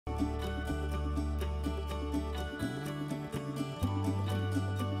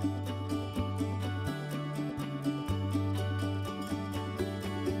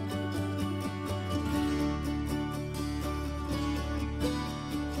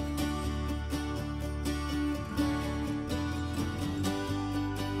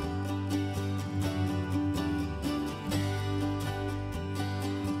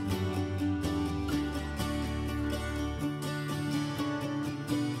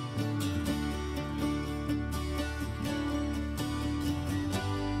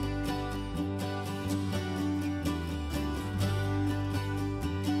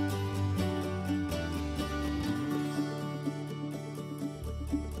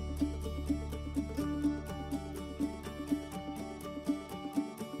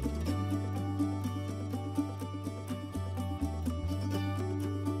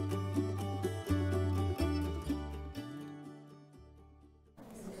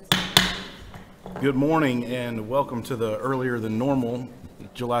Good morning and welcome to the earlier than normal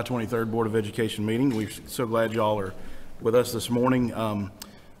July 23rd Board of Education meeting. We're so glad y'all are with us this morning.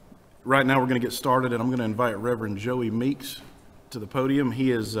 Right now we're going to get started and I'm going to invite Reverend Joey Meeks to the podium.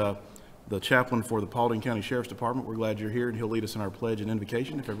 He is the chaplain for the Paulding County Sheriff's Department. We're glad you're here and he'll lead us in our pledge and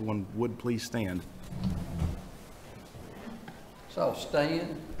invocation. If everyone would please stand. So I'll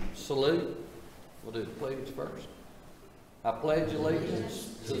stand, salute. We'll do the pledge first. I pledge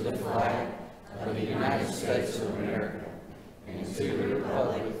allegiance to the flag of the United States of America and to the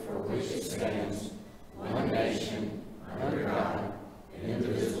republic for which it stands, one nation, under God,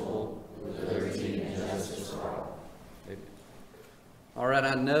 indivisible, with liberty and justice for all. All right,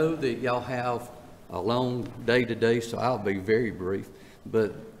 I know that y'all have a long day today, so I'll be very brief.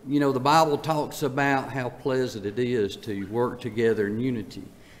 But, you know, the Bible talks about how pleasant it is to work together in unity.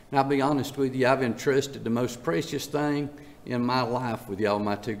 And I'll be honest with you, I've entrusted the most precious thing in my life with y'all,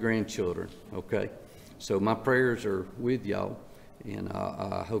 my two grandchildren, okay? So my prayers are with y'all, and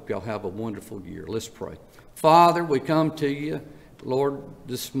I hope y'all have a wonderful year. Let's pray. Father, we come to you, Lord,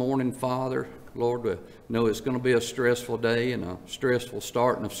 this morning, Father. Lord, we know it's going to be a stressful day and a stressful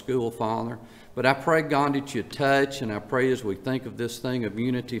starting of school, Father. But I pray, God, that you touch, and I pray as we think of this thing of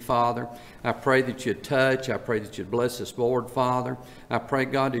unity, Father, I pray that you touch. I pray that you bless this board, Father. I pray,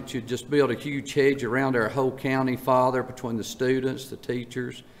 God, that you just build a huge hedge around our whole county, Father, between the students, the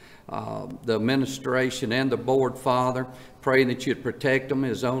teachers, the administration, and the board, Father. Praying that you'd protect them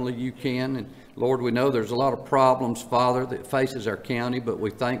as only you can. And Lord, we know there's a lot of problems, Father, that faces our county, but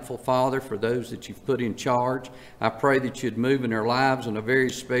we're thankful, Father, for those that you've put in charge. I pray that you'd move in their lives in a very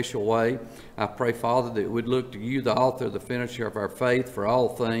special way. I pray, Father, that we'd look to you, the author, the finisher of our faith, for all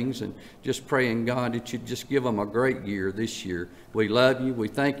things, and just praying, God, that you'd just give them a great year this year. We love you, we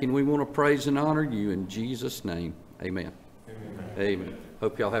thank you, and we want to praise and honor you in Jesus' name. Amen. Amen. Amen.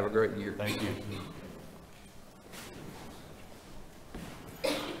 Hope y'all have a great year. Thank you.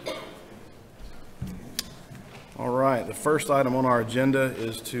 All right, the first item on our agenda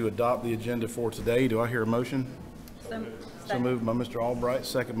is to adopt the agenda for today. Do I hear a motion? So moved by Mr. Albright,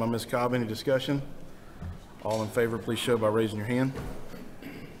 second by Ms. Cobb. Any discussion? All in favor, please show by raising your hand.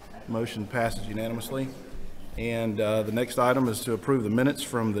 Motion passes unanimously. And the next item is to approve the minutes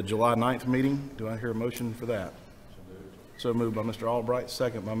from the July 9th meeting. Do I hear a motion for that? So moved by Mr. Albright,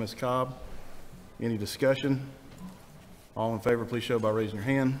 second by Ms. Cobb. Any discussion? All in favor, please show by raising your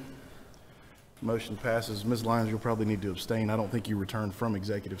hand. Motion passes. Ms. Lyons, you'll probably need to abstain. I don't think you returned from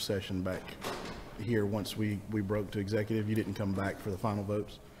executive session back here once we broke to executive. You didn't come back for the final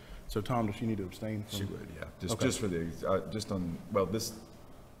votes. So Tom, does she need to abstain? She would, yeah. Just for the, just on, well, this,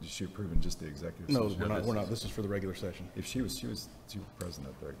 is she approving just the executive session? No, we're not. This is for the regular session. If she was present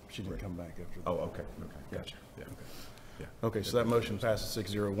at the. She didn't come back after. Oh, okay, gotcha. Yeah. Okay. Yeah. Okay, so that motion passes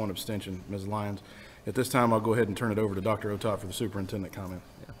 6-0, one abstention, Ms. Lyons. At this time, I'll go ahead and turn it over to Dr. Otop for the superintendent comment.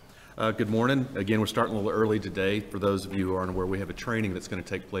 Good morning. Again, we're starting a little early today. For those of you who aren't aware, we have a training that's going to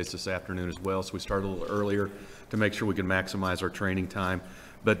take place this afternoon as well. So we started a little earlier to make sure we can maximize our training time.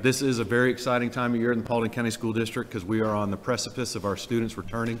 But this is a very exciting time of year in the Paulding County School District because we are on the precipice of our students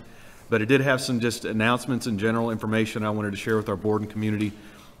returning. But it did have some just announcements and general information I wanted to share with our board and community.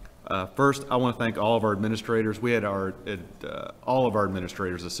 First, I want to thank all of our administrators. We had all of our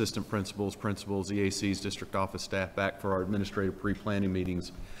administrators, assistant principals, EACs, district office staff back for our administrative pre-planning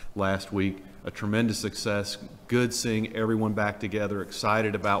meetings last week. A tremendous success. Good seeing everyone back together,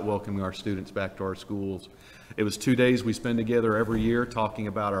 excited about welcoming our students back to our schools. It was 2 days we spend together every year talking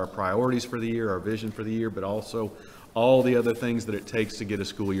about our priorities for the year, our vision for the year, but also all the other things that it takes to get a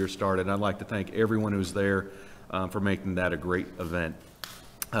school year started. And I'd like to thank everyone who's there for making that a great event.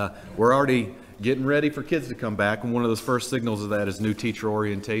 We're already getting ready for kids to come back, and one of those first signals of that is new teacher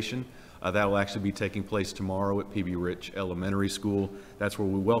orientation. That will actually be taking place tomorrow at PB Rich Elementary School. That's where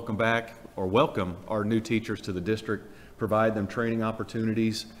we welcome our new teachers to the district, provide them training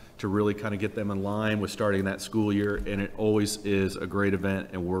opportunities to really kind of get them in line with starting that school year, and it always is a great event,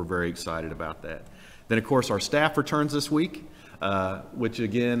 and we're very excited about that. Then, of course, our staff returns this week, which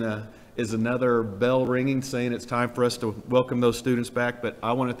again is another bell ringing saying it's time for us to welcome those students back. But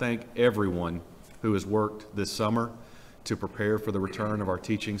I want to thank everyone who has worked this summer to prepare for the return of our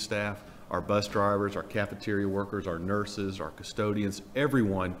teaching staff, our bus drivers, our cafeteria workers, our nurses, our custodians,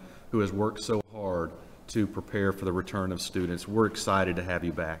 everyone who has worked so hard to prepare for the return of students. We're excited to have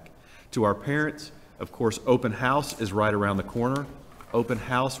you back. To our parents, of course, open house is right around the corner. Open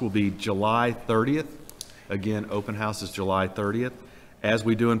house will be July 30th. Again, open house is July 30th. As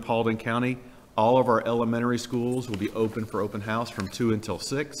we do in Paulding County, all of our elementary schools will be open for open house from 2 until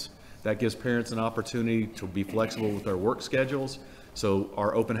 6. That gives parents an opportunity to be flexible with their work schedules, So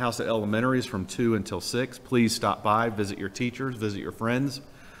our open house at elementary is from 2 until 6. Please stop by, visit your teachers, visit your friends.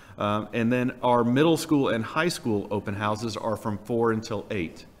 And then our middle school and high school open houses are from 4 until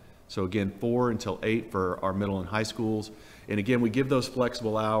 8. So again, 4 until 8 for our middle and high schools. And again, we give those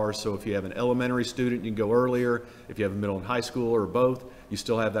flexible hours. So if you have an elementary student, you can go earlier. If you have a middle and high school or both, you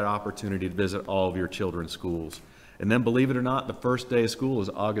still have that opportunity to visit all of your children's schools. And then believe it or not, the first day of school is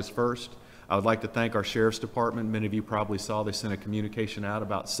August 1st. I would like to thank our Sheriff's Department. Many of you probably saw they sent a communication out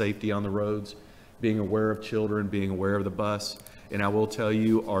about safety on the roads, being aware of children, being aware of the bus. And I will tell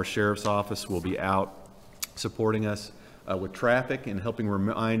you, our Sheriff's Office will be out supporting us with traffic and helping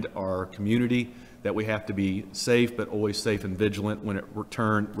remind our community that we have to be safe, but always safe and vigilant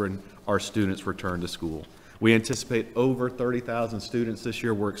when our students return to school. We anticipate over 30,000 students this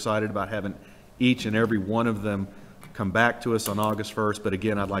year. We're excited about having each and every one of them come back to us on August 1st. But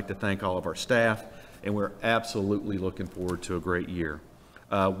again, I'd like to thank all of our staff, and we're absolutely looking forward to a great year.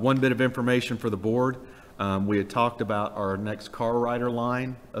 One bit of information for the board. We had talked about our next Car Rider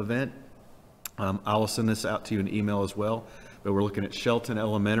Line event. I will send this out to you in email as well, but we're looking at Shelton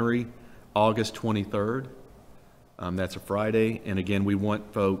Elementary, August 23rd. That's a Friday. And again, we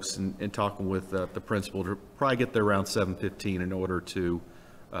want folks, and talking with the principal, to probably get there around 7:15 in order to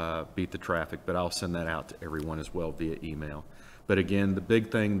beat the traffic, but I'll send that out to everyone as well via email. But again, the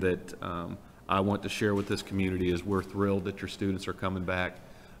big thing that I want to share with this community is we're thrilled that your students are coming back.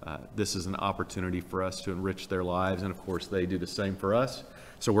 This is an opportunity for us to enrich their lives, and of course they do the same for us.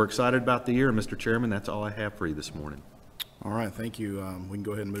 So we're excited about the year. Mr. Chairman, that's all I have for you this morning. All right, thank you. We can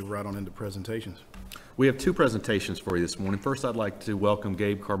go ahead and move right on into presentations. We have 2 presentations for you this morning. First, I'd like to welcome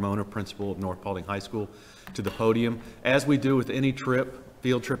Gabe Carmona, principal of North Paulding High School, to the podium. As we do with any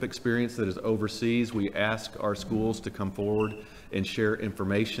field trip experience that is overseas, we ask our schools to come forward and share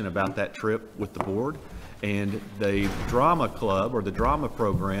information about that trip with the board. And the drama club, or the drama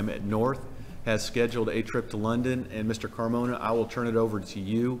program at North, has scheduled a trip to London. And Mr. Carmona, I will turn it over to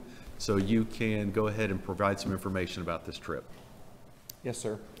you so you can go ahead and provide some information about this trip. Yes,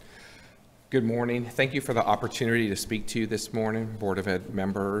 sir. Good morning. Thank you for the opportunity to speak to you this morning, Board of Ed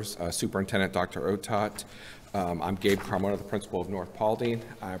members, Superintendent Dr. Otot. I'm Gabe Carmona, the principal of North Paulding.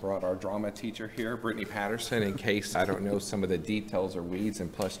 I brought our drama teacher here, Brittany Patterson, in case I don't know some of the details or weeds, and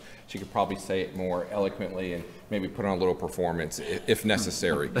plus she could probably say it more eloquently and maybe put on a little performance if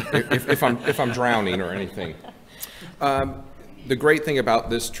necessary, if I'm drowning or anything. The great thing about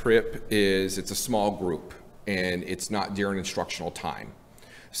this trip is it's a small group and it's not during instructional time.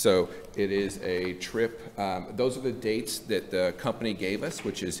 So it is a trip. Those are the dates that the company gave us,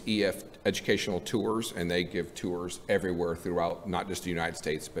 which is EF Educational Tours, and they give tours everywhere throughout, not just the United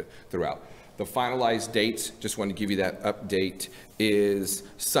States, but throughout. The finalized dates, just want to give you that update, is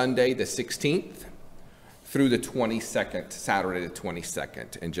Sunday the 16th through the 22nd, Saturday the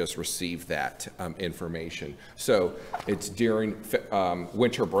 22nd, and just received that information. So it's during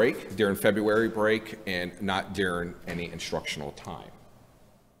winter break, during February break, and not during any instructional time.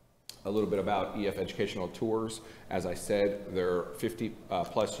 A little bit about EF Educational Tours. As I said, they're 50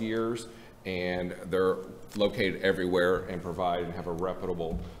 plus years, and they're located everywhere and provide and have a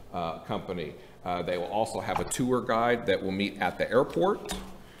reputable company. They will also have a tour guide that will meet at the airport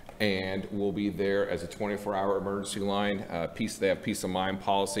and will be there as a 24-hour emergency line. They have peace of mind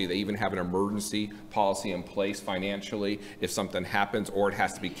policy. They even have an emergency policy in place financially if something happens or it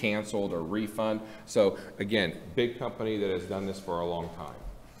has to be canceled or refund. So again, big company that has done this for a long time.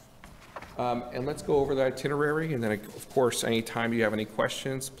 And let's go over the itinerary, and then of course anytime you have any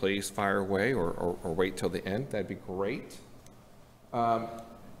questions, please fire away or wait till the end. That'd be great.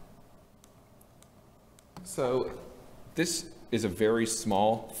 So this is a very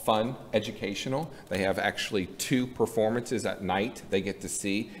small, fun, educational. They have actually 2 performances at night they get to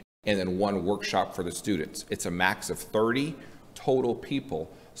see, and then 1 workshop for the students. It's a max of 30 total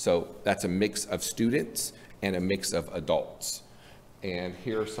people. So that's a mix of students and a mix of adults. And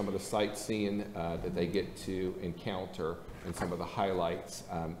here are some of the sightseeing that they get to encounter and some of the highlights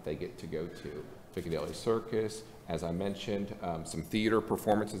they get to go to. Piccadilly Circus, as I mentioned, some theater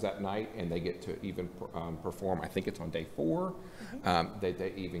performances at night, and they get to even perform, I think it's on day 4,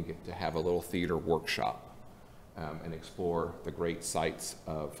 they even get to have a little theater workshop and explore the great sights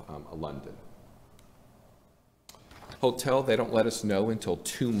of London. Hotel, they don't let us know until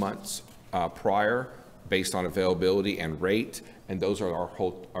 2 months prior based on availability and rate. And those are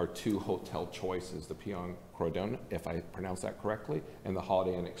our 2 hotel choices, the Pyong Crodon, if I pronounce that correctly, and the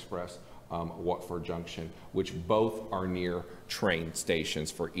Holiday Inn Express, Watford Junction, which both are near train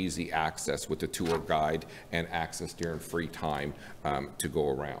stations for easy access with the tour guide and access during free time to go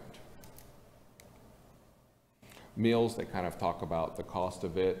around. meals, they kind of talk about the cost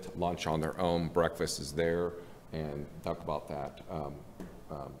of it, lunch on their own, breakfast is there, and talk about that.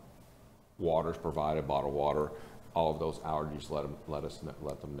 Water's provided, bottled water, all of those allergies,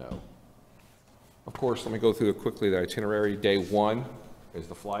 let them know. Of course, let me go through quickly the itinerary. Day 1 is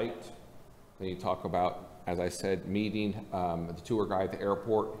the flight. Then you talk about, as I said, meeting the tour guide at the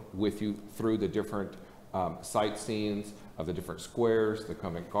airport with you through the different sightseeings of the different squares, the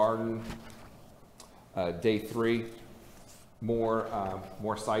Covent Garden. Day 3, more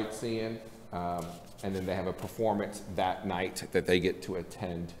sightseeing, and then they have a performance that night that they get to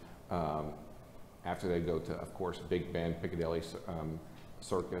attend after they go to, of course, Big Ben, Piccadilly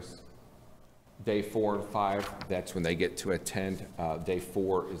Circus. Day 4 and 5, that's when they get to attend. Day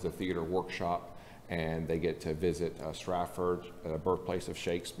 4 is the theater workshop, and they get to visit Stratford, birthplace of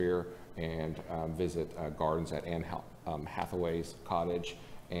Shakespeare, and visit gardens at Anne Hathaway's cottage.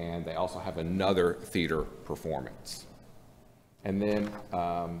 And they also have another theater performance. And then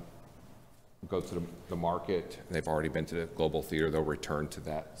go to the market. They've already been to the Global Theater. They'll return to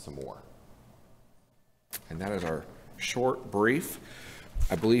that some more. And that is our short brief.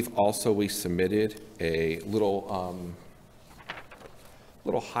 I believe also we submitted a little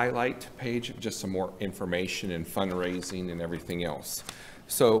highlight page, just some more information and fundraising and everything else.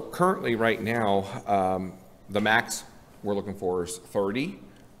 So currently right now, the max we're looking for is 30.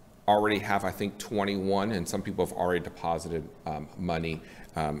 Already have, I think, 21, and some people have already deposited money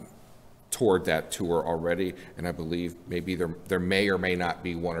toward that tour already. And I believe maybe there may or may not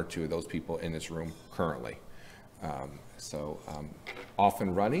be 1 or 2 of those people in this room currently. Off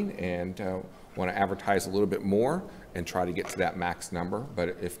and running, and want to advertise a little bit more and try to get to that max number. But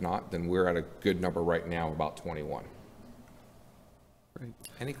if not, then we're at a good number right now, about 21. Great.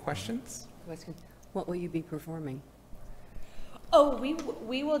 Any questions? What will you be performing? Oh,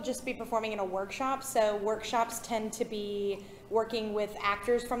 we will just be performing in a workshop. So workshops tend to be working with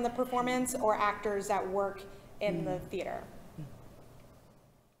actors from the performance or actors that work in the theater.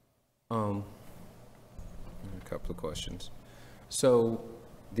 A couple of questions. So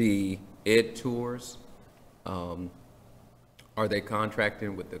the ed tours, are they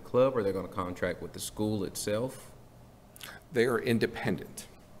contracting with the club, or are they going to contract with the school itself? They are independent.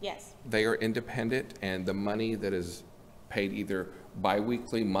 Yes. They are independent, and the money that is paid either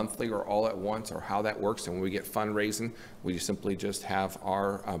bi-weekly, monthly, or all at once, or how that works. And when we get fundraising, we simply just have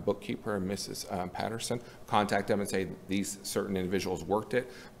our bookkeeper, Mrs. Patterson, contact them and say these certain individuals worked it,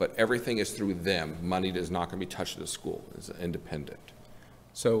 but everything is through them. Money is not going to be touched at the school. It's independent.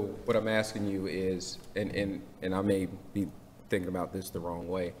 So what I'm asking you is, and I may be thinking about this the wrong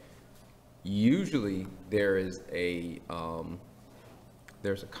way, usually there is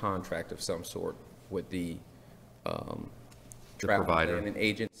there's a contract of some sort with the travel provider planning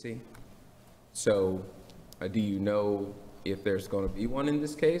agency. So do you know if there's going to be one in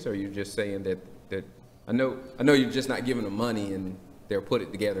this case, or are you just saying that I know you're just not giving them money and they'll put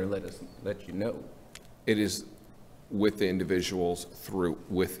it together and let you know? It is with the individuals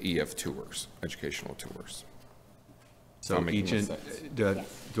with EF tours, educational tours. So do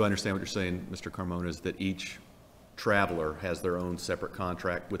I understand what you're saying, Mr. Carmona, is that each traveler has their own separate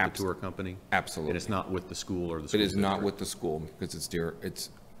contract with the tour company? Absolutely. And it's not with the school or the school It is not district? with the school, because it's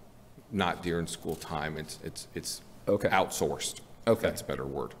not during school time. It's Okay. outsourced. Okay. If that's a better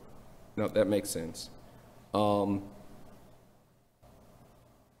word. No, that makes sense. In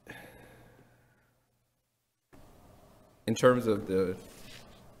terms of the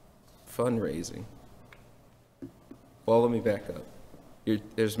fundraising, well, let me back up.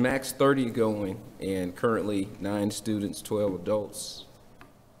 There's max 30 going, and currently 9 students, 12 adults.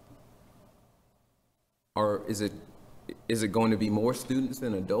 Or is it going to be more students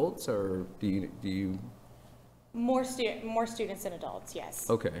than adults, or do you? More students than adults, yes.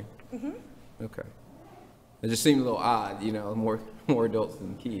 Okay. Okay. It just seemed a little odd, more adults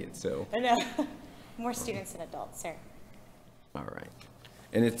than kids, so. I know. More students than adults, sir. All right.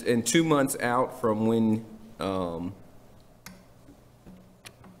 And it's 2 months out from when,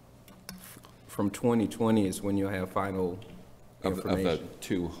 from 2020 is when you'll have final information? Of the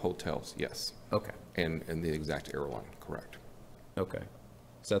 2 hotels, yes. Okay. And the exact airline, correct. Okay.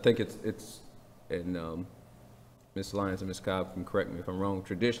 So I think it's and Ms. Lyons and Ms. Cobb can correct me if I'm wrong.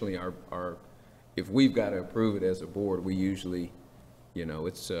 Traditionally, our if we've got to approve it as a board, we usually,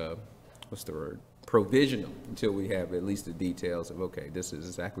 it's what's the word? Provisional until we have at least the details of, okay, this is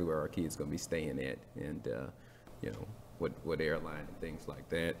exactly where our kid's going to be staying at, and what airline and things like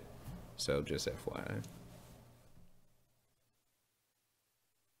that. So just FYI.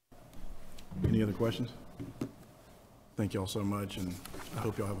 Any other questions? Thank y'all so much, and I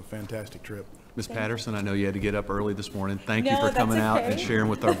hope y'all have a fantastic trip. Ms. Patterson, I know you had to get up early this morning. Thank you No, for that's coming out okay. and sharing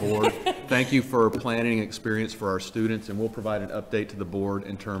with our board. Thank you for planning experience for our students, and we'll provide an update to the board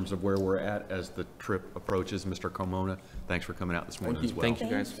in terms of where we're at as the trip approaches. Mr. Carmona, thanks for coming out this morning as well. Thank you,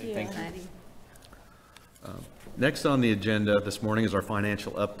 guys. Thank you. Thank you. Patty? Next on the agenda this morning is our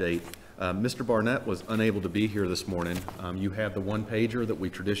financial update. Mr. Barnett was unable to be here this morning. You have the one-pager that we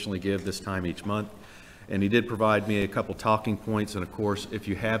traditionally give this time each month, and he did provide me a couple talking points, and of course, if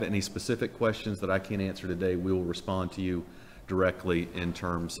you have any specific questions that I can't answer today, we will respond to you directly in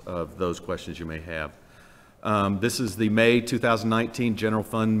terms of those questions you may have. This is the May 2019 General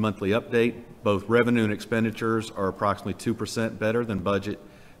Fund Monthly Update. Both revenue and expenditures are approximately 2% better than budget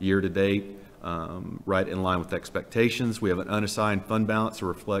year to date. Right in line with expectations. We have an unassigned fund balance that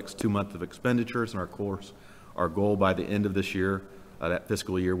reflects 2 months of expenditures, and of course, our goal by the end of this year, that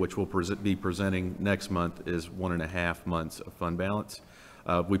fiscal year, which we'll be presenting next month, is 1.5 months of fund balance.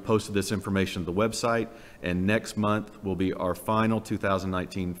 We posted this information to the website, and next month will be our final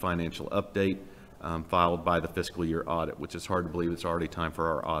 2019 financial update, followed by the fiscal year audit, which is hard to believe it's already time for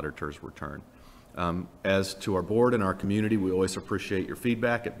our auditor's return. As to our board and our community, we always appreciate your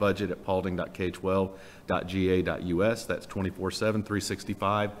feedback at budget@paulding.k12.ga.us. That's 24/7,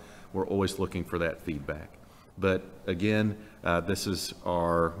 365. We're always looking for that feedback. But again, this is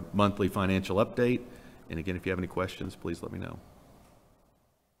our monthly financial update. And again, if you have any questions, please let me know.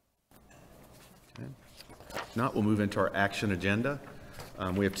 Okay. If not, we'll move into our action agenda.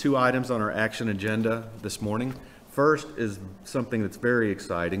 We have 2 items on our action agenda this morning. First is something that's very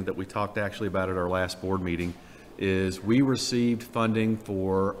exciting that we talked actually about at our last board meeting, is we received funding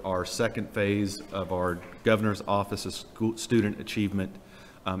for our second phase of our Governor's Office of Student Achievement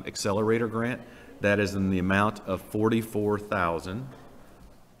Accelerator grant. That is in the amount of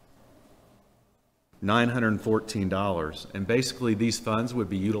 $44,914. And basically these funds would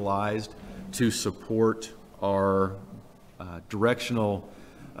be utilized to support our directional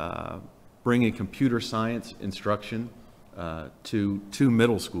bringing computer science instruction to 2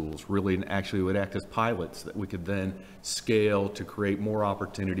 middle schools, really, and actually would act as pilots that we could then scale to create more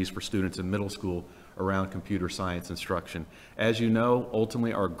opportunities for students in middle school around computer science instruction. As you know,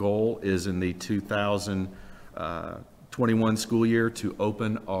 ultimately our goal is in the 2021 school year to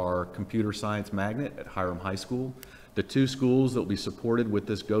open our computer science magnet at Hiram High School. The 2 schools that will be supported with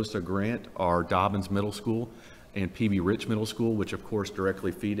this GOSA grant are Dobbins Middle School and PB Rich Middle School, which of course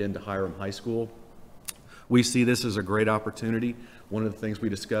directly feed into Hiram High School. We see this as a great opportunity. One of the things we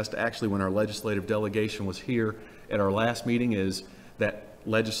discussed actually when our legislative delegation was here at our last meeting is that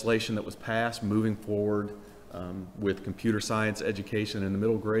legislation that was passed moving forward with computer science education in the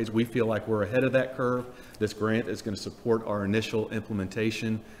middle grades. We feel like we're ahead of that curve. This grant is going to support our initial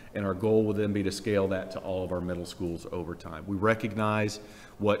implementation, and our goal will then be to scale that to all of our middle schools over time. We recognize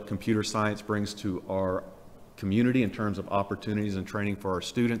what computer science brings to our community in terms of opportunities and training for our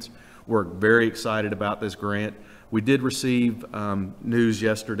students. We're very excited about this grant. We did receive news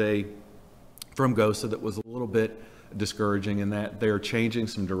yesterday from GOSA that was a little bit discouraging in that they're changing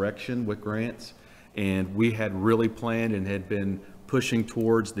some direction with grants, and we had really planned and had been pushing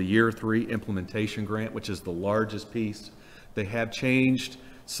towards the year 3 implementation grant, which is the largest piece. They have changed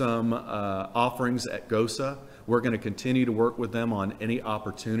some offerings at GOSA. We're going to continue to work with them on any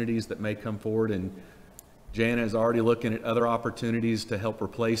opportunities that may come forward, and Jana is already looking at other opportunities to help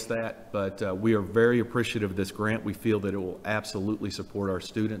replace that, but we are very appreciative of this grant. We feel that it will absolutely support our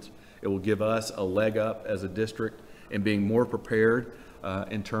students. It will give us a leg up as a district in being more prepared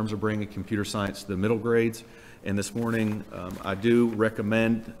in terms of bringing computer science to the middle grades. And this morning, I do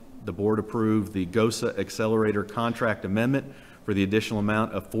recommend the board approve the GOSA Accelerator contract amendment for the additional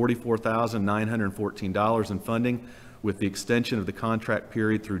amount of $44,914 in funding with the extension of the contract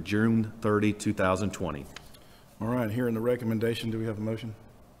period through June 30, 2020. All right, hearing the recommendation, do we have a motion?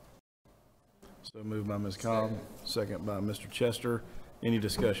 So moved by Ms. Cobb, second by Mr. Chester. Any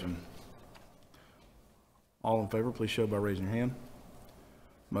discussion? All in favor, please show by raising your hand.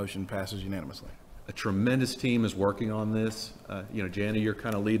 Motion passes unanimously. A tremendous team is working on this. You know, Jana, you're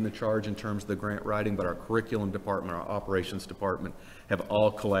kind of leading the charge in terms of the grant writing, but our curriculum department, our operations department have all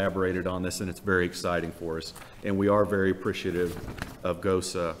collaborated on this, and it's very exciting for us. And we are very appreciative of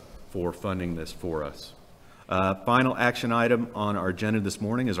GOSA for funding this for us. Final action item on our agenda this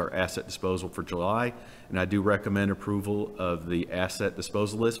morning is our asset disposal for July, and I do recommend approval of the asset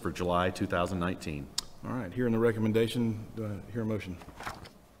disposal list for July 2019. All right, hearing the recommendation, do I hear a motion?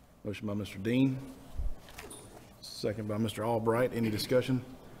 Motion by Mr. Dean, second by Mr. Albright. Any discussion?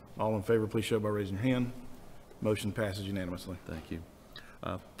 All in favor, please show by raising your hand. Motion passes unanimously. Thank you.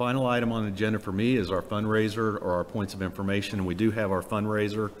 Final item on the agenda for me is our fundraiser or our points of information. And we do have our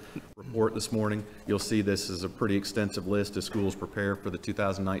fundraiser report this morning. You'll see this is a pretty extensive list as schools prepare for the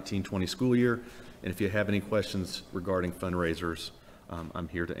 2019-20 school year. And if you have any questions regarding fundraisers, I'm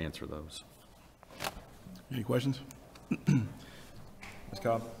here to answer those. Any questions? Ms.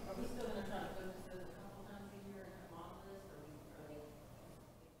 Cobb?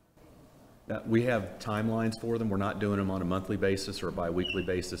 We have timelines for them. We're not doing them on a monthly basis or a bi-weekly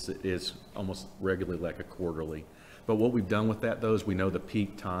basis. It is almost regularly like a quarterly. But what we've done with that, though, is we know the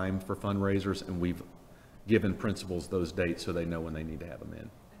peak time for fundraisers, and we've given principals those dates so they know when they need to have them in.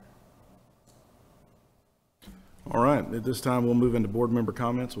 All right, at this time, we'll move into board member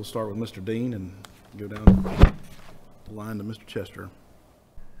comments. We'll start with Mr. Dean and go down the line to Mr. Chester.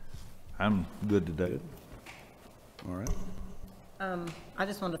 I'm good today. All right. I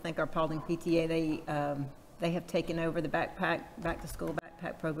just want to thank our Paulding PTA. They have taken over the back to school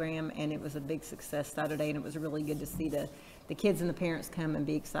backpack program, and it was a big success Saturday, and it was really good to see the kids and the parents come and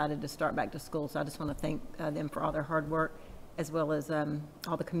be excited to start back to school. So I just want to thank them for all their hard work, as well as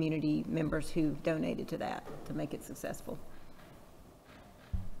all the community members who donated to that to make it successful.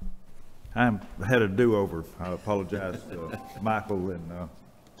 I had a do-over. I apologize to Michael and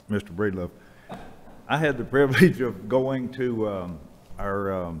Mr. Breedlove. I had the privilege of going to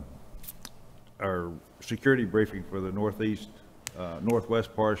our security briefing for the northwest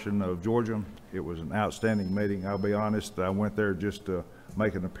portion of Georgia. It was an outstanding meeting. I'll be honest, I went there just to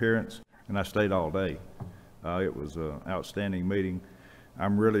make an appearance, and I stayed all day. It was an outstanding meeting.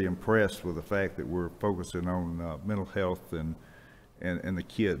 I'm really impressed with the fact that we're focusing on mental health and the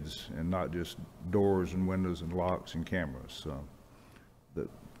kids, and not just doors and windows and locks and cameras.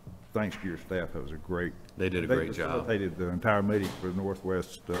 Thanks to your staff, that was a great. They did a great job. They facilitated the entire meeting for the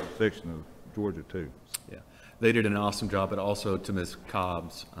northwest section of Georgia too. Yeah, they did an awesome job, but also to Ms.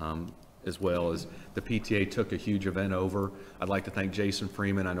 Cobb's, as well as the PTA took a huge event over. I'd like to thank Jason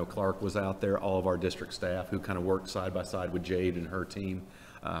Freeman. I know Clark was out there, all of our district staff who kind of worked side by side with Jade and her team,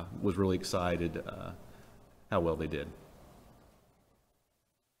 was really excited how well they did.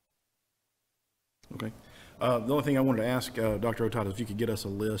 Okay. The only thing I wanted to ask Dr. Otot is if you could get us a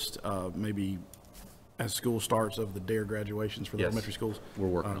list, maybe as school starts, of the DARE graduations for the elementary schools. We're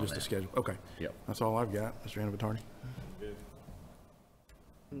working on just that. a schedule. Okay. Yep. That's all I've got. Mr. Anavatari.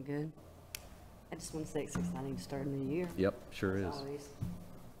 I'm good. I just want to say it's exciting to start a new year. Yep, sure is. Always.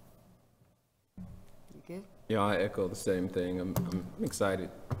 You good? Yeah, I echo the same thing. I'm excited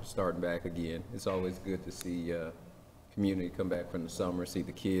starting back again. It's always good to see community come back from the summer, see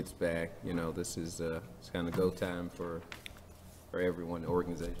the kids back. You know, this is it's kind of go time for everyone, the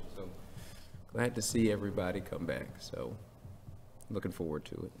organization. So glad to see everybody come back. So looking forward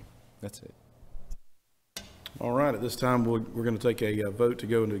to it. That's it. All right. At this time, we're going to take a vote to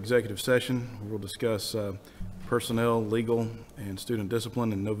go into executive session. We'll discuss personnel, legal, and student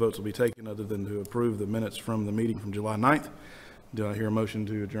discipline, and no votes will be taken other than to approve the minutes from the meeting from July 9th. Do I hear a motion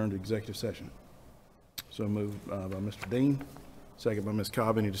to adjourn to executive session? So moved by Mr. Dean, second by Ms.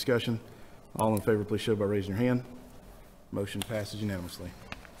 Cobb. Any discussion? All in favor, please show by raising your hand. Motion passes unanimously.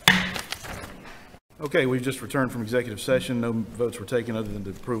 Okay, we've just returned from executive session. No votes were taken other than the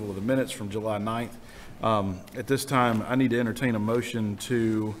approval of the minutes from July 9th. At this time, I need to entertain a motion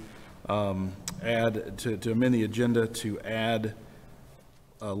to amend the agenda to add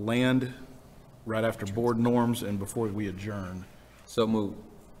land right after board norms and before we adjourn. So moved.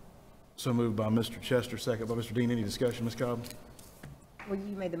 So moved by Mr. Chester, second by Mr. Dean. Any discussion, Ms. Cobb? Well,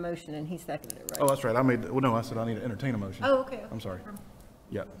 you made the motion and he seconded it, right? Oh, that's right. I said I need to entertain a motion. Oh, okay. I'm sorry.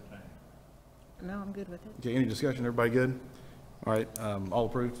 Yep. No, I'm good with it. Okay, any discussion? Everybody good? All right, all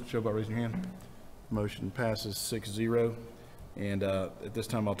approved, show by raising your hand. Motion passes 6-0. And at this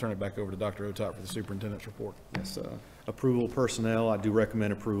time, I'll turn it back over to Dr. Otot for the superintendent's report. Yes, approval of personnel. I do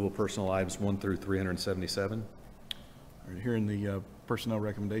recommend approval of personnel items 1 through 377. All right, hearing the personnel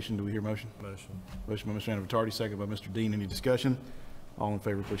recommendation, do we hear motion? Motion. Motion by Mr. Anavatari, second by Mr. Dean. Any discussion? All in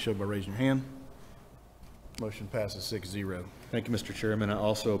favor, please show by raising your hand. Motion passes 6-0. Thank you, Mr. Chairman. I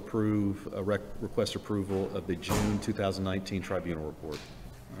also request approval of the June 2019 Tribunal report.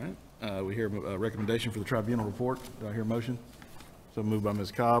 All right, we hear a recommendation for the Tribunal report. Do I hear a motion? So moved by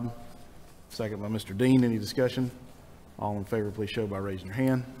Ms. Cobb, second by Mr. Dean. Any discussion? All in favor, please show by raising your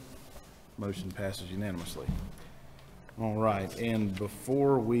hand. Motion passes unanimously. All right, and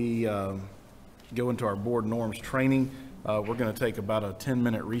before we go into our board norms training, we're going to take about a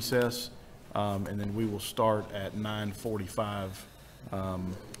 10-minute recess, and then we will start at 9:45.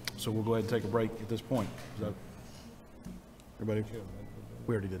 So we'll go ahead and take a break at this point. Is that everybody?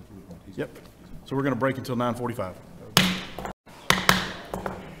 We already did. Yep. So we're going to break until 9:45.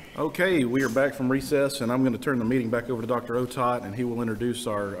 Okay, we are back from recess, and I'm going to turn the meeting back over to Dr. Otot, and he will introduce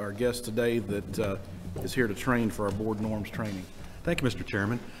our guest today that is here to train for our board norms training. Thank you, Mr.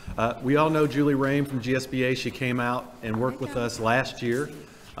 Chairman. We all know Julie Rame from GSBA. She came out and worked with us last year.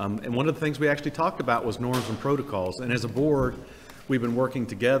 And one of the things we actually talked about was norms and protocols. And as a board, we've been working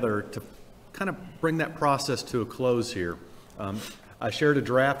together to kind of bring that process to a close here. I shared a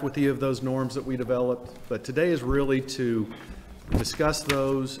draft with you of those norms that we developed, but today is really to discuss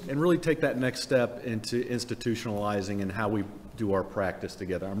those and really take that next step into institutionalizing and how we do our practice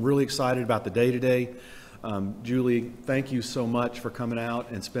together. I'm really excited about the day today. Julie, thank you so much for coming out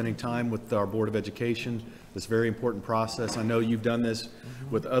and spending time with our Board of Education, this very important process. I know you've done this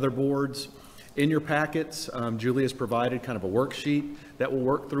with other boards. In your packets, Julie has provided kind of a worksheet that will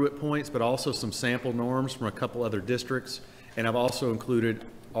work through at points, but also some sample norms from a couple other districts. And I've also included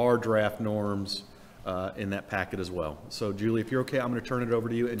our draft norms in that packet as well. So Julie, if you're okay, I'm going to turn it over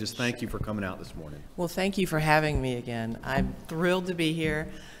to you and just thank you for coming out this morning. Well, thank you for having me again. I'm thrilled to be here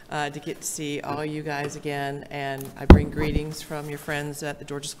to get to see all you guys again, and I bring greetings from your friends at the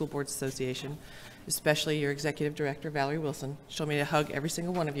Georgia School Boards Association, especially your Executive Director, Valerie Wilson. She told me to hug every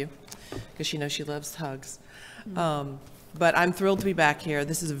single one of you because she knows she loves hugs. But I'm thrilled to be back here.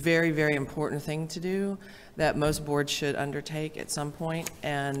 This is a very, very important thing to do that most boards should undertake at some point,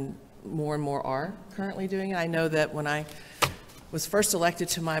 and more are currently doing it. I know that when I was first elected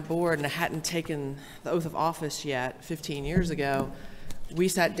to my board and I hadn't taken the oath of office yet 15 years ago, we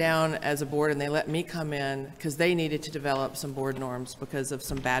sat down as a board and they let me come in because they needed to develop some board norms because of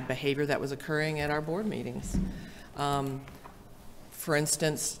some bad behavior that was occurring at our board meetings. For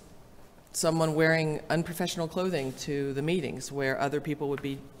instance, someone wearing unprofessional clothing to the meetings where other people would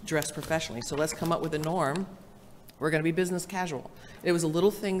be dressed professionally. So let's come up with a norm. We're going to be business casual. It was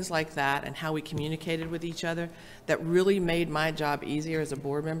little things like that and how we communicated with each other that really made my job easier as a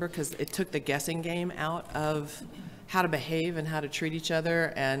board member, because it took the guessing game out of how to behave and how to treat each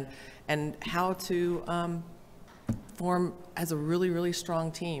other and how to form as a really, really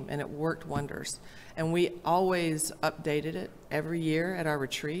strong team, and it worked wonders. And we always updated it every year at our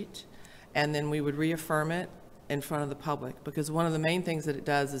retreat, and then we would reaffirm it in front of the public, because one of the main things that it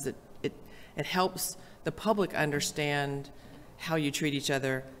does is it helps the public understand how you treat each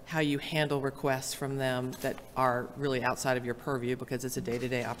other, how you handle requests from them that are really outside of your purview because it's a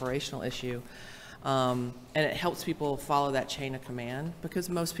day-to-day operational issue. And it helps people follow that chain of command, because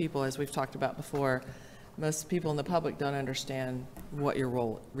most people, as we've talked about before, most people in the public don't understand what your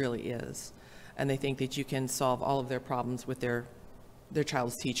role really is. And they think that you can solve all of their problems with their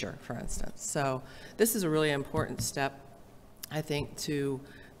child's teacher, for instance. So this is a really important step, I think, to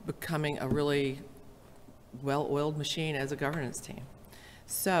becoming a really well-oiled machine as a governance team.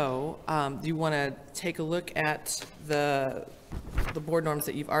 So do you want to take a look at the board norms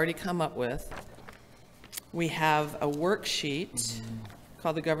that you've already come up with? We have a worksheet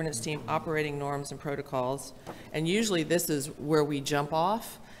called the Governance Team Operating Norms and Protocols. And usually this is where we jump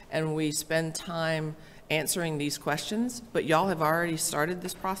off and we spend time answering these questions, but y'all have already started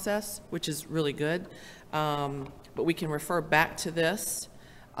this process, which is really good. But we can refer back to this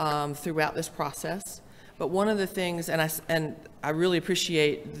throughout this process. But one of the things, and I really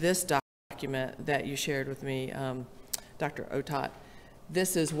appreciate this document that you shared with me, Dr. Otot.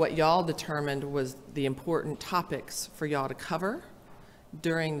 This is what y'all determined was the important topics for y'all to cover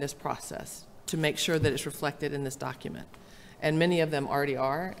during this process to make sure that it's reflected in this document. And many of them already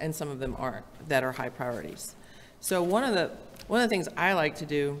are, and some of them aren't, that are high priorities. So one of the things I like to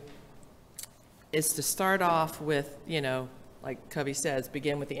do is to start off with, like Covey says,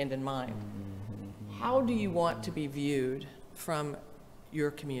 begin with the end in mind. How do you want to be viewed from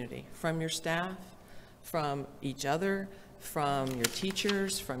your community, from your staff, from each other, from your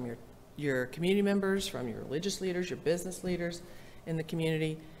teachers, from your community members, from your religious leaders, your business leaders in the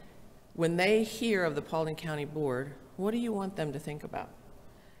community? When they hear of the Paulding County Board, what do you want them to think about?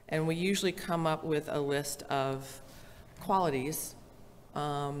 And we usually come up with a list of qualities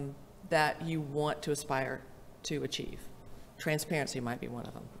that you want to aspire to achieve. Transparency might be one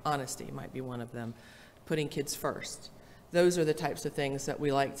of them. Honesty might be one of them. Putting kids first. Those are the types of things that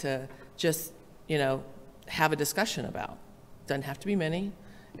we like to just, have a discussion about. Doesn't have to be many.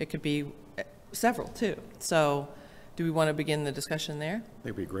 It could be several too. So do we want to begin the discussion there? I think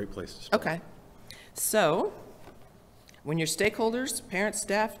it'd be a great place to start. Okay. So when your stakeholders, parents,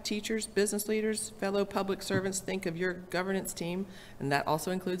 staff, teachers, business leaders, fellow public servants think of your governance team, and that also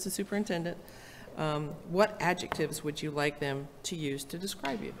includes the superintendent, what adjectives would you like them to use to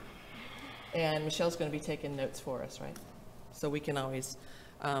describe you? And Michelle's going to be taking notes for us, right? So we can always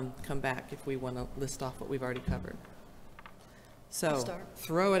come back if we want to list off what we've already covered. So start.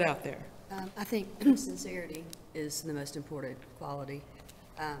 throw it out there. I think sincerity is the most important quality.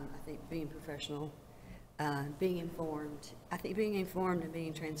 I think being professional, being informed. I think being informed and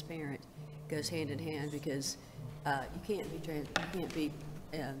being transparent goes hand in hand, because you can't be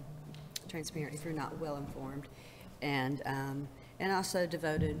transparent if you're not well informed, and also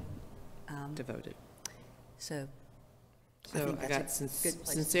devoted. Devoted. So So I think got that's a good place to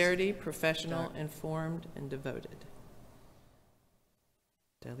sincerity, professional, informed, and devoted.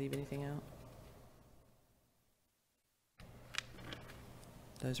 Did I leave anything out?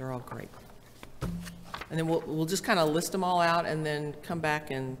 Those are all great. And then we'll just kind of list them all out and then come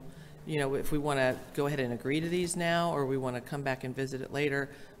back and, you know, if we want to go ahead and agree to these now, or we want to come back and visit it later,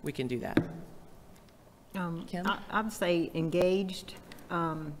 we can do that. Kim? I would say engaged,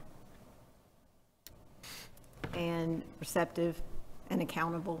 and receptive and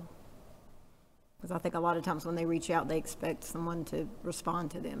accountable. Because I think a lot of times when they reach out, they expect someone to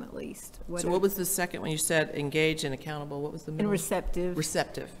respond to them at least. So what was the second one? You said engaged and accountable. What was the middle? And receptive.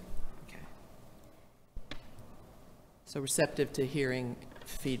 Receptive. Okay. So receptive to hearing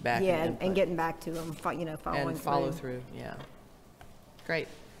feedback. Yeah, and and getting back to them, you know, following through. and follow through. Yeah. Great.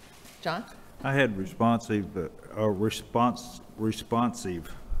 John? I had responsive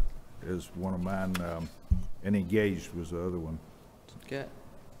is one of mine, and engaged was the other one. Good.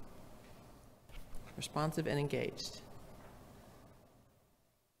 Responsive and engaged.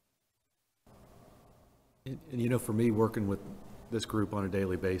 And you know, for me, working with this group on a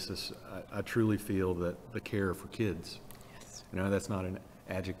daily basis, I truly feel that the care for kids, Yes. you know, that's not an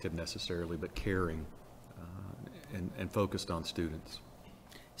adjective necessarily, but caring and focused on students.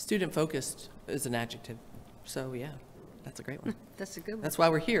 Student focused is an adjective. So yeah, that's a great one. that's a good one. That's why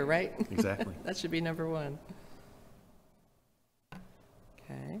we're here, right? Exactly. That should be number one.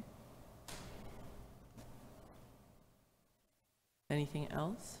 Okay. Anything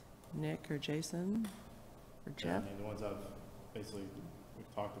else? Nick or Jason or Yeah, I Jeff? mean, the ones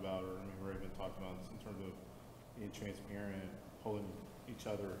we've talked about, or we've already been talking about in terms of being transparent, holding each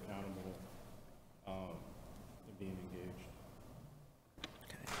other accountable, and being engaged.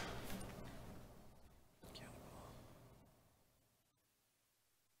 Okay.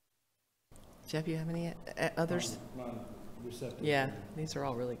 Jeff, you have any others? Receptive. Yeah, these are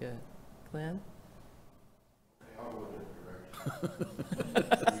all really good. Glenn?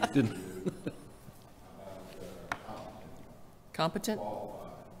 Competent?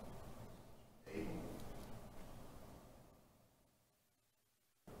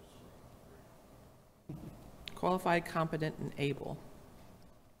 Qualified, competent, and able.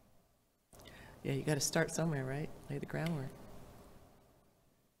 Yeah, you got to start somewhere, right? Lay the groundwork.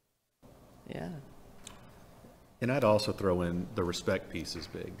 Yeah. And I'd also throw in the respect piece is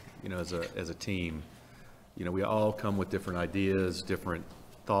big, you know, as a team. You know, we all come with different ideas, different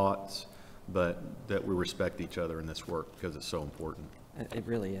thoughts, but that we respect each other in this work because it's so important. It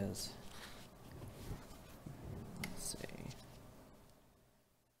really is. Let's see.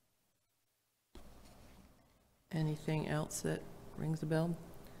 Anything else that rings a bell?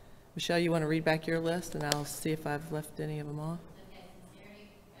 Michelle, you want to read back your list, and I'll see if I've left any of them off. Okay,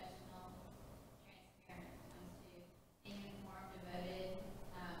 sincerity, professional, transparent, comes to being informed, devoted,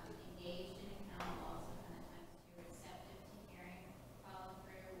 engaged and accountable, also kind of comes to receptive to hearing, follow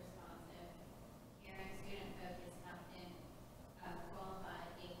through, responsive, caring, student focused, competent,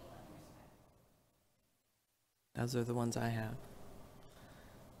 qualified, able, and respectful. Those are the ones I have.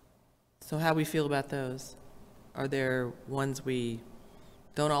 So how we feel about those? Are there ones we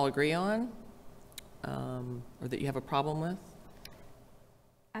don't all agree on, or that you have a problem with?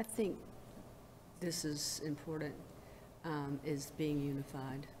 I think this is important, is being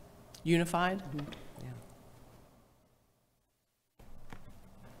unified. Unified? Mm-hmm. Yeah.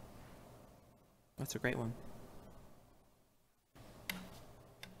 That's a great one.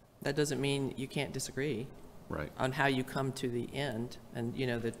 That doesn't mean you can't disagree. Right. On how you come to the end and, you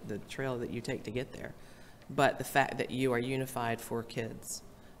know, the trail that you take to get there. But the fact that you are unified for kids,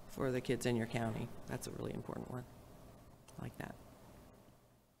 for the kids in your county, that's a really important one. I like that.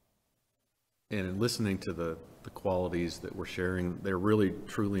 And in listening to the qualities that we're sharing, they're really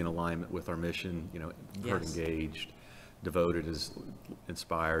truly in alignment with our mission. You know, heard Yes. engaged, devoted is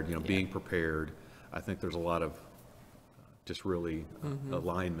inspired, you know, Yeah. being prepared. I think there's a lot of just really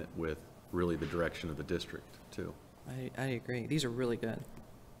alignment with really the direction of the district too. I agree. These are really good.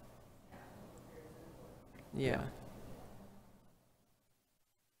 Yeah.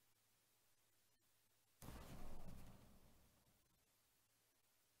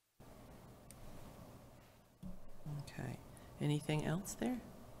 Okay. Anything else there?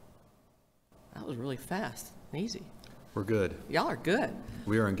 That was really fast and easy. We're good. Y'all are good.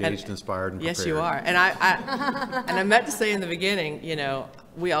 We are engaged, inspired, and prepared. Yes, you are. And I meant to say in the beginning, you know,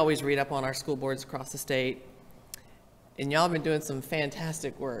 we always read up on our school boards across the state, and y'all have been doing some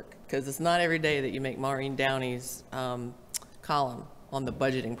fantastic work, because it's not every day that you make Maureen Downey's column on the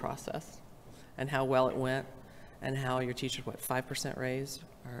budgeting process and how well it went, and how your teachers, 5% raise,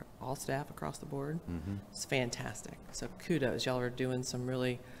 or all staff across the board. It's fantastic. So kudos. Y'all are doing some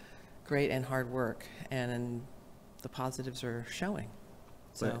really great and hard work, and the positives are showing.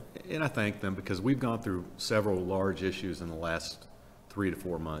 So, and I thank them, because we've gone through several large issues in the last 3 to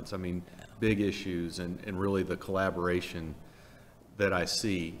 4 months. I mean, big issues, and really the collaboration that I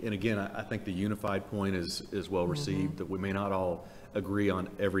see. And again, I think the unified point is well received, that we may not all agree on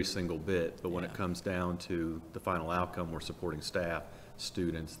every single bit, but when it comes down to the final outcome, we're supporting staff,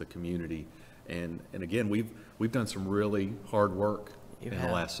 students, the community. And again, we've done some really hard work in the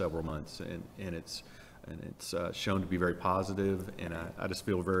last several months, and it's shown to be very positive, and I just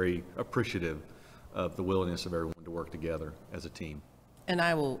feel very appreciative of the willingness of everyone to work together as a team. and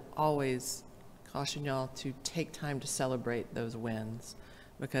I will always caution y'all to take time to celebrate those wins,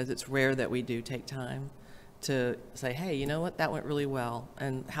 because it's rare that we do take time to say, hey, you know what, that went really well,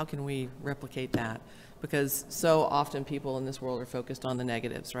 and how can we replicate that? Because so often people in this world are focused on the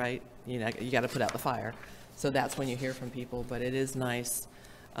negatives, right? You know, you got to put out the fire. So that's when you hear from people, but it is nice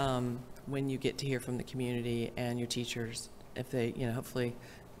when you get to hear from the community and your teachers, if they, you know, hopefully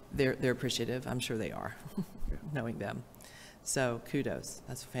they're appreciative. I'm sure they are, knowing them. So kudos,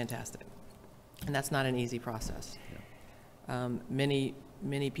 that's fantastic. And that's not an easy process. Many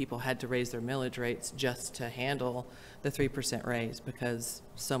people had to raise their millage rates just to handle the 3% raise, because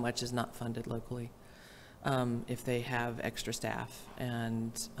so much is not funded locally if they have extra staff.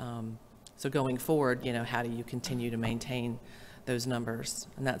 And so going forward, you know, how do you continue to maintain those numbers?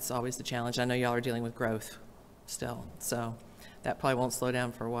 And that's always the challenge. I know y'all are dealing with growth still, so that probably won't slow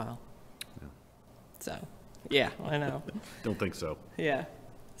down for a while. So, yeah, I know. Don't think so. Yeah.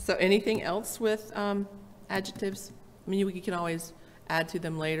 So anything else with adjectives? I mean, we can always add to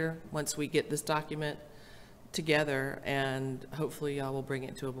them later once we get this document together, and hopefully y'all will bring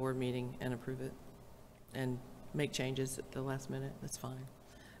it to a board meeting and approve it and make changes at the last minute. That's fine.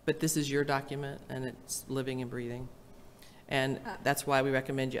 But this is your document, and it's living and breathing. And that's why we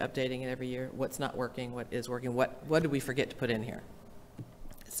recommend you updating it every year. What's not working, what is working, what did we forget to put in here?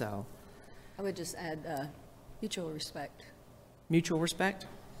 So. I would just add mutual respect. Mutual respect?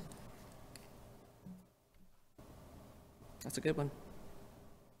 That's a good one.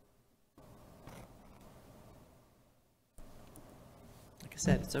 Like I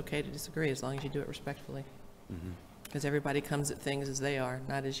said, it's okay to disagree as long as you do it respectfully. Because everybody comes at things as they are,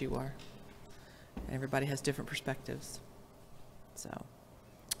 not as you are. And everybody has different perspectives. So,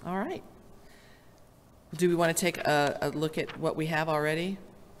 all right. Do we want to take a look at what we have already?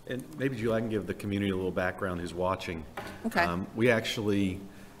 And maybe, Julie, I can give the community a little background who's watching. Okay. We actually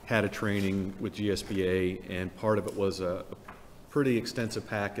had a training with GSBA, and part of it was a pretty extensive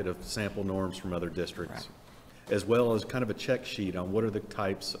packet of sample norms from other districts, as well as kind of a check sheet on what are the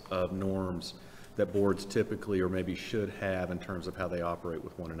types of norms that boards typically or maybe should have in terms of how they operate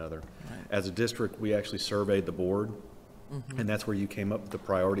with one another. As a district, we actually surveyed the board, and that's where you came up with the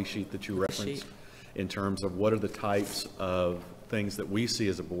priority sheet that you referenced in terms of what are the types of things that we see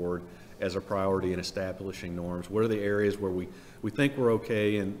as a board as a priority in establishing norms. What are the areas where we think we're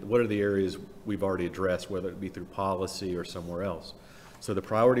okay, and what are the areas we've already addressed, whether it be through policy or somewhere else. So the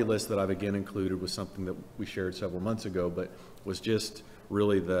priority list that I've again included was something that we shared several months ago, but was just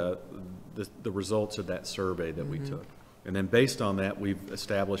really the results of that survey that we took. And then based on that, we've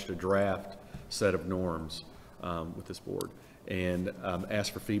established a draft set of norms with this board, and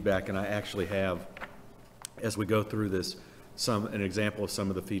asked for feedback. And I actually have, as we go through this, an example of some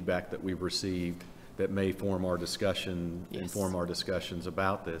of the feedback that we've received that may form our discussion, inform our discussions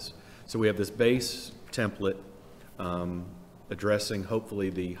about this. So we have this base template addressing hopefully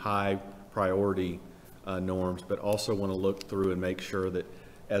the high priority norms, but also want to look through and make sure that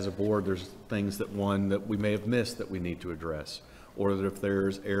as a board there's things that we may have missed that we need to address, or that if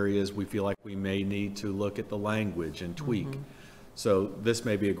there's areas we feel like we may need to look at the language and tweak. So this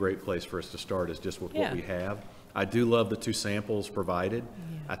may be a great place for us to start, is just with what we have. I do love the 2 samples provided.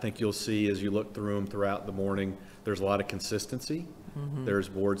 I think you'll see as you look through them throughout the morning, there's a lot of consistency. There's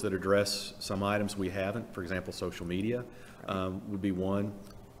boards that address some items we haven't. For example, social media would be one.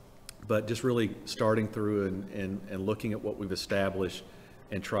 But just really starting through and looking at what we've established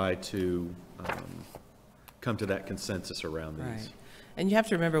and try to come to that consensus around these. Right. And you have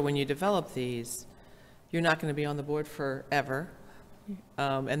to remember, when you develop these, you're not going to be on the board forever.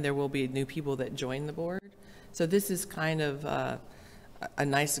 And there will be new people that join the board. So this is kind of a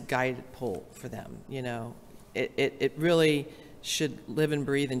nice guided pull for them, you know. It really should live and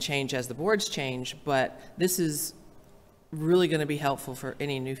breathe and change as the boards change, but this is really going to be helpful for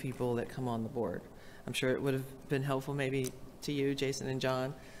any new people that come on the board. I'm sure it would have been helpful maybe to you, Jason and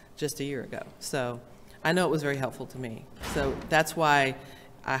John, just a year ago. So I know it was very helpful to me. So that's why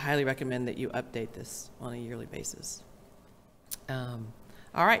I highly recommend that you update this on a yearly basis.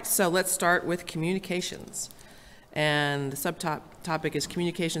 All right, so let's start with communications. And the subtopic is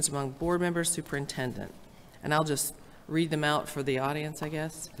communications among board members, superintendent. And I'll just read them out for the audience, I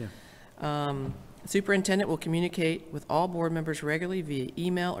guess. Yeah. Superintendent will communicate with all board members regularly via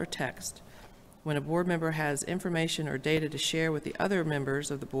email or text. When a board member has information or data to share with the other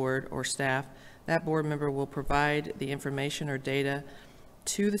members of the board or staff, that board member will provide the information or data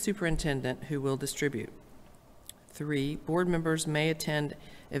to the superintendent, who will distribute. 3, board members may attend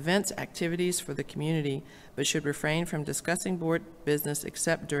events, activities for the community, but should refrain from discussing board business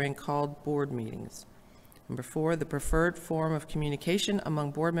except during called board meetings. Number 4, the preferred form of communication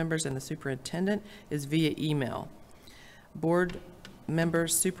among board members and the superintendent is via email. Board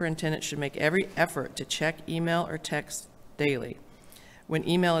members, superintendent should make every effort to check email or text daily. When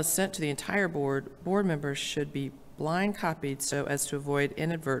email is sent to the entire board, board members should be blind copied so as to avoid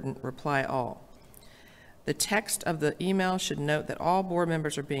inadvertent reply all. The text of the email should note that all board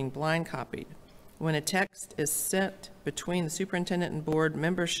members are being blind copied. When a text is sent between the superintendent and board,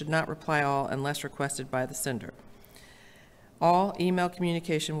 members should not reply all unless requested by the sender. All email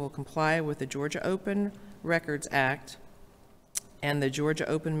communication will comply with the Georgia Open Records Act and the Georgia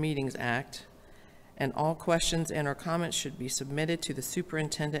Open Meetings Act, and all questions and or comments should be submitted to the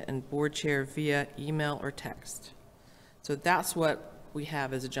superintendent and board chair via email or text. So that's what we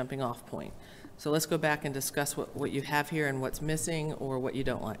have as a jumping off point. So let's go back and discuss what you have here and what's missing or what you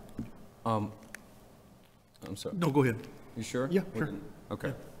don't like. I'm sorry. No, go ahead. You sure? Yeah, sure.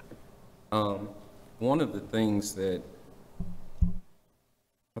 Okay. One of the things that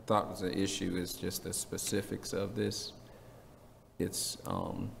I thought was an issue is just the specifics of this. It's,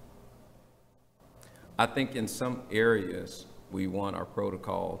 I think in some areas, we want our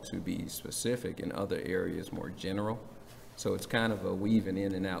protocol to be specific, in other areas more general. So it's kind of a weaving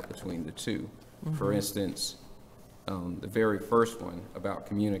in and out between the two. Mm-hmm. For instance, the very first one about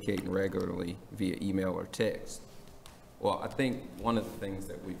communicating regularly via email or text. Well, I think one of the things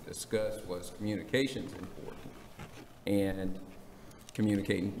that we've discussed was communication is important, and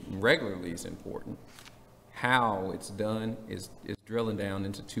communicating regularly is important. How it's done is drilling down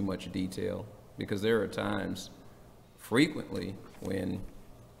into too much detail, because there are times, frequently, when,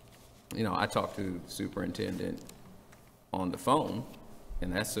 you know, I talk to the superintendent on the phone,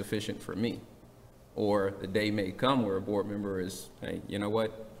 and that's sufficient for me. Or the day may come where a board member is, hey, you know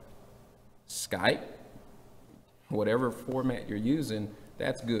what, Skype, whatever format you're using,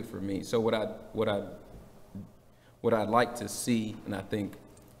 that's good for me. So what I'd like to see, and I think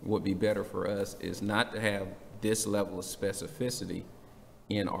would be better for us, is not to have this level of specificity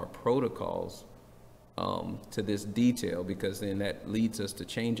in our protocols to this detail, because then that leads us to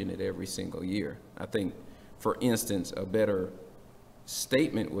changing it every single year. I think, for instance, a better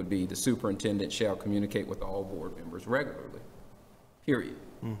statement would be the superintendent shall communicate with all board members regularly, period.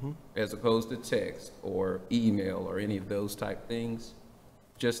 Mm-hmm. As opposed to text or email or any of those type things,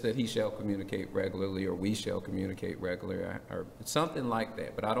 just that he shall communicate regularly or we shall communicate regularly or something like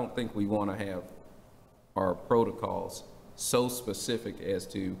that. But I don't think we want to have our protocols so specific as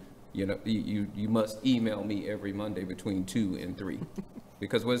to, you know, you must email me every Monday between 2 and 3.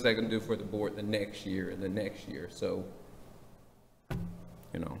 Because what is that going to do for the board the next year and the next year? So,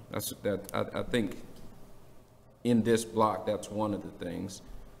 you know, I think in this block, that's one of the things.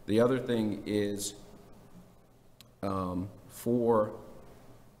 The other thing is for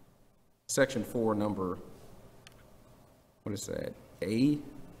section 4, number, what is that, A,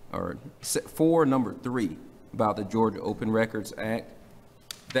 or 4, number 3, about the Georgia Open Records Act.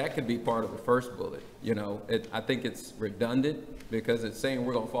 That could be part of the first bullet. You know, I think it's redundant because it's saying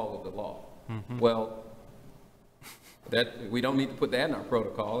we're going to follow the law. Mm-hmm. Well, that we don't need to put that in our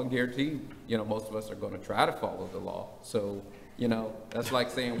protocol, and guarantee, you know, most of us are going to try to follow the law. So, you know, that's like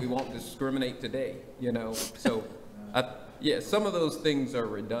saying we won't discriminate today, you know. So, yeah, some of those things are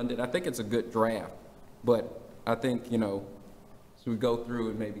redundant. I think it's a good draft, but I think, you know, so we go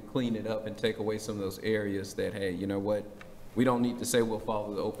through and maybe clean it up and take away some of those areas that, hey, you know what, we don't need to say we'll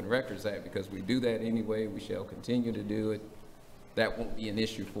follow the Open Records Act because we do that anyway. We shall continue to do it. That won't be an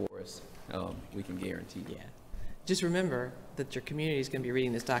issue for us. We can guarantee that. Yeah. just remember that your community is going to be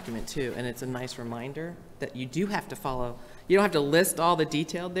reading this document too, and it's a nice reminder that you do have to follow. You don't have to list all the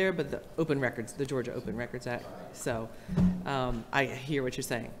detailed there, but the open records, the Georgia Open Records Act. So I hear what you're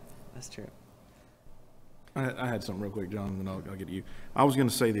saying. That's true. I had something real quick, John, and then I'll get to you. I was going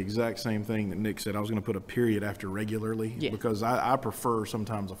to say the exact same thing that Nick said. I was going to put a period after regularly because I prefer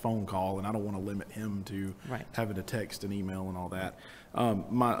sometimes a phone call, and I don't want to limit him to having to text and email and all that.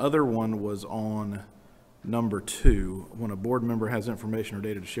 My other one was on number 2, when a board member has information or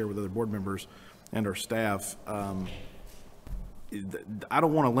data to share with other board members and our staff. I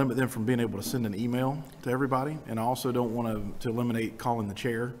don't want to limit them from being able to send an email to everybody, and I also don't want to eliminate calling the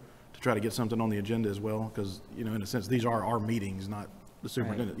chair to try to get something on the agenda as well, because, you know, in a sense, these are our meetings, not the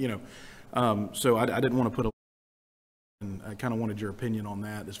superintendent, you know. So I didn't want to put a, and I kind of wanted your opinion on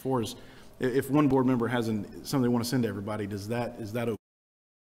that. As far as if one board member has something they want to send to everybody, is that okay?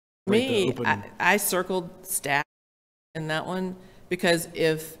 Me, I circled staff in that one, because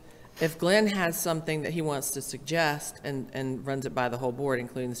if Glenn has something that he wants to suggest and runs it by the whole board,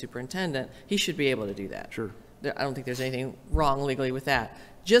 including the superintendent, he should be able to do that. Sure. I don't think there's anything wrong legally with that.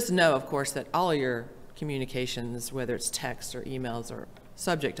 Just know, of course, that all of your communications, whether it's text or emails, are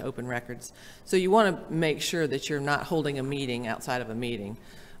subject to open records. So you want to make sure that you're not holding a meeting outside of a meeting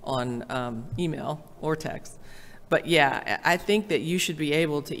on email or text. But yeah, I think that you should be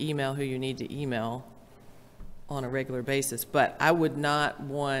able to email who you need to email on a regular basis. But I would not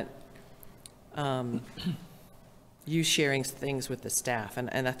want you sharing things with the staff.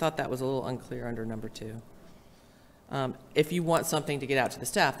 And I thought that was a little unclear under number 2. If you want something to get out to the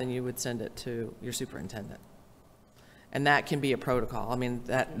staff, then you would send it to your superintendent. And that can be a protocol. I mean,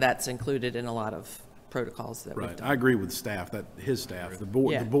 that's included in a lot of protocols that we've done. I agree with staff, that his staff, the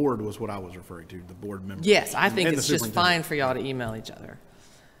board, the board was what I was referring to, the board members. Yes, I think it's just fine for y'all to email each other.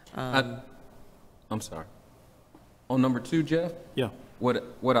 I'm sorry. On number 2, Jeff? Yeah.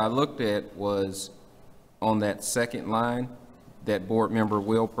 What I looked at was on that second line, that board member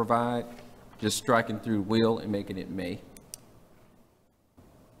will provide, just striking through will and making it may.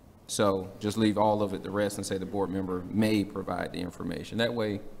 So just leave all of it, the rest, and say the board member may provide the information. That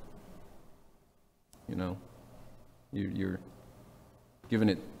way, you know, you're giving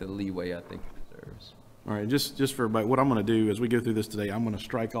it the leeway I think it deserves. All right, just for everybody, what I'm going to do as we go through this today, I'm going to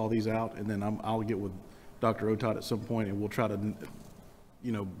strike all these out, and then I'll get with Dr. Otot at some point, and we'll try to,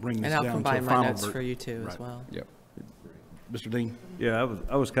 you know, bring this down to a final. And I'll combine my notes for you too as well. Yep. Mr. Dean? Yeah,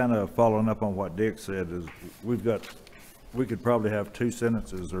 I was kind of following up on what Dick said, is we could probably have 2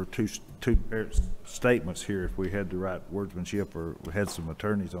 sentences or two statements here if we had the right wordsmanship, or we had some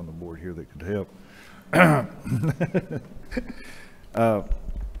attorneys on the board here that could help.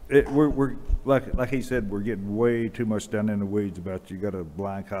 We're like he said, we're getting way too much down in the weeds about you got a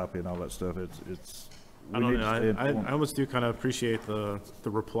blind copy and all that stuff. I don't know. I almost do kind of appreciate the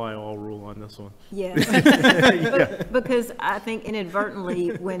reply all rule on this one. Yeah. Because I think inadvertently,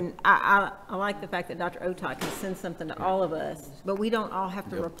 when I like the fact that Dr. Otot can send something to all of us, but we don't all have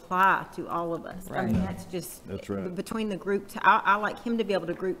to reply to all of us. Right. I mean, that's right. Between the group, I like him to be able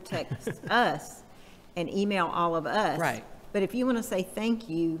to group text us and email all of us. Right. But if you want to say thank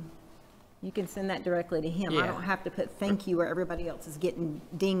you, you can send that directly to him. I don't have to put thank you where everybody else is getting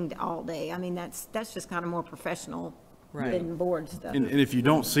dinged all day. I mean, that's just kind of more professional than board stuff. And if you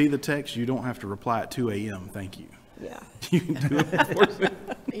don't see the text, you don't have to reply at 2 a.m. Thank you. Yeah. You can do it before.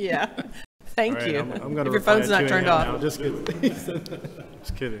 Yeah. Thank you. I'm gonna if your phone's not turned off. Now. Just kidding.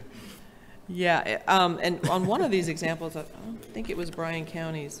 Just kidding. Yeah. And on one of these examples, I think it was Bryan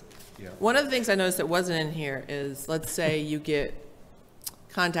County's. Yeah. One of the things I noticed that wasn't in here is, let's say you get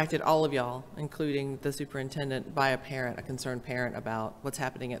contacted, all of y'all, including the superintendent, by a parent, a concerned parent, about what's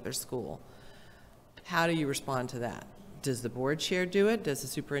happening at their school. How do you respond to that? Does the board chair do it? Does the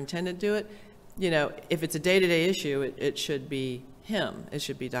superintendent do it? You know, if it's a day-to-day issue, it should be him. It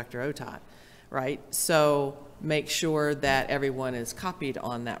should be Dr. Otot, right? So make sure that everyone is copied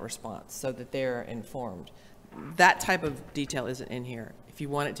on that response so that they're informed. That type of detail isn't in here. If you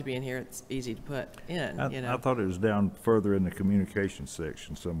want it to be in here, it's easy to put in, you know. I thought it was down further in the communication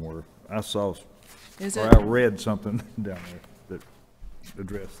section somewhere. I saw, I read something down there that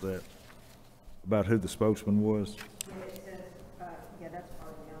addressed that, about who the spokesman was. Yeah, it says, yeah, that's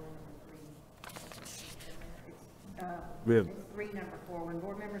probably on number 3. It's 3, number 4. When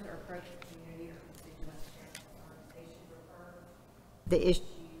board members are approached the community or constituents, they should refer the issue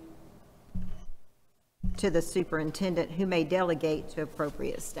to the superintendent, who may delegate to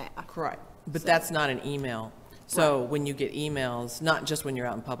appropriate staff. Correct. But that's not an email. So when you get emails, not just when you're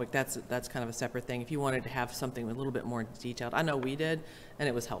out in public, that's kind of a separate thing. If you wanted to have something a little bit more detailed, I know we did, and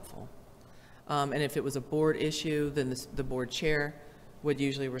it was helpful. And if it was a board issue, then the board chair would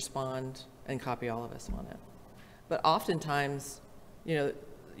usually respond and copy all of us on it. But oftentimes, you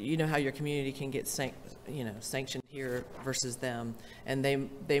know how your community can get sanctioned here versus them, and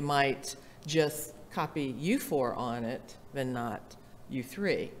they might just copy you four on it, then not you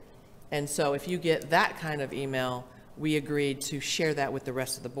three. And so if you get that kind of email, we agreed to share that with the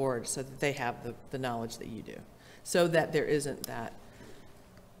rest of the board so that they have the knowledge that you do, so that there isn't that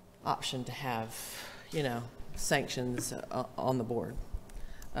option to have, sanctions on the board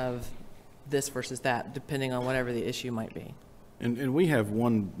of this versus that, depending on whatever the issue might be. And we have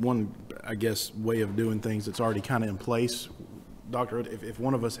one, I guess, way of doing things that's already kind of in place. Doctor, if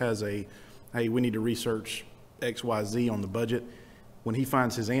one of us has hey, we need to research XYZ on the budget, when he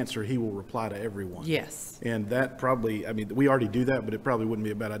finds his answer, he will reply to everyone. Yes. And that probably, we already do that, but it probably wouldn't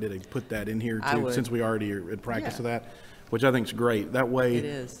be a bad idea to put that in here too, since we already are in practice of that, which I think is great. That way, it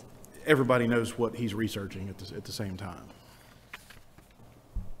is. Everybody knows what he's researching at the same time.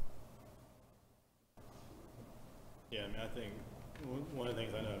 Yeah, I think one of the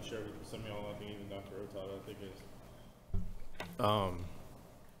things I know I've shared with some of y'all, I think even Dr. Otot, I think is,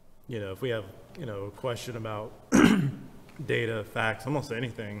 if we have, a question about data, facts, almost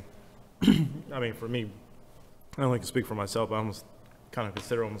anything, for me, I don't like to speak for myself, but I almost kind of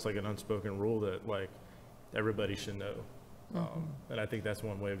consider almost like an unspoken rule that like everybody should know. And I think that's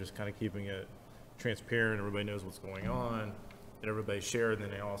one way of just kind of keeping it transparent. Everybody knows what's going on, and everybody share, and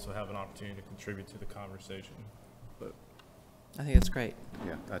then they also have an opportunity to contribute to the conversation. But I think that's great.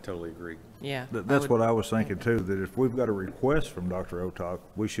 Yeah, I totally agree. Yeah. That's what I was thinking too, that if we've got a request from Dr. Otok,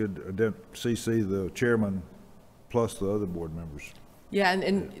 we should CC the chairman plus the other board members. Yeah,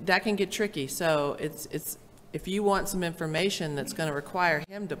 and that can get tricky. So it's if you want some information that's going to require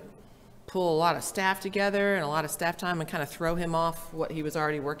him to pull a lot of staff together and a lot of staff time and kind of throw him off what he was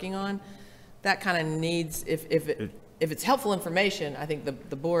already working on, that kind of needs, if it's helpful information, I think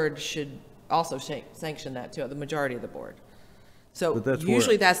the board should also sanction that too, the majority of the board. So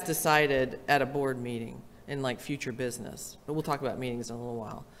usually that's decided at a board meeting in like future business, but we'll talk about meetings in a little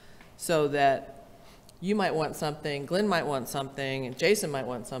while. So that you might want something, Glenn might want something, and Jason might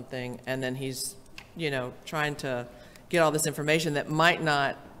want something, and then he's, trying to get all this information that might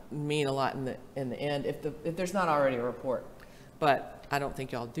not mean a lot in the end if there's not already a report. But I don't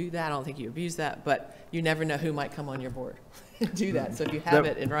think y'all do that. I don't think you abuse that, but you never know who might come on your board and do that. So if you have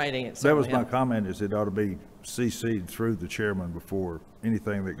it in writing, it's that was my comment, is it ought to be CC'd through the chairman before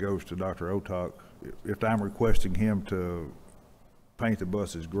anything that goes to Dr. Otok. If I'm requesting him to paint the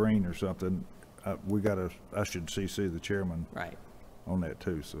buses green or something, I should CC the chairman right on that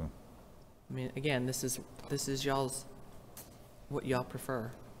too. So again, this is y'all's, what y'all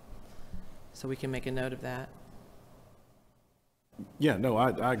prefer, so we can make a note of that. Yeah, no,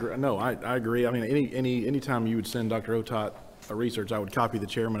 I agree. No, I agree. Anytime you would send Dr. Otot a research, I would copy the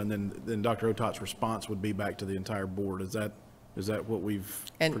chairman, and then Dr. Otot's response would be back to the entire board. Is that what we've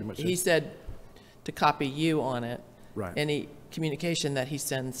pretty much said? And he said to copy you on it. Right. Any communication that he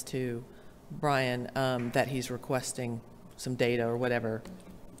sends to Brian that he's requesting some data or whatever.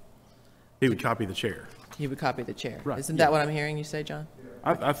 He would copy the chair. He would copy the chair. Right. Isn't that what I'm hearing you say, John?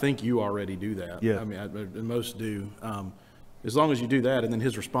 I think you already do that. Yeah. Most do. As long as you do that, and then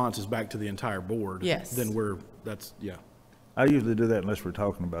his response is back to the entire board. Yes. Then yeah. I usually do that unless we're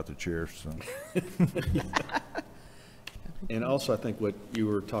talking about the chair. So. And also, I think what you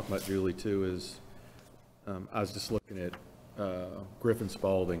were talking about, Julie, too, is I was just looking at Griffin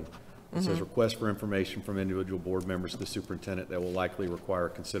Paulding. It says request for information from individual board members to the superintendent that will likely require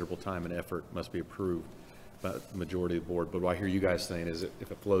considerable time and effort must be approved by the majority of the board. But what I hear you guys saying is that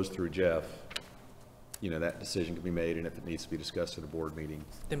if it flows through Jeff, that decision can be made, and if it needs to be discussed at a board meeting,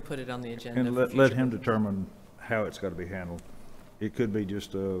 then put it on the agenda. And let him determine how it's got to be handled. It could be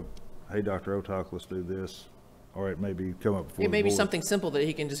just hey, Dr. Otok, let's do this, or it may be come up before it may the be board. Something simple that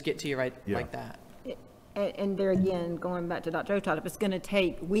he can just get to you like that. And there again, going back to Dr. Otot, if it's going to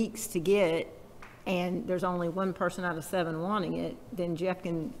take weeks to get, and there's only one person out of 7 wanting it, then Jeff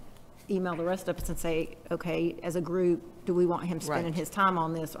can email the rest of us and say, okay, as a group, do we want him spending his time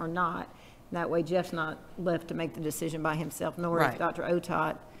on this or not? That way Jeff's not left to make the decision by himself, nor if Dr.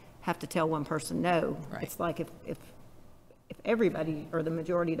 Otot have to tell one person no. Right. It's like if everybody or the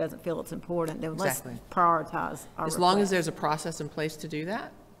majority doesn't feel it's important, then Exactly. let's prioritize our As long as there's a process in place to do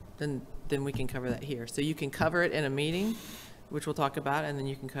that, then we can cover that here. So you can cover it in a meeting, which we'll talk about, and then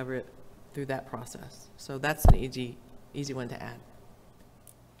you can cover it through that process. So that's an easy one to add.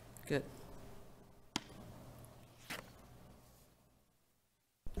 Good.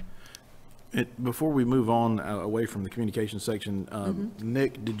 Before we move on away from the communication section,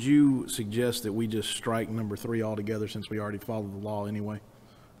 Nick, did you suggest that we just strike number 3 altogether since we already followed the law anyway?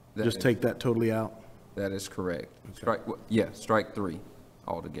 Just take that totally out? That is correct. Okay. Strike 3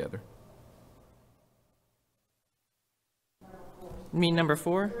 altogether. You mean number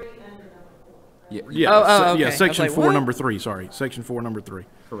 4? Yeah. Yeah, okay. Yeah, section like, 4, what? number 3, sorry. Section 4, number 3.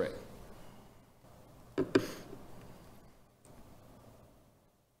 Correct.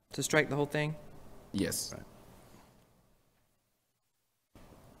 To strike the whole thing? Yes. Right.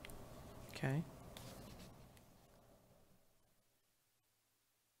 Okay.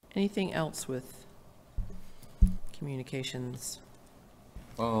 Anything else with communications?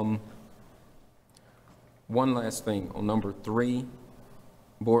 One last thing on number 3,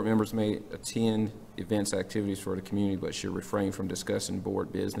 board members may attend events, activities for the community, but should refrain from discussing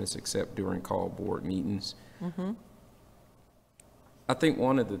board business except during called board meetings. Mm-hmm. I think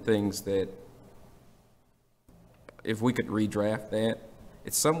one of the things that, if we could redraft that,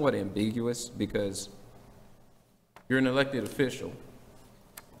 it's somewhat ambiguous because you're an elected official,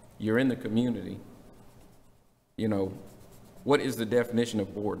 you're in the community, you know, what is the definition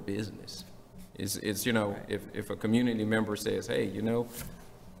of board business? Is you know, if a community member says, hey, you know,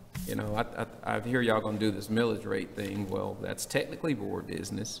 I hear y'all gonna do this millage rate thing, well, that's technically board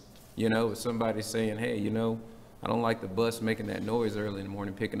business. You know, if somebody's saying, hey, you know, I don't like the bus making that noise early in the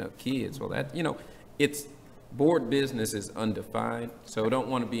morning picking up kids. Well, that, you know, it's board business is undefined. So I don't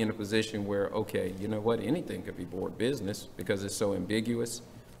want to be in a position where, okay, you know what, anything could be board business because it's so ambiguous.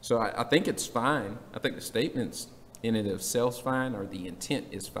 So I think it's fine. I think the statements in it themselves fine, or the intent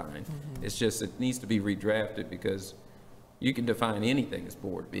is fine. Mm-hmm. It's just, it needs to be redrafted because you can define anything as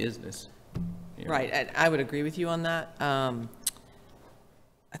board business. You know? Right, I would agree with you on that. I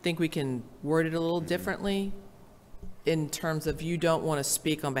think we can word it a little differently in terms of you don't want to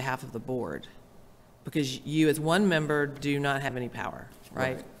speak on behalf of the board because you as one member do not have any power,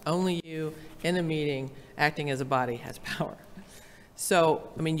 right? Only you in a meeting acting as a body has power. So,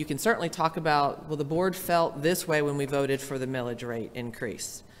 I mean, you can certainly talk about, well, the board felt this way when we voted for the millage rate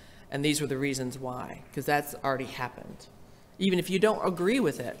increase. And these were the reasons why, because that's already happened. Even if you don't agree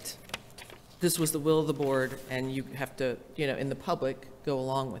with it, this was the will of the board and you have to, you know, in the public, go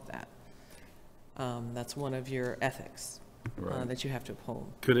along with that. That's one of your ethics that you have to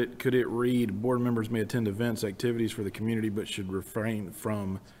uphold. Could it read, board members may attend events, activities for the community, but should refrain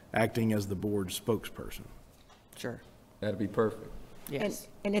from acting as the board's spokesperson? Sure. That'd be perfect. Yes.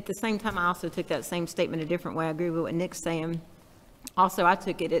 And at the same time, I also took that same statement a different way. I agree with what Nick's saying. Also, I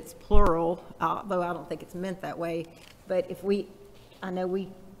took it's plural, though I don't think it's meant that way. But I know we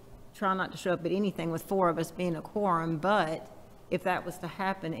try not to show up at anything with 4 of us being a quorum, but if that was to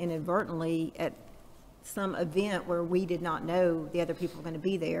happen inadvertently at some event where we did not know the other people were going to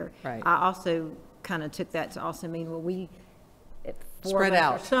be there, right. I also kind of took that to also mean, well, spread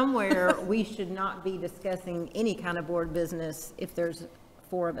out somewhere, we should not be discussing any kind of board business if there's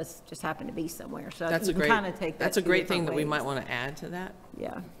 4 of us just happen to be somewhere. So that's you can kind of take that. That's a great thing that we might want to add to that.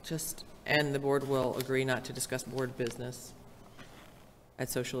 Yeah. And the board will agree not to discuss board business at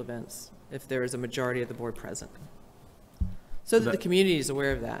social events if there is a majority of the board present. So that the community is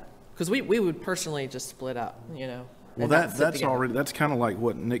aware of that. Because we would personally just split up, you know. Well, that's kind of like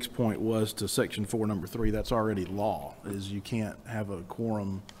what Nick's point was to section 4, number 3. That's already law, is you can't have a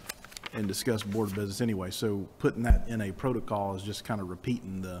quorum and discuss board business anyway. So putting that in a protocol is just kind of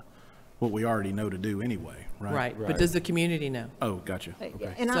repeating what we already know to do anyway, right? Right, but does the community know? Oh, gotcha.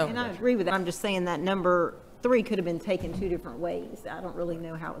 Okay. And I agree with that. I'm just saying that number 3 could have been taken 2 different ways. I don't really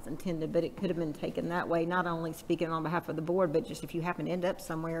know how it was intended, but it could have been taken that way, not only speaking on behalf of the board, but just if you happen to end up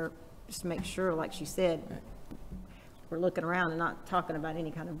somewhere, just make sure, like she said, we're looking around and not talking about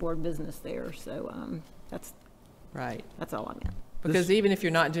any kind of board business there. So that's right. That's all I meant. Because even if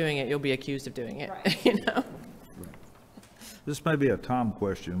you're not doing it, you'll be accused of doing it, right. You know? This may be a Tom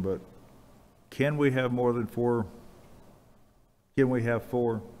question, but can we have more than 4? Can we have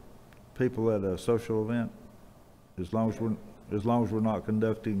 4 people at a social event? As long as we're not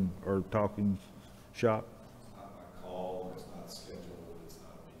conducting or talking shop? It's not by call, it's not scheduled, it's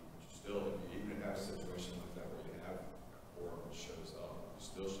not still, even if you have a situation like that where you have a quorum that shows up, you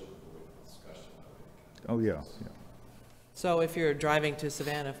still should avoid the discussion of it. Oh, yeah. So if you're driving to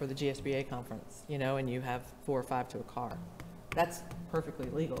Savannah for the GSBA conference, you know, and you have 4 or 5 to a car, that's perfectly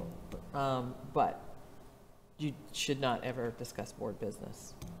legal. But you should not ever discuss board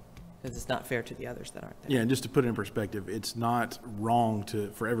business because it's not fair to the others that aren't there. Yeah, and just to put it in perspective, it's not wrong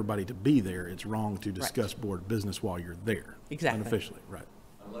for everybody to be there. It's wrong to discuss board business while you're there. Exactly. Unofficially, right.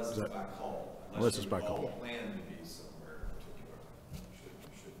 Unless it's by call. Unless it's by call. Plan to be somewhere in particular. You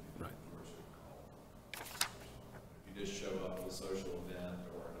should be. Right.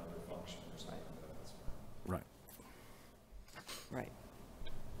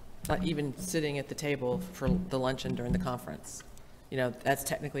 like even sitting at the table for the luncheon during the conference. You know, that's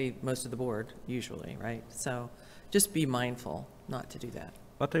technically most of the board usually, right? So just be mindful not to do that.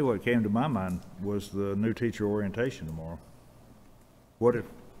 I'll tell you what came to my mind was the new teacher orientation tomorrow. What if?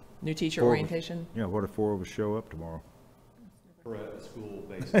 New teacher four of us- orientation? Yeah, what if 4 of us show up tomorrow? Correct, school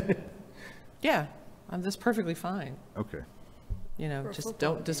based. Yeah, that's perfectly fine. Okay. You know, For a just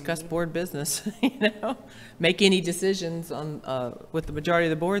football don't discuss game. board business, you know? Make any decisions on, with the majority of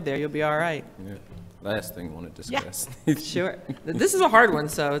the board there, you'll be all right. Yeah. Last thing I want to Yeah, discuss. sure. This is a hard one,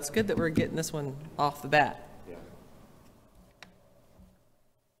 so it's good that we're getting this one off the bat.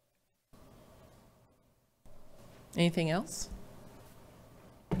 Anything else?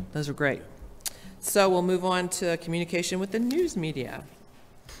 Those are great. So we'll move on to communication with the news media.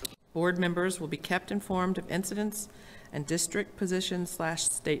 Board members will be kept informed of incidents and district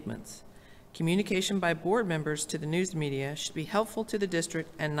positions/statements. Communication by board members to the news media should be helpful to the district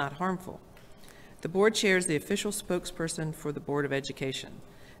and not harmful. The board chair is the official spokesperson for the Board of Education.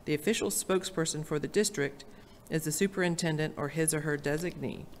 The official spokesperson for the district is the superintendent or his or her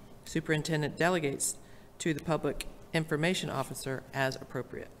designee. Superintendent delegates to the public information officer as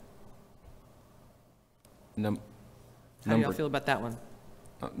appropriate. How do y'all feel about that one?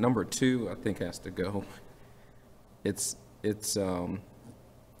 Number 2, I think, has to go. It's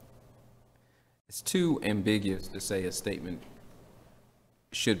too ambiguous to say a statement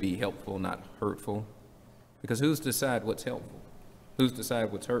should be helpful, not hurtful, because who's decide what's helpful? Who's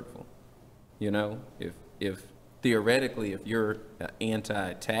decide what's hurtful? You know, if theoretically, if you're an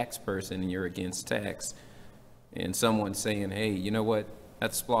anti-tax person and you're against tax, and someone's saying, hey, you know what,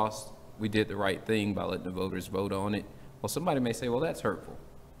 that's SPLOST, we did the right thing by letting the voters vote on it. Well, somebody may say, well, that's hurtful,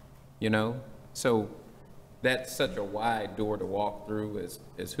 you know? So that's such a wide door to walk through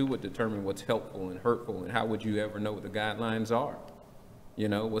as who would determine what's helpful and hurtful, and how would you ever know what the guidelines are? You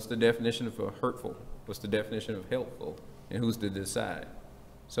know, what's the definition of a hurtful? What's the definition of helpful? And who's to decide?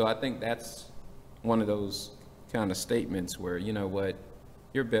 So I think that's one of those kind of statements where, you know what,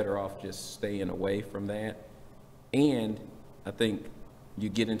 you're better off just staying away from that. And I think you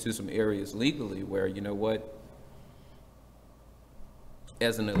get into some areas legally where, you know what,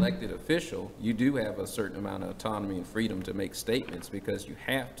 as an elected official, you do have a certain amount of autonomy and freedom to make statements because you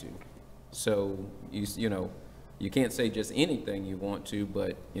have to. So, you know, you can't say just anything you want to,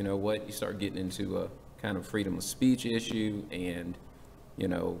 but you know what, you start getting into a kind of freedom of speech issue, and, you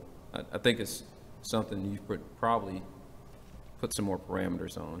know, I think it's something you could probably put some more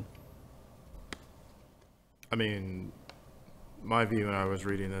parameters on. I mean, my view when I was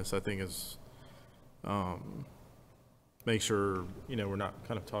reading this, I think is make sure, you know, we're not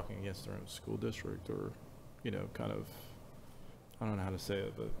kind of talking against our own school district, or, you know, kind of, I don't know how to say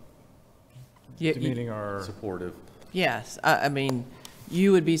it, but demeaning our... Supportive. Yes, I mean,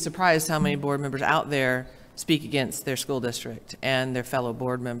 you would be surprised how many board members out there speak against their school district and their fellow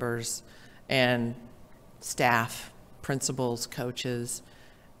board members and staff, principals, coaches,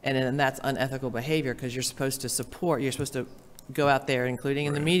 and then that's unethical behavior, because you're supposed to support, you're supposed to go out there, including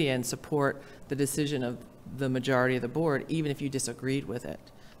in the media, and support the decision of the majority of the board, even if you disagreed with it.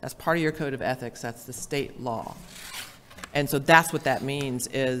 That's part of your code of ethics. That's the state law. And so that's what that means,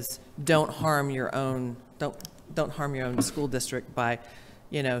 is don't harm your own, don't harm your own school district by,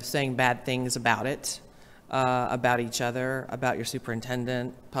 you know, saying bad things about it, about each other, about your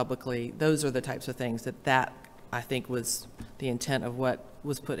superintendent publicly. Those are the types of things that I think was the intent of what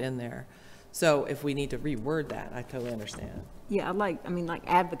was put in there. So if we need to reword that, I totally understand. Yeah, like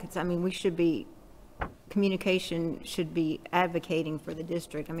advocates, I mean, we should be, communication should be advocating for the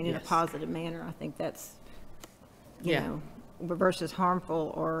district, I mean, in a Yes. positive manner. I think that's, you Yeah. know, versus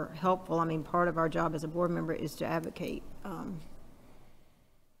harmful or helpful. I mean, part of our job as a board member is to advocate and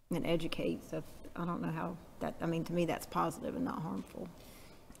educate. So I don't know how that, I mean, to me, that's positive and not harmful.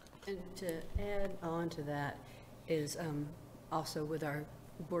 And to add on to that is also with our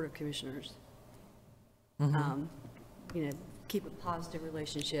Board of Commissioners. You know, keep a positive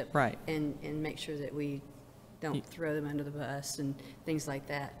relationship. Right. And make sure that we don't throw them under the bus and things like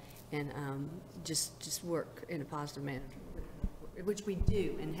that. And just work in a positive manner, which we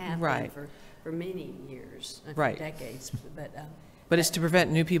do and have done Right. for many years, Right. decades. But it's to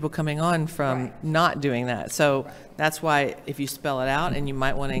prevent new people coming on from Right. not doing that. So that's why if you spell it out, and you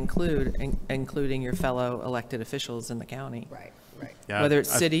might want to include, including your fellow elected officials in the county. Right, right. Yeah, Whether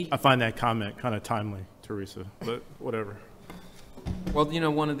it's I city. I find that comment kind of timely, Teresa, but whatever. Well, you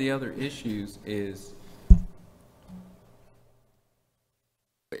know, one of the other issues is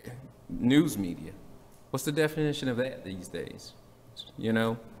news media. What's the definition of that these days? You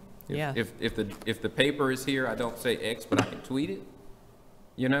know, Yeah. If the paper is here, I don't say X, but I can tweet it.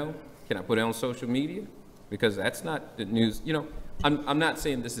 You know, can I put it on social media? Because that's not the news. You know, I'm not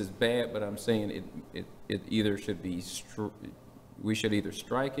saying this is bad, but I'm saying it either should be, we should either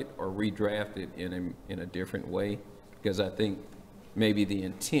strike it or redraft it in a different way, because I think maybe the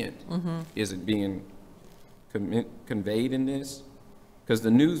intent isn't being conveyed in this, because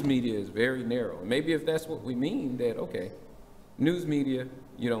the news media is very narrow. Maybe if that's what we mean, that, okay, news media,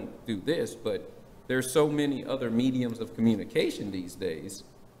 you don't do this, but there's so many other mediums of communication these days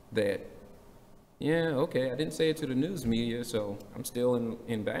that, yeah, okay, I didn't say it to the news media, so I'm still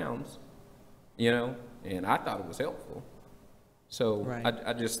in bounds, you know, and I thought it was helpful. So Right.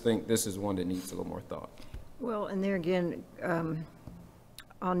 I just think this is one that needs a little more thought. Well, and there again,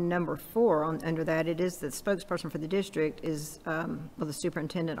 on number 4, under that, it is the spokesperson for the district is, well, the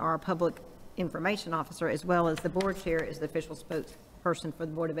superintendent or a public information officer, as well as the board chair is the official spokesperson for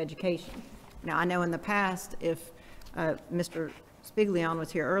the Board of Education. Now, I know in the past, if Mr. Spiglion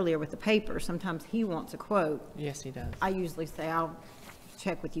was here earlier with the paper, sometimes he wants a quote. Yes, he does. I usually say, I'll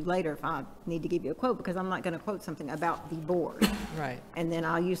check with you later if I need to give you a quote, because I'm not going to quote something about the board. Right. And then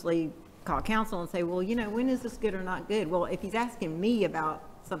I'll usually call counsel and say, well, you know, when is this good or not good? Well, if he's asking me about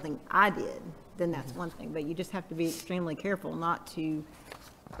something I did, then that's one thing. But you just have to be extremely careful not to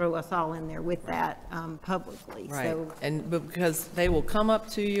throw us all in there with that publicly. Right, So, but because they will come up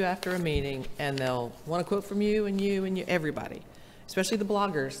to you after a meeting and they'll want a quote from you and you and you, everybody, especially the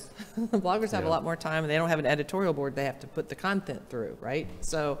bloggers. The bloggers have a lot more time and they don't have an editorial board. They have to put the content through, right?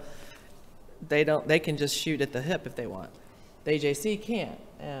 So they can just shoot at the hip if they want. The AJC can't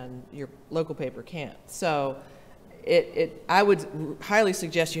and your local paper can't. So I would highly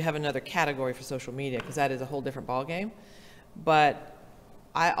suggest you have another category for social media, because that is a whole different ballgame. But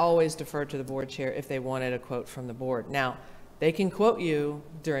I always defer to the board chair if they wanted a quote from the board. Now, they can quote you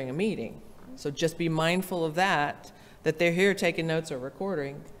during a meeting, so just be mindful of that they're here taking notes or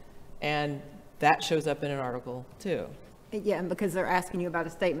recording, and that shows up in an article too. yeah, and because they're asking you about a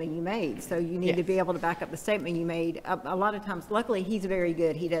statement you made, so you need to be able to back up the statement you made. A lot of times, luckily, he's very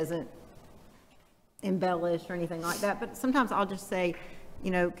good. He doesn't embellish or anything like that, but sometimes I'll just say,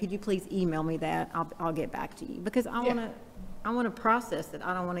 you know, could you please email me that? I'll get back to you, because I want to process it.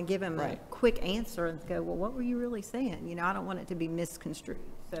 I don't want to give him a quick answer and go, well, what were you really saying? You know, I don't want it to be misconstrued.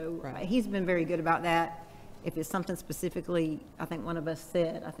 So he's been very good about that. If it's something specifically, I think one of us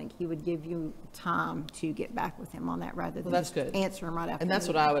said, I think he would give you time to get back with him on that rather than just answer him right after. And that's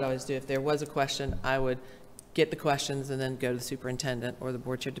what I would always do. If there was a question, I would get the questions and then go to the superintendent or the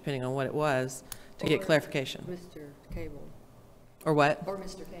board chair, depending on what it was, to get clarification. Mr. Cable. Or what? Or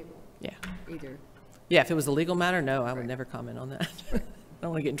Mr. Cable. Yeah. Either. Yeah, if it was a legal matter, no, I would never comment on that. I don't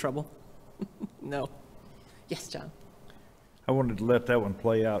want to get in trouble. No. Yes, John. I wanted to let that one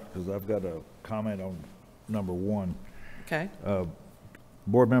play out because I've got a comment on number 1. Okay.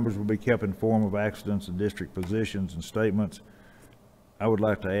 Board members will be kept informed of accidents and district positions and statements. I would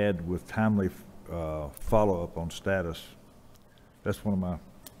like to add with timely follow-up on status. That's one of my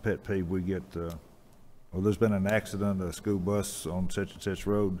pet peeves. We get, well, there's been an accident, a school bus on such and such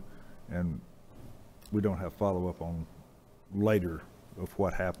road, and we don't have follow-up on later of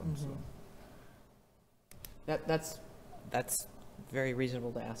what happened. Mm-hmm. So. That's very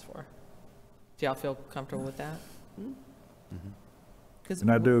reasonable to ask for. Do y'all feel comfortable with that? Mm-hmm.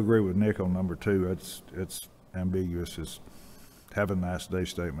 And I do agree with Nick on number 2. It's ambiguous. It's have a nice day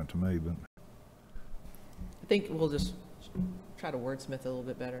statement to me, but I think we'll just try to wordsmith it a little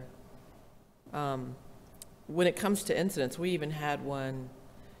bit better. When it comes to incidents, we even had one,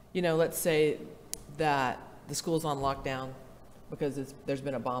 you know, let's say that the school's on lockdown because there's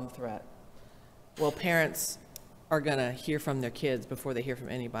been a bomb threat. Well, parents are going to hear from their kids before they hear from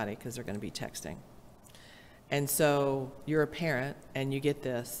anybody because they're going to be texting. And so you're a parent and you get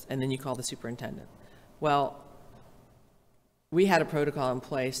this and then you call the superintendent. Well, we had a protocol in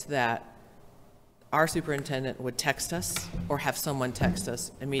place that our superintendent would text us or have someone text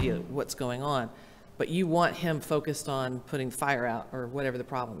us immediately what's going on. But you want him focused on putting fire out or whatever the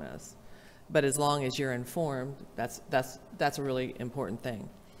problem is. But as long as you're informed, that's a really important thing.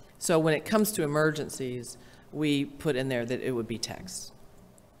 So when it comes to emergencies, we put in there that it would be text.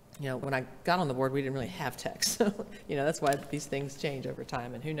 You know, when I got on the board, we didn't really have text. So, you know, that's why these things change over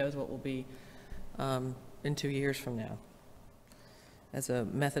time, and who knows what will be in 2 years from now as a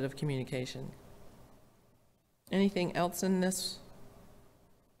method of communication. Anything else in this?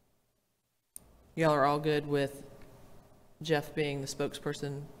 Y'all are all good with Jeff being the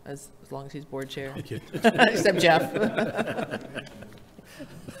spokesperson as long as he's board chair? Except Jeff.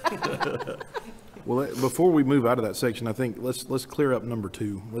 Well, before we move out of that section, I think let's clear up number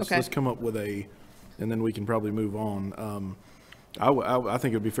 2. Let's come up with and then we can probably move on. I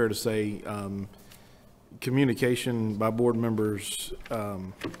think it would be fair to say communication by board members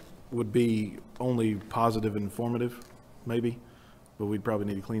would be only positive and informative, maybe, but we'd probably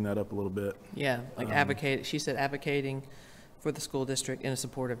need to clean that up a little bit. Yeah, like advocate, she said advocating for the school district in a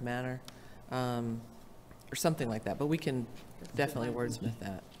supportive manner, or something like that, but we can definitely wordsmith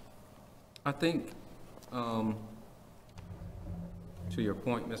that. I think, to your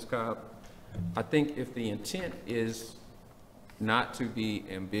point, Ms. Cobb, I think if the intent is not to be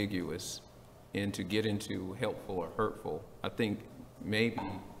ambiguous and to get into helpful or hurtful, I think maybe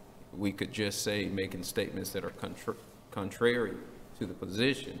we could just say making statements that are contrary to the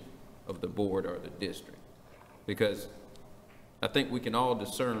position of the board or the district. Because I think we can all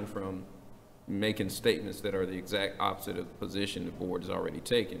discern from making statements that are the exact opposite of the position the board has already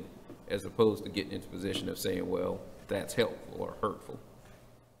taken, as opposed to getting into the position of saying, well, that's helpful or hurtful.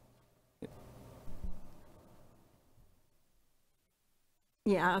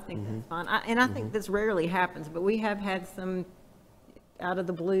 Yeah, I think that's fine. I think this rarely happens, but we have had some out of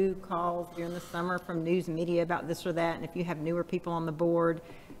the blue calls during the summer from news media about this or that. And if you have newer people on the board,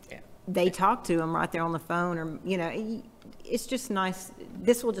 they talk to them right there on the phone, or, you know, it's just nice.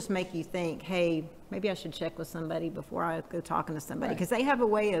 This will just make you think, hey, maybe I should check with somebody before I go talking to somebody. Because they have a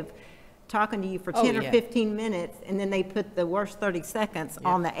way of talking to you for 10 or 15 minutes, and then they put the worst 30 seconds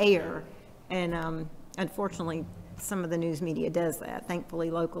on the air. And unfortunately, some of the news media does that.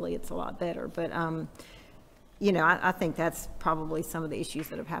 Thankfully, locally, it's a lot better. But, you know, I think that's probably some of the issues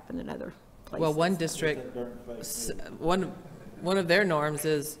that have happened in other places. Well, one district, one of their norms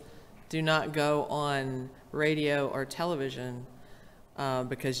is do not go on radio or television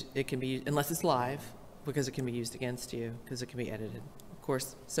because it can be, unless it's live, because it can be used against you, because it can be edited. Of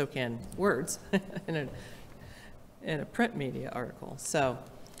course, so can words in a print media article. So,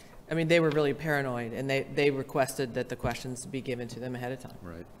 I mean, they were really paranoid, and they requested that the questions be given to them ahead of time.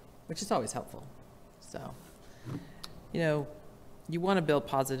 Right. Which is always helpful. So, you know, you want to build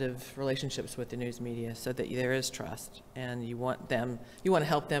positive relationships with the news media so that there is trust, and you want to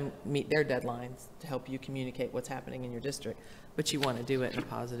help them meet their deadlines to help you communicate what's happening in your district, but you want to do it in a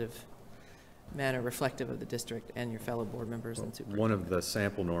positive manner reflective of the district and your fellow board members and superintendents. One of the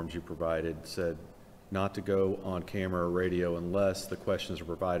sample norms you provided said not to go on camera or radio unless the questions are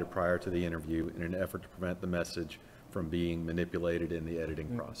provided prior to the interview in an effort to prevent the message from being manipulated in the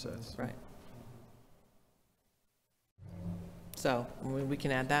editing process. Right. So we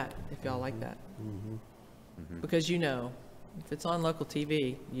can add that if y'all like that. Because, you know, if it's on local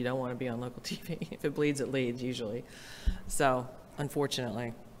TV, you don't want to be on local TV. If it bleeds, it leads usually. So,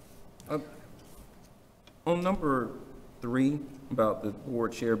 unfortunately. On number 3, about the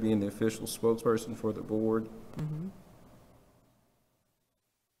board chair being the official spokesperson for the board,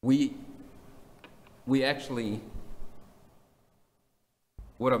 we actually,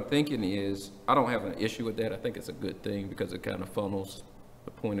 what I'm thinking is, I don't have an issue with that. I think it's a good thing because it kind of funnels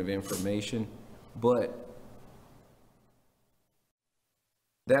the point of information, but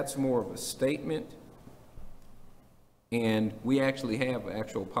that's more of a statement, and we actually have an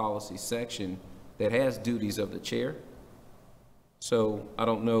actual policy section that has duties of the chair. So I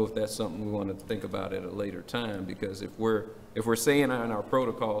don't know if that's something we want to think about at a later time, because if we're saying in our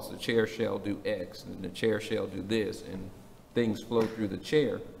protocols, the chair shall do X and the chair shall do this, and things flow through the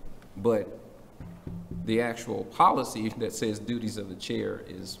chair, but the actual policy that says duties of the chair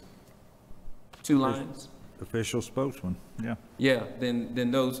is 2 lines. Official spokesman, yeah. Yeah,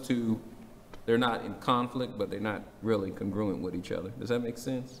 then those two, they're not in conflict, but they're not really congruent with each other. Does that make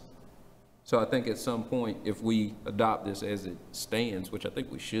sense? So I think at some point, if we adopt this as it stands, which I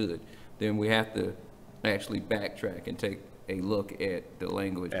think we should, then we have to actually backtrack and take a look at the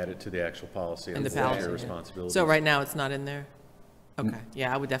language. Add it to the actual policy And the board policy, chair yeah. responsibilities. So right now, it's not in there? Okay,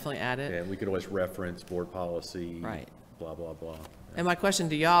 yeah, I would definitely add it. And we could always reference board policy. Right. Blah, blah, blah. And my question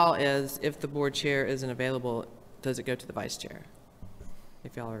to y'all is, if the board chair isn't available, does it go to the vice chair?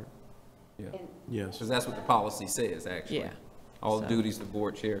 If y'all are, Yeah. Yes. Because that's what the policy says, actually. yeah. All So- duties the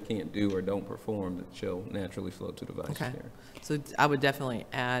board chair can't do or don't perform that shall naturally flow to the vice Okay. chair. So I would definitely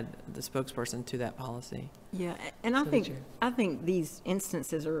add the spokesperson to that policy. Yeah, and I the think, chair. these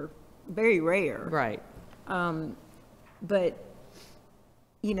instances are very rare. Right. But,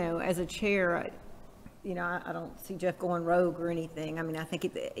 you know, as a chair, I don't see Jeff going rogue or anything. I mean, I think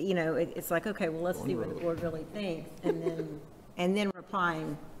it's like, okay, well, let's see what the board really thinks, and then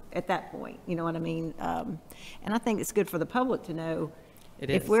replying at that point, you know what I mean? And I think it's good for the public to know. It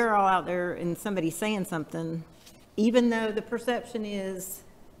If is. we're all out there and somebody's saying something, even though the perception is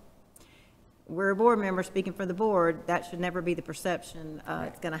we're a board member speaking for the board, that should never be the perception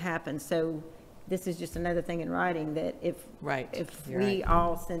it's going to happen. So this is just another thing in writing that if You're we right.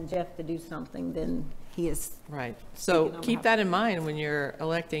 all send Jeff to do something, then he is. Right. So Speaking on keep behalf- that in mind when you're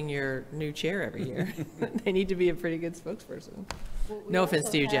electing your new chair every year. They need to be a pretty good spokesperson. Well, we No offense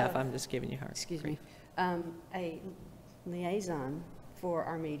also to you, Jeff. have- I'm just giving you heart. Excuse me, a liaison for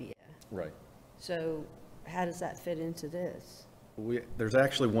our media. Right. So how does that fit into this? There's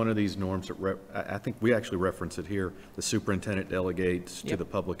actually one of these norms that I think we actually reference it here. The superintendent delegates to Yep. the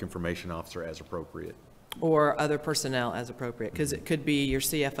public information officer as appropriate. Or other personnel as appropriate, because it could be your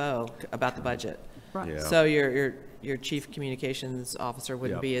CFO about the budget. Right. Yeah. So your chief communications officer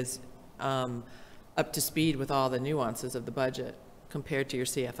wouldn't Yep. be as up to speed with all the nuances of the budget compared to your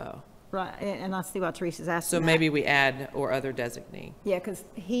CFO. Right, and I see why Teresa's asking So that. maybe we add or other designee. Yeah, because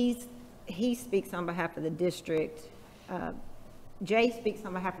he speaks on behalf of the district. Jay speaks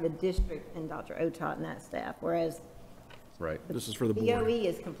on behalf of the district and Dr. Otot and that staff, whereas Right. This is for the board. BOE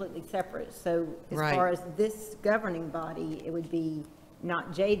is completely separate. So as Right. far as this governing body, it would be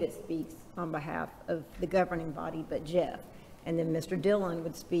not Jay that speaks on behalf of the governing body, but Jeff. And then Mr. Dillon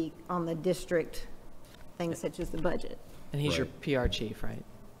would speak on the district things such as the budget. And he's your PR chief, right?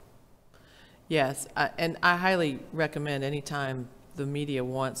 Yes, and I highly recommend anytime the media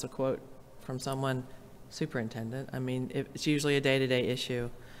wants a quote from someone, superintendent. I mean, it's usually a day-to-day issue,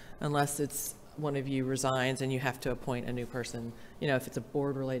 unless it's one of you resigns and you have to appoint a new person, you know, if it's a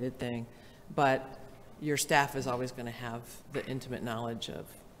board-related thing. But your staff is always going to have the intimate knowledge of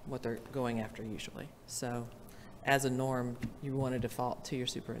what they're going after usually. So as a norm, you want to default to your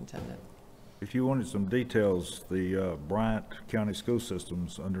superintendent. If you wanted some details, the Bryant County School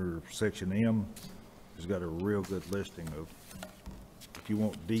Systems under Section M has got a real good listing of, if you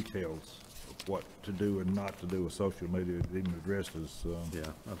want details of what to do and not to do with social media, it even addresses.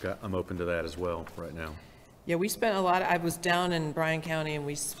 Yeah, I'm open to that as well right now. Yeah, we spent a lot, I was down in Bryan County and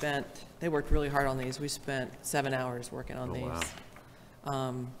they worked really hard on these. We spent 7 hours working on these.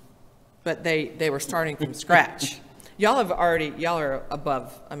 Wow. But they were starting from scratch. Y'all are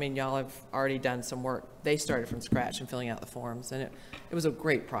above, I mean, y'all have already done some work. They started from scratch and filling out the forms, and it was a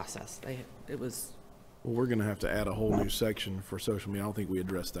great process. It was. Well, we're going to have to add a whole new section for social media. I don't think we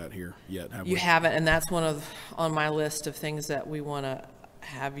addressed that here yet, have we? You haven't, and that's on my list of things that we want to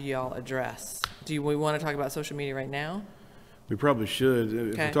have y'all address. Do we want to talk about social media right now? We probably should.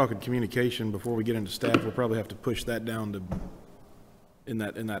 If Okay. we're talking communication, before we get into staff, we'll probably have to push that down to, in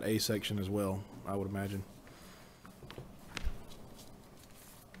that A section as well, I would imagine.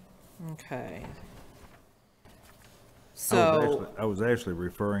 Okay. I So, was actually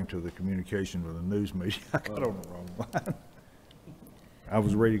referring to the communication with the news media. I got on the wrong line. I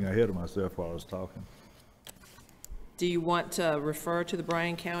was reading ahead of myself while I was talking. do you want to refer to the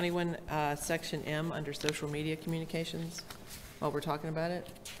Bryan County one, Section M, under social media communications, while we're talking about it?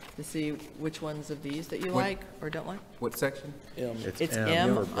 To see which ones of these that you like or don't like? What section? It's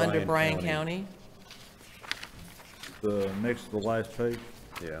M for under Bryan County. The next to the last page.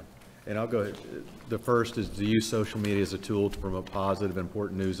 Yeah, and I'll go ahead. The first is to use social media as a tool to promote positive,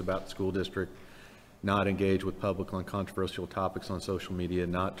 important news about the school district, not engage with public on controversial topics on social media,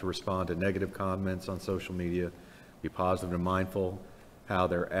 not to respond to negative comments on social media, be positive and mindful how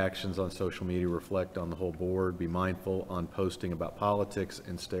their actions on social media reflect on the whole board, be mindful on posting about politics,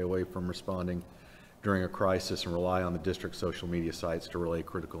 and stay away from responding during a crisis and rely on the district social media sites to relay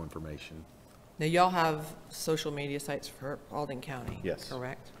critical information. Now, y'all have social media sites for Paulding County? Yes.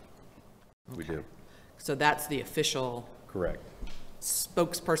 Correct? We do. So that's the official Correct.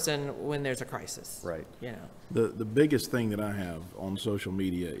 spokesperson when there's a crisis? Right. You know? The biggest thing that I have on social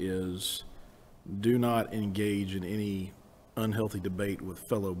media is do not engage in any unhealthy debate with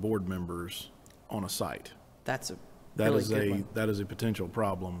fellow board members on a site. That's a That really is good one. that is a potential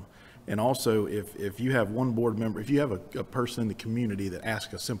problem. And also, if you have one board member, if you have a person in the community that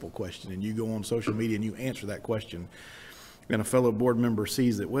asks a simple question and you go on social media and you answer that question, and a fellow board member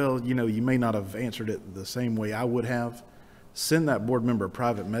sees that, well, you know, you may not have answered it the same way I would have, send that board member a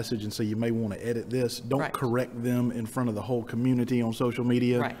private message and say, you may want to edit this. Don't Right. correct them in front of the whole community on social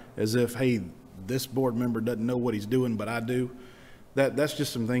media Right. as if, hey, this board member doesn't know what he's doing, but I do. That's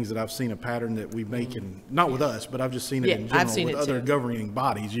just some things that I've seen a pattern that we make, and not with us, but I've just seen it Yeah, in I've general seen with it other too. governing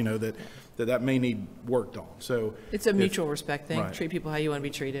bodies, you know, that may need worked on. So It's a mutual respect thing. Right. Treat people how you want to be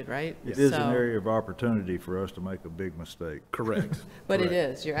treated, right? It is So- an area of opportunity for us to make a big mistake. correct. But it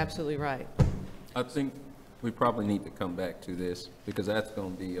Correct. is, you're absolutely right. I think we probably need to come back to this, because that's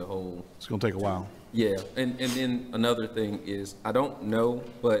gonna be a whole, It's going to take a while. yeah. And then another thing is, I don't know,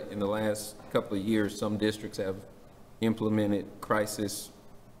 but in the last couple of years, some districts have implemented crisis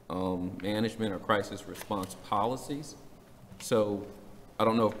management or crisis response policies. So I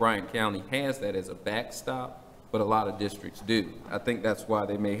don't know if Bryan County has that as a backstop, but a lot of districts do. I think that's why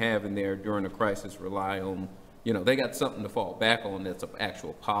they may have in there during a crisis rely on, you know, they got something to fall back on that's an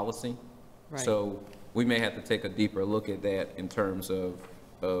actual policy. Right. So we may have to take a deeper look at that in terms of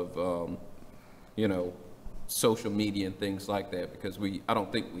you know, social media and things like that, because I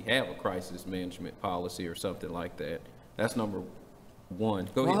don't think we have a crisis management policy or something like that. That's number one.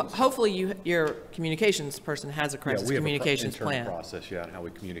 Go Well, ahead. hopefully your communications person has a crisis communications We have plan. an internal process, yeah, on how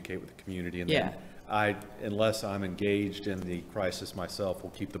we communicate with the community. And Yeah. then unless I'm engaged in the crisis myself, will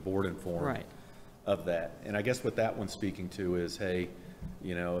keep the board informed Right. of that. And I guess what that one's speaking to is, hey,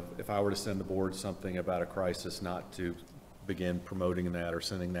 you know, if I were to send the board something about a crisis, not to begin promoting that or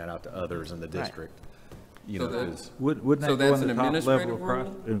sending that out to others in the Right. district. You So know, that- is Wouldn't So that go that's in the an top level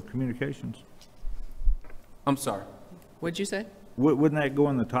administrative of in communications? I'm sorry. What'd you say? Wouldn't that go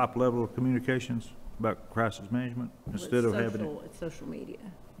in the top level of communications about crisis management instead of having it? It's social media.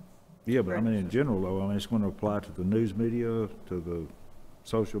 Yeah, but I mean, in general though, I mean, it's going to apply to the news media, to the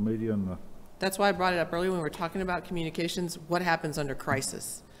social media and the, That's why I brought it up earlier when we were talking about communications. What happens under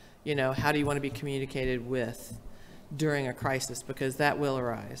crisis? You know, how do you want to be communicated with during a crisis? Because that will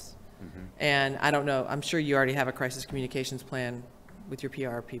arise. And I don't know, I'm sure you already have a crisis communications plan with your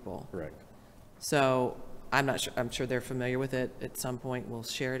PR people. correct. So I'm not sure, I'm sure they're familiar with it. At some point, we'll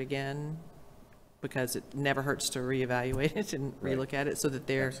share it again because it never hurts to reevaluate it and Right. relook at it so that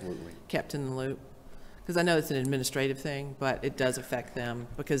they're Absolutely. kept in the loop. Because I know it's an administrative thing, but it does affect them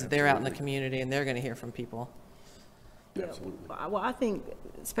because they're out in the community and they're going to hear from people. Yeah, well, I think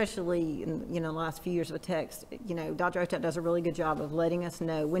especially in, you know, the last few years with text, you know, Dr. Otat does a really good job of letting us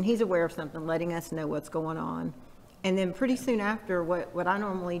know, when he's aware of something, letting us know what's going on. And then pretty soon after, what I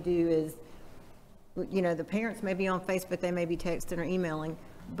normally do is, you know, the parents may be on Facebook, they may be texting or emailing,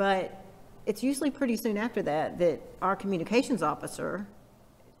 but it's usually pretty soon after that, that our communications officer,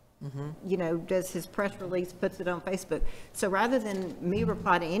 you know, does his press release, puts it on Facebook. So rather than me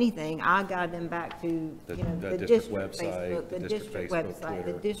reply to anything, I guide them back to, you know, The the district district website, Facebook, the the district district Facebook, website,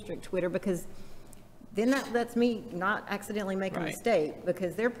 the Twitter. district Twitter, because then that lets me not accidentally make a Right. mistake,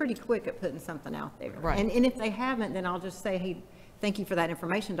 because they're pretty quick at putting something out there. Right. And if they haven't, then I'll just say, hey, thank you for that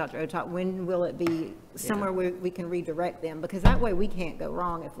information, Dr. Otot. When will it be somewhere where we can redirect them? Because that way we can't go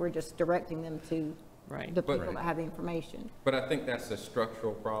wrong if we're just directing them to Right. the people that have the information. But I think that's a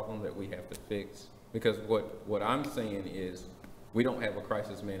structural problem that we have to fix, because what I'm saying is, we don't have a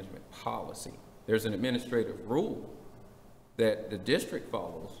crisis management policy. There's an administrative rule that the district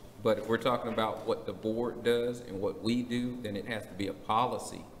follows, but if we're talking about what the board does and what we do, then it has to be a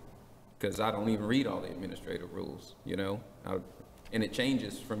policy, because I don't even read all the administrative rules, you know? And it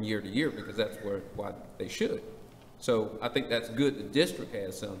changes from year to year, because that's why they should. So I think that's good the district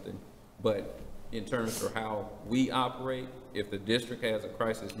has something, but in terms of how we operate, if the district has a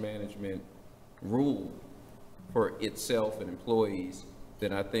crisis management rule for itself and employees,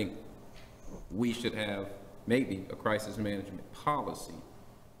 then I think we should have maybe a crisis management policy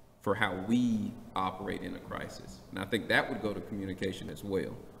for how we operate in a crisis. And I think that would go to communication as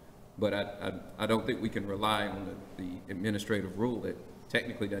well. But I don't think we can rely on the administrative rule that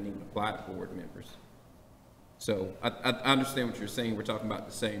technically doesn't even apply to board members. So I understand what you're saying. We're talking about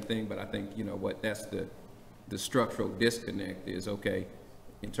the same thing, but I think, you know what, that's the structural disconnect is, okay,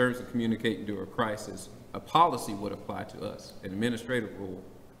 in terms of communicating during a crisis, a policy would apply to us. An administrative rule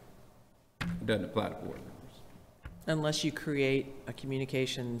doesn't apply to board members. Unless you create a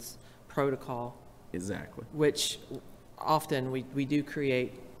communications protocol, Exactly. which often we do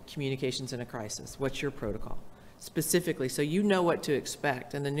create communications in a crisis. What's your protocol? Specifically, so you know what to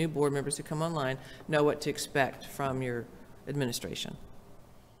expect, and the new board members who come online know what to expect from your administration.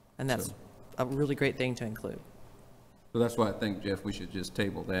 And that's a really great thing to include. So that's why I think, Jeff, we should just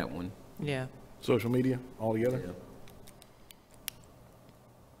table that one. Yeah. Social media altogether?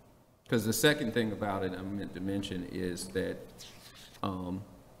 Because the second thing about it I meant to mention is that, and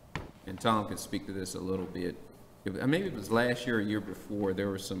Tom can speak to this a little bit, maybe it was last year or year before, there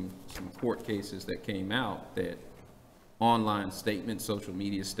were some court cases that came out that online statements, social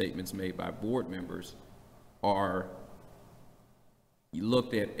media statements made by board members are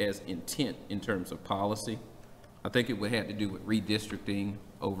looked at as intent in terms of policy. I think it had to do with redistricting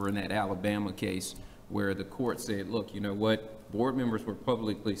over in that Alabama case where the court said, look, you know what, board members were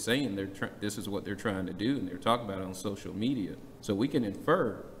publicly saying this is what they're trying to do, and they're talking about it on social media. So we can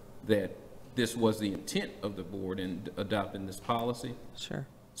infer that this was the intent of the board in adopting this policy. Sure.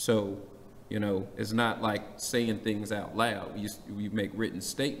 So, you know, it's not like saying things out loud. You make written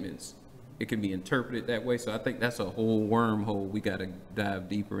statements. It can be interpreted that way. So I think that's a whole wormhole we got to dive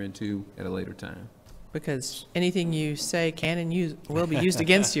deeper into at a later time. Because anything you say can and will be used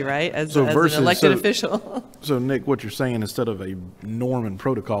against you, right? As So an versus- elected so- official. So Nick, what you're saying, instead of a norm and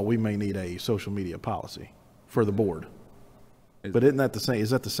protocol, we may need a social media policy for the board. But isn't that the same,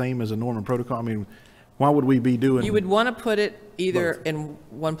 is that the same as a norm and protocol? I mean, why would we be doing? You would want to put it either Both. in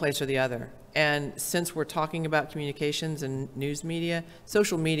one place or the other. And since we're talking about communications and news media,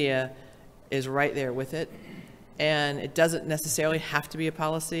 social media is right there with it. And it doesn't necessarily have to be a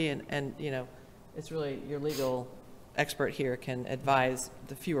policy. And you know, it's really, your legal expert here can advise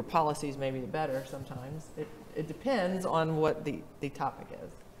the fewer policies, maybe the better sometimes. It depends on what the topic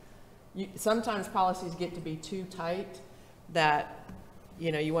is. Sometimes policies get to be too tight that,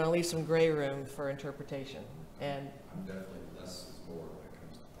 you know, you want to leave some gray room for interpretation. And I'm definitely less is more when it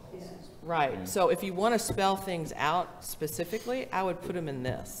comes to policies. right. So if you want to spell things out specifically, I would put them in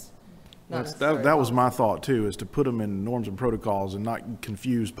this. Not necessarily That was my policy. thought too, is to put them in norms and protocols and not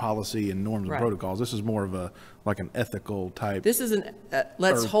confuse policy and norms and Right. protocols. This is more of a, like an ethical type. This is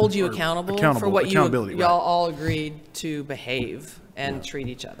let's Or- hold you or accountable for accountable- what accountability, y'all right. all agreed to behave and treat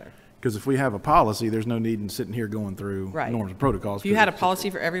each other. Because if we have a policy, there's no need in sitting here going through Right. norms and protocols. If you had a 'cause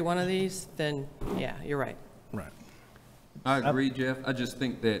policy for every one of these, then yeah, you're right. Right. I agree, Jeff. I just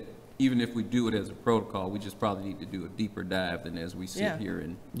think that even if we do it as a protocol, we just probably need to do a deeper dive than as we Yeah. sit here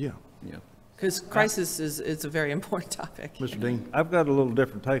and, Yeah. you know. Because crisis is a very important topic. Mr. Dean? I've got a little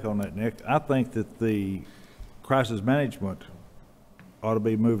different take on that, Nick. I think that the crisis management ought to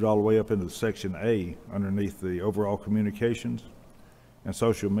be moved all the way up into Section A underneath the overall communications. And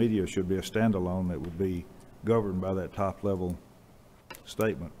social media should be a standalone that would be governed by that top level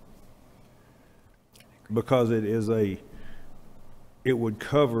statement. Because it would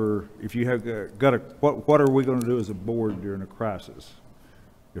cover, if you have what are we going to do as a board during a crisis?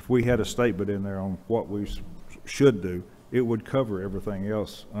 If we had a statement in there on what we should do, it would cover everything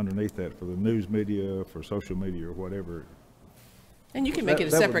else underneath that for the news media, for social media, or whatever. And you can make it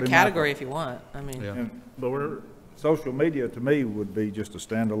a That would separate be my category thought. if you want. I mean, Yeah. And But we're, social media, to me, would be just a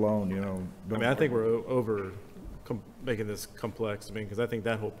standalone, you know. I mean, I think we're making this complex, I mean, because I think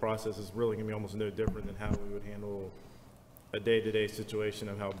that whole process is really going to be almost no different than how we would handle a day-to-day situation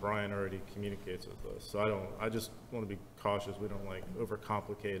of how Brian already communicates with us. So I just want to be cautious, we don't like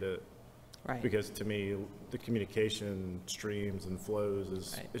overcomplicate it. right. Because to me, the communication streams and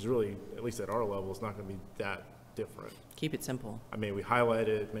flows Right. is really, at least at our level, it's not going to be that different. Keep it simple. I mean, we highlight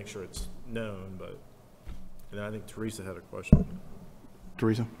it, make sure it's known, but, and then I think Teresa had a question.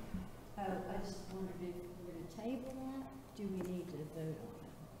 Teresa? I just wondered if we're going to table that, do we need to vote on it?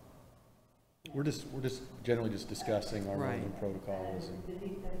 We're just generally just discussing our Right. norms and protocols. Do we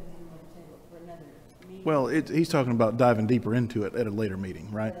vote on the table for another meeting? Well, he's talking about diving deeper into it at a later meeting,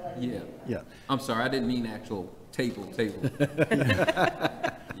 right? Yeah. Yeah. I'm sorry, I didn't mean actual table.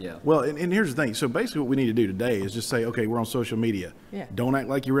 Yeah. Well, and here's the thing. So basically what we need to do today is just say, okay, we're on social media. Yeah. Don't act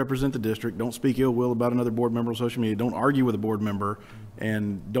like you represent the district. Don't speak ill will about another board member on social media. Don't argue with a board member,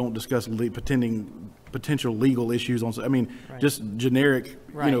 and don't discuss potential legal issues on, I mean, Right. just generic,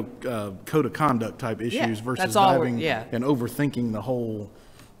 Right. code of conduct type issues versus that's all we're- diving yeah. and overthinking the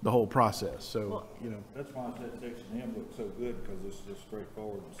whole process. So, That's why that section M looks so good, because it's just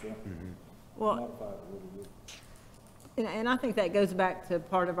straightforward and simple. Well, Modify it a little bit. and I think that goes back to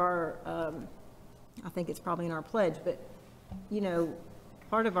part of our, I think it's probably in our pledge, but, you know,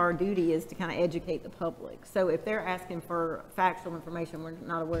 part of our duty is to kind of educate the public. So if they're asking for factual information we're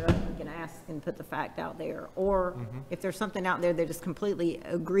not aware of, we can ask and put the fact out there. Or if there's something out there that is completely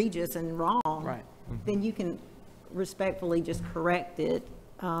egregious and wrong, Right. then you can respectfully just correct it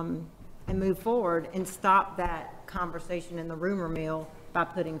and move forward and stop that conversation in the rumor mill by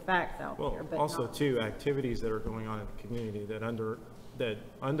putting facts out Well, there. But also not- too, activities that are going on in the community that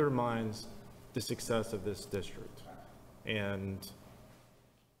undermines the success of this district. And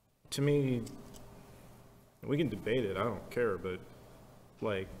to me, we can debate it, I don't care, but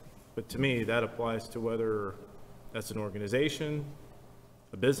to me, that applies to whether that's an organization,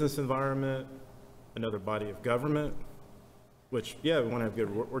 a business environment, another body of government, which, yeah, we want to have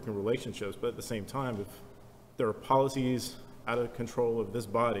good working relationships, but at the same time, if there are policies out of control of this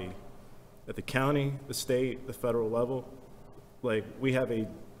body at the county, the state, the federal level, we have a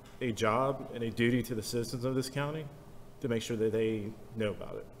job and a duty to the citizens of this county to make sure that they know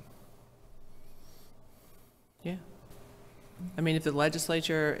about it. Yeah. I mean, if the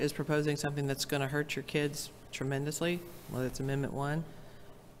legislature is proposing something that's going to hurt your kids tremendously, whether it's Amendment 1,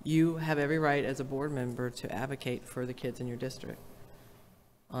 you have every right as a board member to advocate for the kids in your district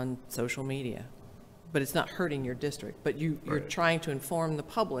on social media. But it's not hurting your district, but you're trying to inform the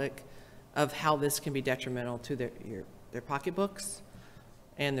public of how this can be detrimental to their pocketbooks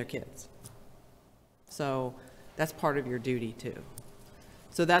and their kids. So that's part of your duty too.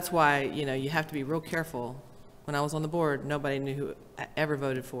 So that's why, you know, you have to be real careful. When I was on the board, nobody knew who I ever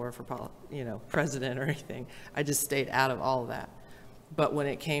voted for you know, president or anything. I just stayed out of all of that. But when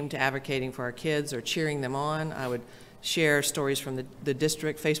it came to advocating for our kids or cheering them on, I would share stories from the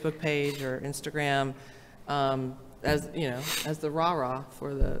district Facebook page or Instagram, as, you know, as the rah-rah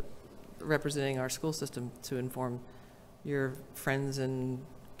for the representing our school system to inform your friends and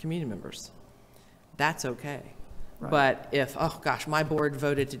community members. That's okay. Right. But if, oh gosh, my board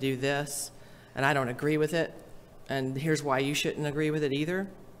voted to do this and I don't agree with it, and here's why you shouldn't agree with it either.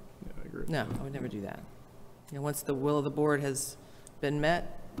 Yeah, I agree. No, I would never do that. You know, once the will of the board has been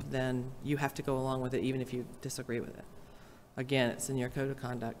met, then you have to go along with it, even if you disagree with it. Again, it's in your code of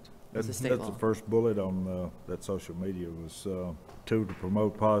conduct. It's a state law. That's the first bullet on that social media was to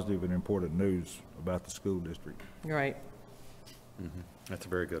promote positive and important news about the school district. Right. Mm-hmm. That's a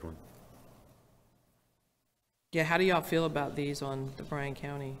very good one. Yeah, how do y'all feel about these on the Bryan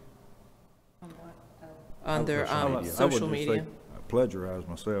County? On their social media? I plagiarize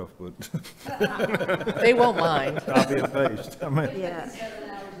myself, but they won't mind. Copy and paste. I mean, Yeah. 7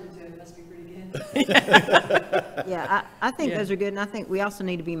 hours into it must be pretty good. Yeah, I think Yeah. those are good, and I think we also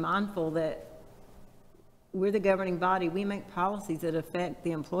need to be mindful that we're the governing body. We make policies that affect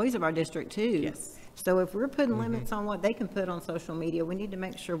the employees of our district too. Yes. So if we're putting limits on what they can put on social media, we need to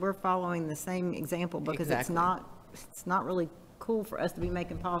make sure we're following the same example, because Exactly. it's not really cool for us to be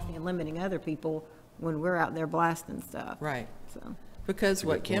making policy and limiting other people when we're out there blasting stuff. Right. So, Because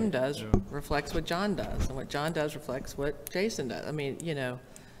what Kim does reflects what John does, and what John does reflects what Jason does. I mean, you know,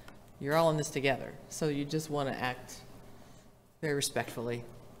 you're all in this together, so you just want to act very respectfully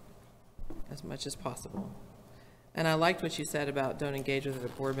as much as possible. And I liked what you said about don't engage with the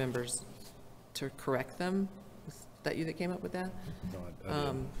board members to correct them. Was that you that came up with that? No, I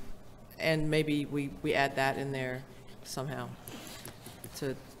didn't. And maybe we add that in there somehow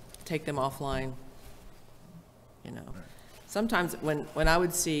to take them offline. You know, sometimes when I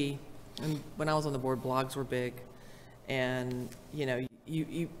would see, and when I was on the board, blogs were big, and you know,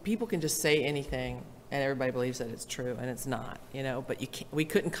 you people can just say anything and everybody believes that it's true, and it's not, you know, but we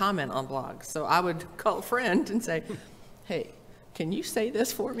couldn't comment on blogs. So I would call a friend and say, hey, can you say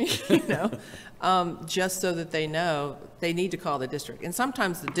this for me? You know, just so that they know they need to call the district. And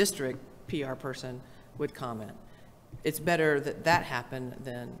sometimes the district PR person would comment. It's better that that happened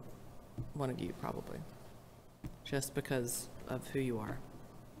than one of you, probably, just because of who you are.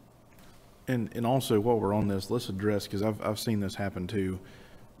 And also, while we're on this, let's address, because I've seen this happen too.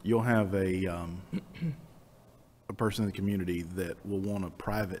 You'll have a person in the community that will want a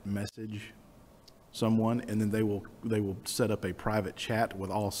private message someone, and then they will set up a private chat with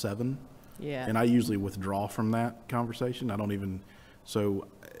all 7. Yeah. And I usually withdraw from that conversation. I don't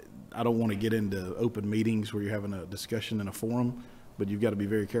want to get into open meetings where you're having a discussion in a forum, but you've got to be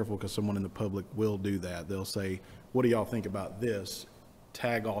very careful, because someone in the public will do that. They'll say, what do y'all think about this?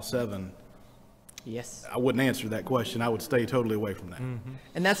 Tag all 7. Yes. I wouldn't answer that question. I would stay totally away from that. Mm-hmm.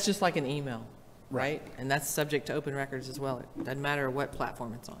 And that's just like an email, right? And that's subject to open records as well. It doesn't matter what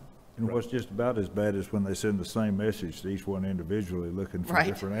platform it's on. and what's just about as bad is when they send the same message to each one individually, looking for Right.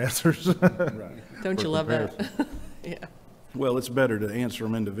 different answers. Right. Don't you love that? Yeah. Well, it's better to answer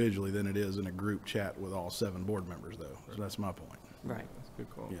them individually than it is in a group chat with all 7 board members, though. So that's my point. Right. That's a good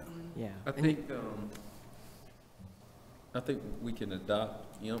call. Yeah. Yeah. I think we can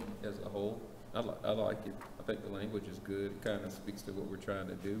adopt IMP as a whole. I like it. I think the language is good. It kind of speaks to what we're trying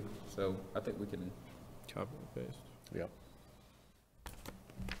to do. So I think we can. Copy and paste. Yep.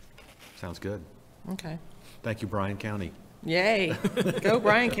 Sounds good. Okay. Thank you, Bryan County. Yay. Go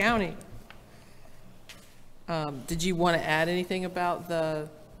Bryan County. Did you want to add anything about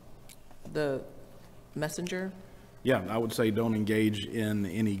the messenger? Yeah, I would say don't engage in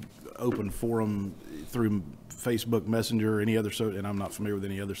any open forum through Facebook Messenger or any other, and I'm not familiar with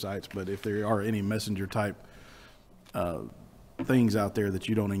any other sites, but if there are any messenger type things out there, that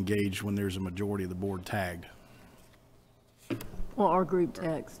you don't engage when there's a majority of the board tagged. well, or group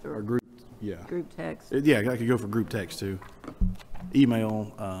text, Or group, yeah. group text. Yeah, I could go for group text too.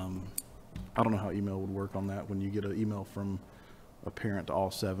 Email, I don't know how email would work on that when you get an email from a parent to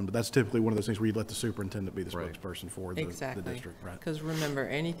all 7, but that's typically one of those things where you let the superintendent be the Right. spokesperson for the district, right? Because remember,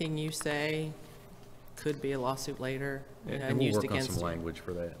 anything you say could be a lawsuit later, you know, And and we'll used work on against some you. language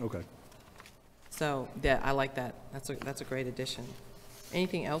for that. Okay. So, yeah, I like that. That's a great addition.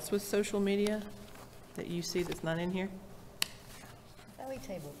 Anything else with social media that you see that's not in here? I thought we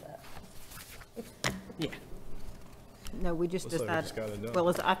tabled that. Yeah. No, we just Looks like we decided, just got it done.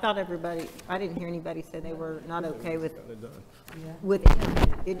 well, I thought everybody, I didn't hear anybody say they were not okay with, Got it done. with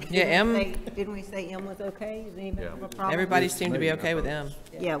M. Yeah, M. Didn't we say M was okay? Does anybody have a problem? Everybody seemed to be okay with M.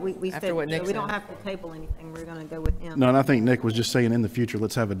 Yeah, we After said, what so Nick we don't said. have to table anything, we're gonna go with M. No, and I think Nick was just saying in the future,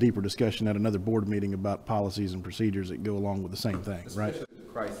 let's have a deeper discussion at another board meeting about policies and procedures that go along with the same thing, right? Especially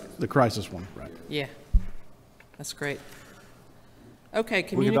the crisis. The crisis one, right? Yeah, that's great. Okay,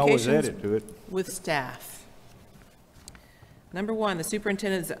 We could always add communications it to it. with staff. Number one, the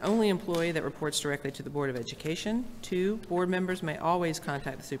superintendent is the only employee that reports directly to the Board of Education. 2, board members may always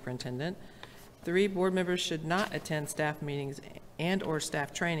contact the superintendent. 3, board members should not attend staff meetings and/or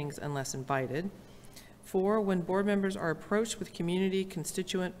staff trainings unless invited. 4, when board members are approached with community,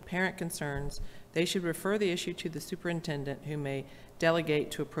 constituent, parent concerns, they should refer the issue to the superintendent, who may delegate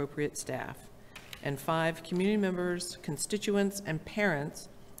to appropriate staff. And 5, community members, constituents, and parents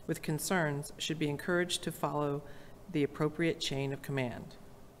with concerns should be encouraged to follow the appropriate chain of command.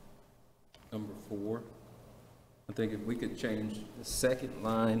 Number 4, I think if we could change the second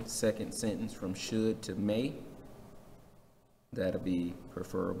line, second sentence from should to may, that'd be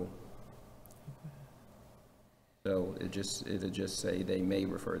preferable. So it'll just say they may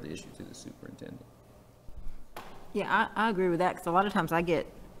refer the issue to the superintendent. Yeah, I agree with that, because a lot of times I get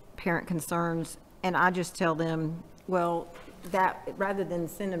parent concerns, and I just tell them, well, that, rather than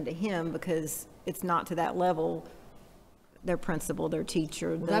send them to him, because it's not to that level, their principal, their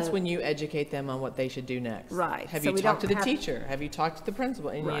teacher. Well, that's when you educate them on what they should do next. Right. Have So you we talked to don't the have- teacher? Have you talked to the principal?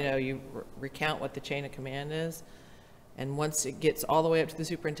 And, Right. you know, you recount what the chain of command is. And once it gets all the way up to the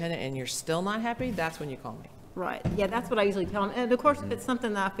superintendent and you're still not happy, that's when you call me. Right, yeah, that's what I usually tell him, and of course, if it's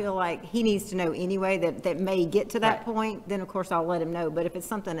something that I feel like he needs to know anyway, that may get to that Right. point, then of course I'll let him know, but if it's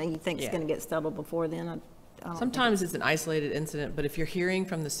something that you think is Yeah. gonna get settled before then, I don't think Sometimes it's an isolated incident, but if you're hearing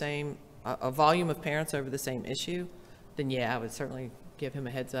from the same, a volume of parents over the same issue, then yeah, I would certainly give him a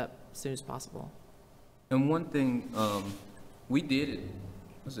heads up as soon as possible. And one thing, we did it,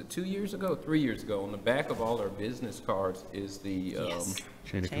 was it 2 years ago, 3 years ago? On the back of all our business cards is the Yes.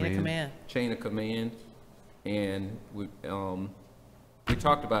 Chain of Chain of command. chain of command. And we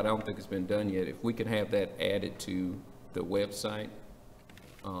talked about, I don't think it's been done yet, if we can have that added to the website.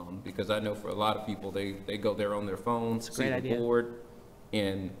 Because I know for a lot of people, they go there on their phones, a see great the idea. board.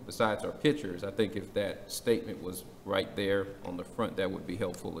 And besides our pictures, I think if that statement was right there on the front, that would be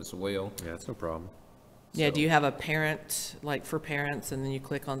helpful as well. Yeah, that's no problem. Yeah, So- do you have a parent, like for parents, and then you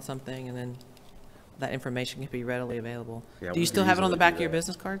click on something and then that information can be readily available? Yeah, Do we you still could have it on easily the back do of your that.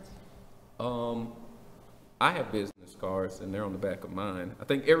 business cards? I have business cards, and they're on the back of mine. I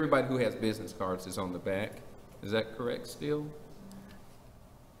think everybody who has business cards is on the back. Is that correct still?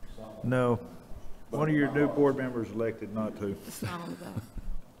 No. One of your new board members elected not to. it's not on the back.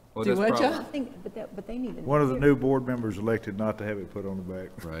 Well, Do that's what, probably- John? I think, but they need to. One of the new board members elected not to have it put on the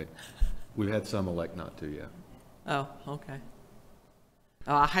back. Right. We've had some elect not to, yeah. Oh, okay.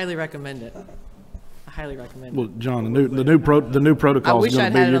 Oh, I highly recommend it. I highly recommend Well, it. John, the new protocol wish is gonna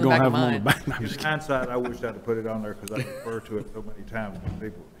I'd be, had it you're on the gonna back have of them on the mine. back. No, I'm In just kidding. hindsight, I wish I'd put it on there because I refer to it so many times. When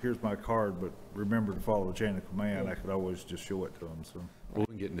people, here's my card, but remember to follow the chain of command. I could always just show it to them, so. We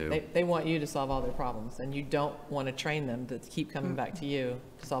can get new. They want you to solve all their problems, and you don't want to train them to keep coming back to you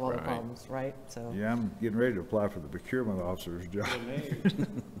to solve all their Right. problems, right? So, Yeah, I'm getting ready to apply for the procurement officer's job.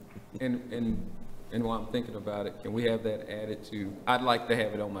 And while I'm thinking about it, can we have that added to, I'd like to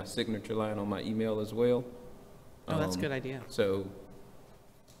have it on my signature line on my email as well. oh, that's a good idea. So,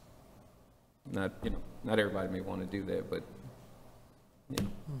 not everybody may want to do that, but, you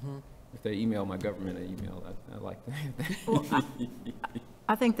know, if they email my government an email, I like to have that.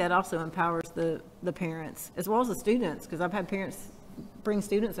 I think that also empowers the parents as well as the students, because I've had parents bring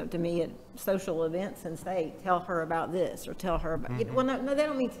students up to me at social events and say, tell her about this, or tell her about, well, no, they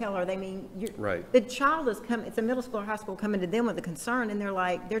don't mean tell her, they mean, Right. the child is coming, it's a middle school or high school coming to them with a concern, and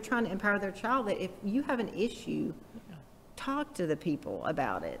they're trying to empower their child that if you have an issue, talk to the people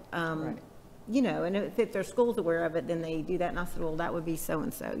about it. Right. You know, and if their school's aware of it, then they do that, and I said, well, that would be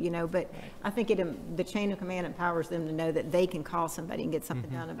so-and-so, you know, but I think the chain of command empowers them to know that they can call somebody and get something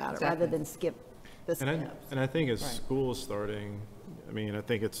done about it, rather Exactly. than skip the steps. And I think as Right. school is starting, I mean, I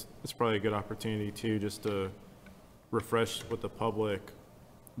think it's probably a good opportunity too, just to refresh with the public,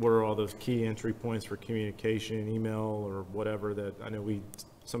 what are all those key entry points for communication, email or whatever that I know we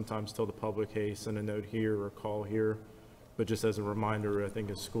sometimes tell the public, hey, send a note here or call here. But just as a reminder, I think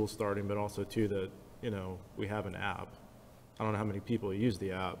as school starting, but also too that, you know, we have an app. I don't know how many people use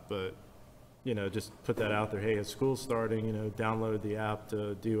the app, but, you know, just put that out there. Hey, as school's starting, you know, download the app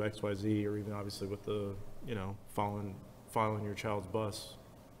to do XYZ, or even obviously with the, you know, following your child's bus,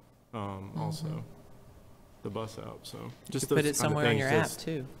 also. the bus app, so. You Just could put those it kind of somewhere on things, your app just-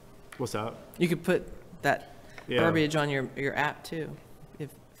 too. What's that? You could put that Yeah. verbiage on your app too.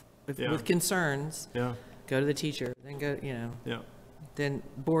 If Yeah. with concerns, Yeah, go to the teacher, then go, you know, yeah. then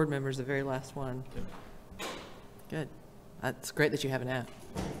board members, the very last one. Good. It's great that you have an app.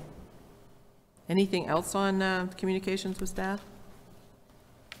 Anything else on communications with staff?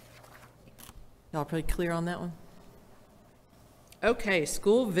 Y'all pretty clear on that one? Okay,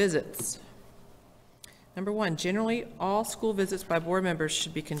 school visits. Number one, generally, all school visits by board members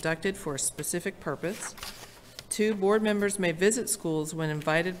should be conducted for a specific purpose. 2, board members may visit schools when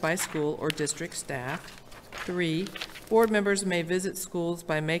invited by school or district staff. 3, board members may visit schools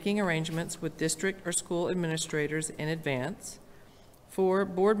by making arrangements with district or school administrators in advance. 4,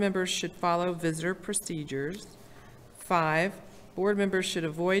 board members should follow visitor procedures. 5, board members should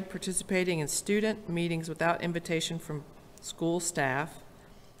avoid participating in student meetings without invitation from school staff.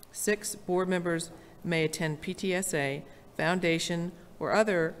 6, board members may attend PTSA, foundation, or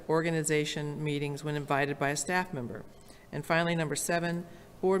other organization meetings when invited by a staff member. And finally, number 7,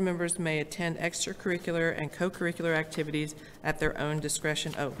 board members may attend extracurricular and co-curricular activities at their own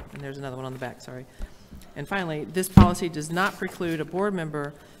discretion. Oh, and there's another one on the back, sorry. And finally, this policy does not preclude a board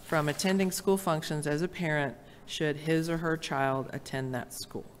member from attending school functions as a parent should his or her child attend that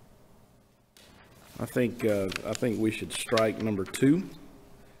school. I think we should strike number 2,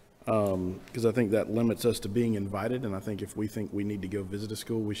 because I think that limits us to being invited, and I think if we think we need to go visit a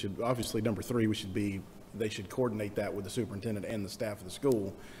school, we should, obviously, number 3, they should coordinate that with the superintendent and the staff of the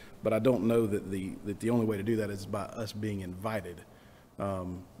school, but I don't know that the only way to do that is by us being invited.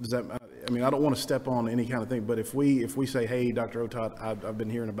 Does that, I mean, I don't want to step on any kind of thing, but if we say, hey, Dr. Otot, I've been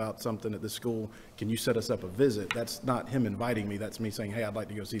hearing about something at this school, can you set us up a visit? That's not him inviting me, that's me saying, hey, I'd like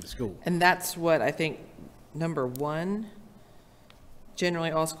to go see the school. And that's what I think, number 1,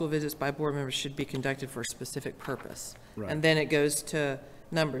 generally all school visits by board members should be conducted for a specific purpose. Right. And then it goes to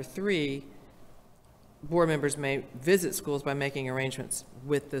number 3, board members may visit schools by making arrangements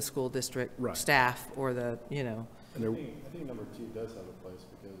with the school district Right. staff or the, you know. And there, I think number 2 does have a place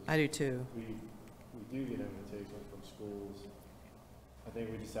because. I do too. We do get invitations from schools. I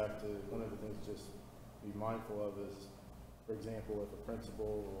think we just have to, one of the things to just be mindful of is, for example, if a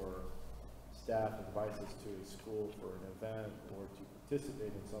principal or staff invites us to a school for an event or to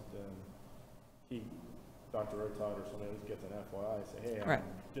participate in something, Dr. Otot or somebody else gets an FYI, say, hey, Right.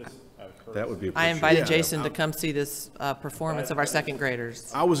 I'm just out of courtesy. That would be I invited Yeah. Jason to come see this performance of our second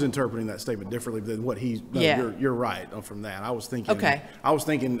graders. I was interpreting that statement differently than what Yeah. you're right from that. I was thinking, Okay.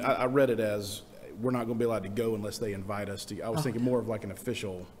 I read it as, we're not going to be allowed to go unless they invite us to, I was thinking more of like an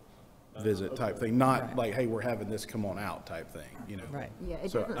official visit type thing, not Right. like, hey, we're having this, come on out type thing, you know? Right. Yeah,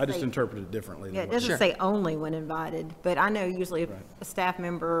 it So doesn't I just say- interpreted it differently. than Yeah, it what- doesn't Sure. say only when invited, but I know usually if Right. a staff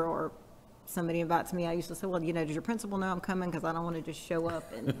member or somebody invites me, I usually say, well, you know, does your principal know I'm coming? Because I don't want to just show up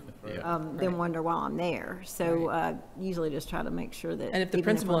and then wonder why I'm there. So usually just try to make sure that. And if the even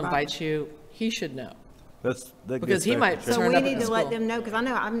principal we're invited- invites you, he should know. That Because gets he back might to- So turn we up need at the to let school. them know, because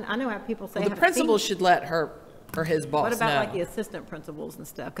I know how people say. Well, the "I haven't principal seen you." should let her or his boss What about like the know. assistant principals and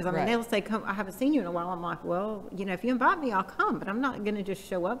stuff? Because I mean, Right. they'll say, come, I haven't seen you in a while. I'm like, well, you know, if you invite me, I'll come, but I'm not going to just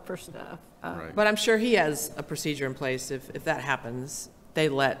show up for stuff. But I'm sure he has a procedure in place. If that happens, they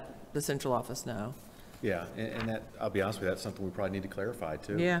let the central office know. Yeah, and that, I'll be honest with you, that's something we probably need to clarify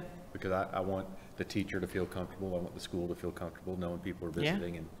too. Yeah. Because I want the teacher to feel comfortable, I want the school to feel comfortable knowing people are Yeah.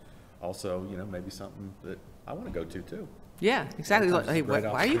 visiting, and also, you know, maybe something that I want to go to too. Yeah, exactly. Sometimes it's Hey, a great why are you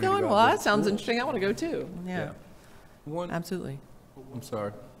opportunity to going? go Well, out that with sounds schools. interesting. I want to go too. Yeah, One, absolutely. I'm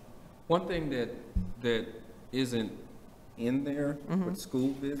sorry. One thing that isn't in there with school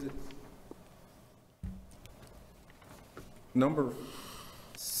visits, number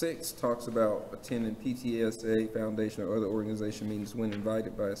 6 talks about attending PTSA, foundation, or other organization meetings when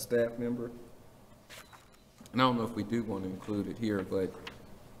invited by a staff member. And I don't know if we do want to include it here, but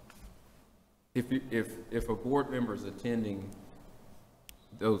if a board member is attending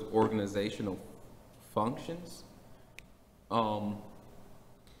those organizational functions,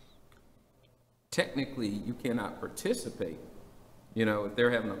 technically you cannot participate. You know, if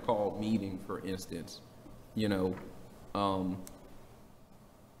they're having a called meeting, for instance, you know,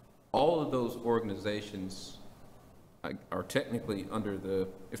 all of those organizations are technically under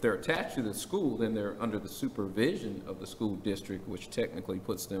if they're attached to the school, then they're under the supervision of the school district, which technically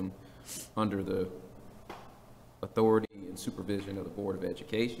puts them under the authority and supervision of the Board of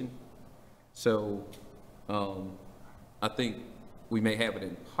Education. So I think we may have it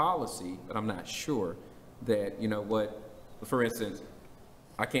in policy, but I'm not sure that, you know what, for instance,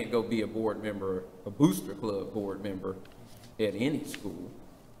 I can't go be a board member, a booster club board member at any school.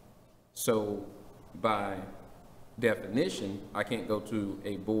 So by definition, I can't go to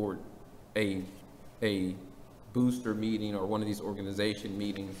a board, a booster meeting or one of these organization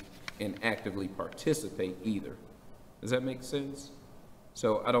meetings and actively participate either. Does that make sense?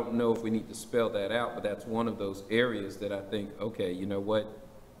 So I don't know if we need to spell that out, but that's one of those areas that I think, okay, you know what?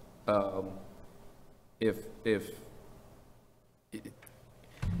 If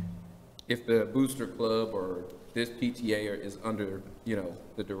the booster club or this PTA is under, you know,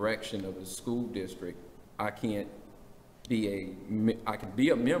 the direction of the school district, I can be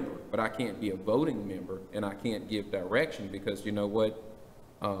a member, but I can't be a voting member, and I can't give direction because, you know what,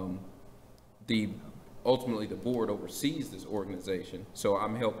 ultimately the board oversees this organization, so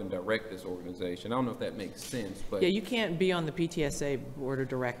I'm helping direct this organization. I don't know if that makes sense, but Yeah, you can't be on the PTSA board of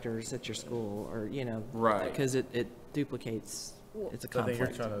directors at your school, or, you know, right, because it duplicates, it's a conflict. I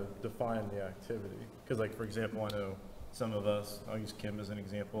think you're trying to define the activity, because like, for example, I know some of us, I'll use Kim as an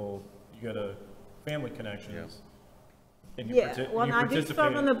example, you go to Family Connections, and you well, I do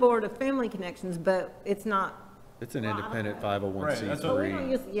serve on the board of Family Connections, but it's not. It's an independent 501c3. Right, that's what we don't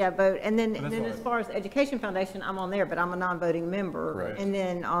use, vote. And then as far as Education Foundation, I'm on there, but I'm a non-voting member. Right. And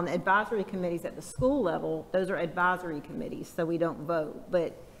then on advisory committees at the school level, those are advisory committees, so we don't vote.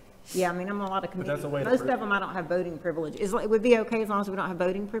 But yeah, I mean, I'm on a lot of committees. Most of them I don't have voting privilege. It would be okay as long as we don't have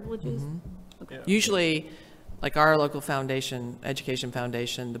voting privileges? Okay. Yeah. Usually, like our local foundation, Education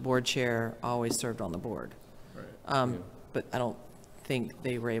Foundation, the board chair always served on the board. Right. But I don't think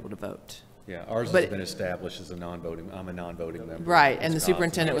they were able to vote. Yeah, ours has been established as a non-voting, I'm a non-voting member. Right, and the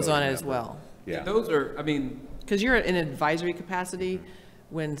superintendent was on it as well. Yeah. those are, I mean, Because you're in advisory capacity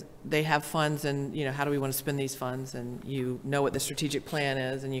when they have funds and, you know, how do we want to spend these funds? And you know what the strategic plan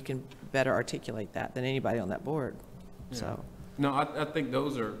is, and you can better articulate that than anybody on that board, so. no, I think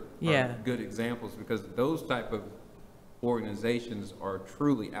those are good examples, because those type of organizations are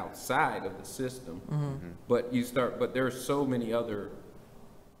truly outside of the system. But but there are so many other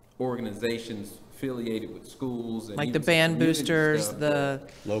organizations affiliated with schools, and Like the even band community boosters, stuff, the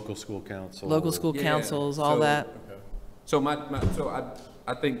Local school council. local school Yeah, councils, all so- that. So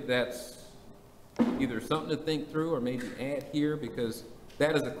I think that's either something to think through or maybe add here, because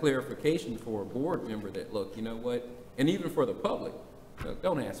that is a clarification for a board member that, look, you know what, and even for the public,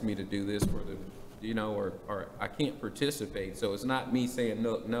 don't ask me to do this for the, you know, or I can't participate. So it's not me saying,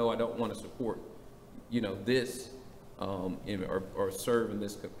 no, I don't want to support, you know, this, or serve in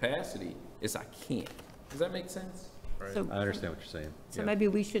this capacity. It's I can't. Does that make sense? So, I understand what you're saying. so maybe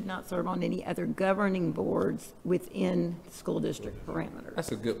we should not serve on any other governing boards within school district parameters.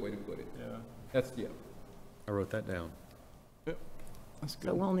 That's a good way to put it. Yeah. I wrote that down. That's good.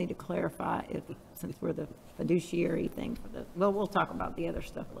 So we'll need to clarify since we're the fiduciary thing for the, well, we'll talk about the other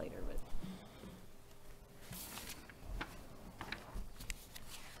stuff later, but.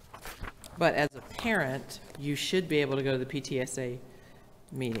 But as a parent, you should be able to go to the PTSA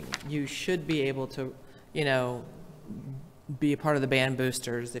meeting. You should be able to, you know, be a part of the band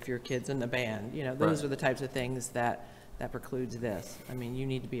boosters if your kid's in the band. You know, those are the types of things that precludes this. I mean, you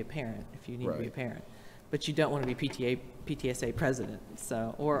need to be a parent if you need to be a parent. But you don't want to be PTSA president,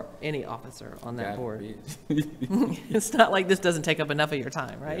 so, or any officer on that board. It's not like this doesn't take up enough of your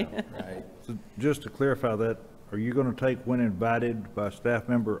time, right? Right. So just to clarify that, are you going to take when invited by a staff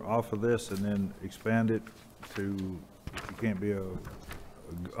member off of this and then expand it to, you can't be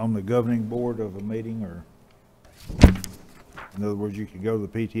on the governing board of a meeting, or? In other words, you can go to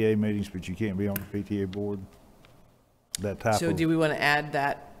the PTA meetings, but you can't be on the PTA board? That type of. So do we want to add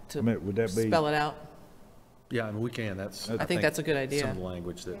that to would that be? spell it out? Yeah, I mean, we can, I think that's a good idea. Some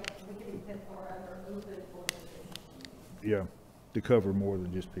language that, Yeah, to cover more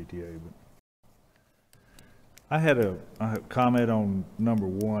than just PTA, but. I had a comment on number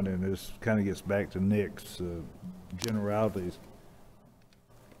 1, and this kind of gets back to Nick's generalities.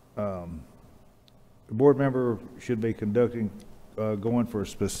 The board member should be going for a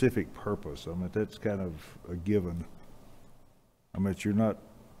specific purpose. I mean, that's kind of a given. I mean,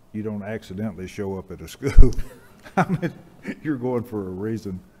 you don't accidentally show up at a school. I mean, you're going for a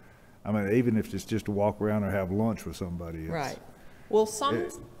reason. I mean, even if it's just to walk around or have lunch with somebody. Right. Well,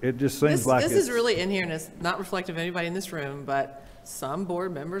 It just seems like this is really in here, and it's not reflective of anybody in this room, but some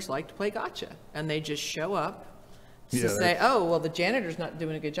board members like to play gotcha, and they just show up to say, oh, well, the janitor's not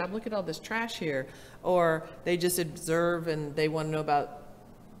doing a good job. Look at all this trash here. Or they just observe and they want to know about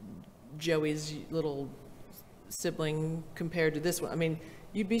Joey's little sibling compared to this one. I mean,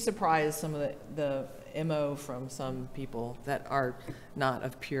 you'd be surprised some of the MO from some people that are not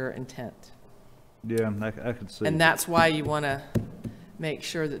of pure intent. Yeah, I could see. And that's why you want to make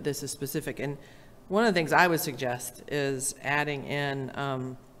sure that this is specific. And one of the things I would suggest is adding in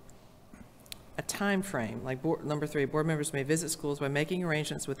a time frame, like number 3, board members may visit schools by making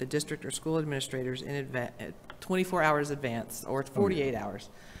arrangements with the district or school administrators in advance, 24 hours advance, or 48 hours.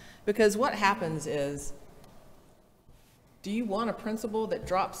 Because what happens is, do you want a principal that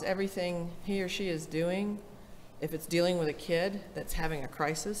drops everything he or she is doing if it's dealing with a kid that's having a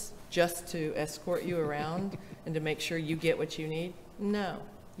crisis just to escort you around and to make sure you get what you need? No,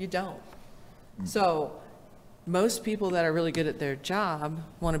 you don't. So most people that are really good at their job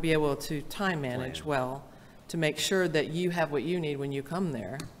want to be able to time manage well to make sure that you have what you need when you come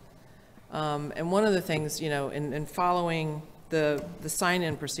there. And one of the things, you know, in following the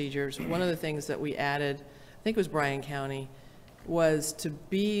sign-in procedures, one of the things that we added, I think it was Bryan County, was to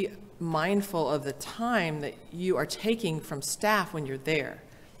be mindful of the time that you are taking from staff when you're there.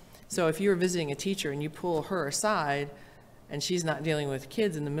 So if you're visiting a teacher and you pull her aside and she's not dealing with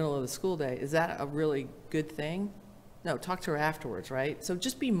kids in the middle of the school day, is that a really good thing? No, talk to her afterwards, right? So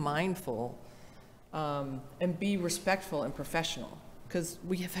just be mindful and be respectful and professional, because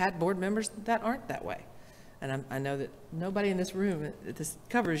we have had board members that aren't that way. And I know that nobody in this room, this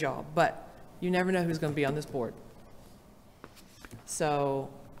covers y'all, but you never know who's going to be on this board. So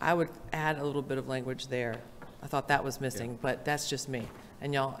I would add a little bit of language there. I thought that was missing, but that's just me.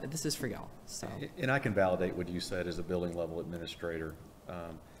 And y'all, this is for y'all, so. And I can validate what you said as a building level administrator,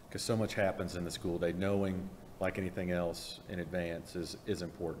 because so much happens in the school day. Knowing, like anything else, in advance is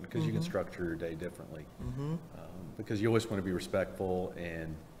important, because you can structure your day differently. Because you always want to be respectful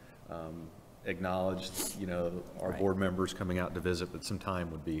and acknowledge, you know, our board members coming out to visit, but some time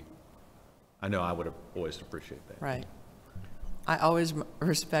would be, I know I would have always appreciate that. Right. I always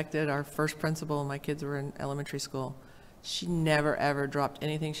respected our first principal when my kids were in elementary school. She never, ever dropped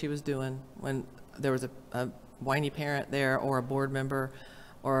anything she was doing when there was a whiny parent there, or a board member,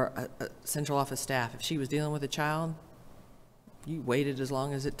 or a central office staff. If she was dealing with a child, you waited as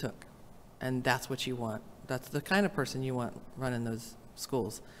long as it took. And that's what you want. That's the kind of person you want running those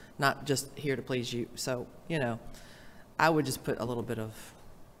schools, not just here to please you. So, you know, I would just put a little bit of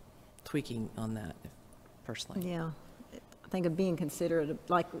tweaking on that, personally. Yeah. I think of being considerate,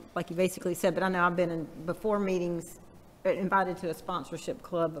 like you basically said, but I know I've been in, before meetings, invited to a sponsorship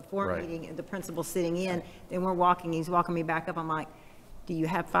club before a meeting, and the principal's sitting in, then we're walking, he's walking me back up. I'm like, do you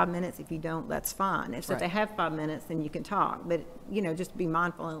have 5 minutes? If you don't, that's fine. If they have 5 minutes, then you can talk. But, you know, just be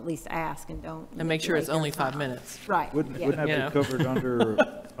mindful and at least ask, and don't. And make sure it's only 5 minutes. Right. Wouldn't that be covered under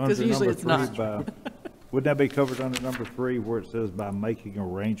usually number it's 3 not. by, wouldn't that be covered under number 3 where it says by making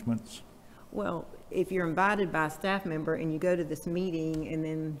arrangements? Well, if you're invited by a staff member and you go to this meeting and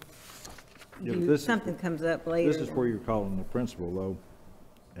then something comes up later. This is where you're calling the principal, though,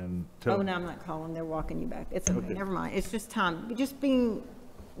 and tell. Oh, no, I'm not calling. They're walking you back. It's okay. Never mind. It's just time. Just being,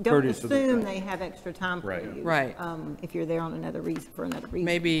 don't Courteous of the assume time. they have extra time for you. Right. If you're there on another reason, for another reason.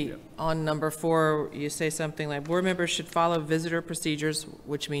 Maybe on number 4, you say something like, board members should follow visitor procedures,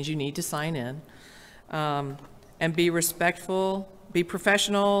 which means you need to sign in, and be respectful, be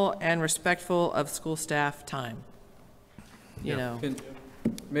professional and respectful of school staff time. You know.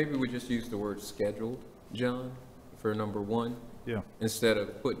 Maybe we just use the word scheduled, John, for number 1. Yeah. Instead of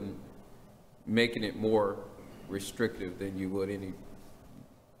making it more restrictive than you would any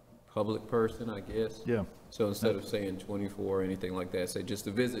public person, I guess. Yeah. So instead of saying 24 or anything like that, say just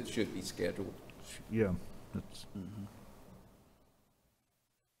the visit should be scheduled. Yeah. That's,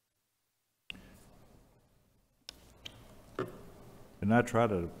 And I try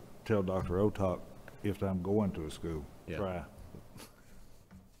to tell Dr. Otok if I'm going to a school, try.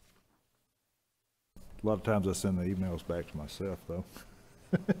 A lot of times I send the emails back to myself, though.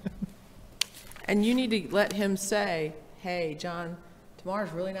 And you need to let him say, hey, John,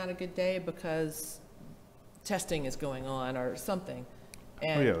 tomorrow's really not a good day because testing is going on or something.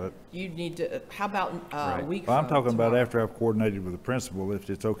 And you need to, how about a week from I'm talking tomorrow? about after I've coordinated with the principal. If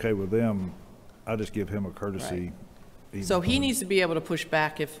it's okay with them, I just give him a courtesy. So he needs to be able to push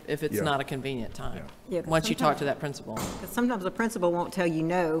back if it's not a convenient time, once you talk to that principal. Because sometimes the principal won't tell you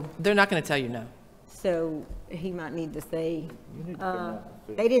no. They're not going to tell you no. So he might need to say,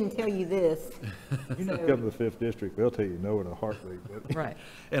 they didn't tell you this. You need to come to the 5th district, they'll tell you no in a heartbeat. Right.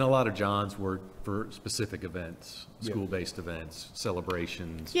 And a lot of Johns work for specific events, school-based events,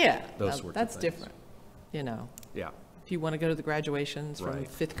 celebrations. Yeah, those sorts of things. That's different, you know. Yeah. If you want to go to the graduations from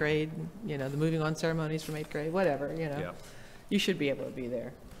 5th grade, you know, the moving on ceremonies from 8th grade, whatever, you know. You should be able to be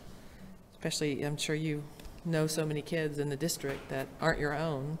there. Especially, I'm sure you know so many kids in the district that aren't your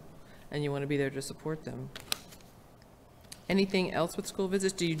own, and you want to be there to support them. Anything else with school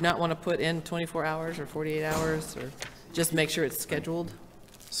visits? Do you not want to put in 24 hours or 48 hours, or just make sure it's scheduled?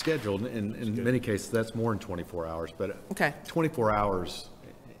 Scheduled, in many cases, that's more than 24 hours, but Okay. 24 hours,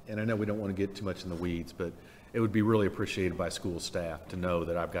 and I know we don't want to get too much in the weeds, but it would be really appreciated by school staff to know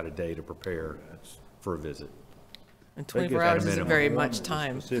that I've got a day to prepare for a visit. And 24 hours isn't very much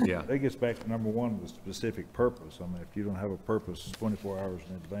time. Yeah. That gets back to number one, the specific purpose. I mean, if you don't have a purpose 24 hours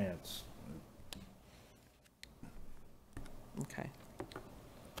in advance. Okay.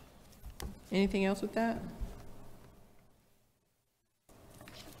 Anything else with that?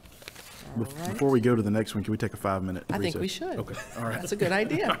 All right. Before we go to the next one, can we take a 5-minute recess? I think we should. Okay, all right. That's a good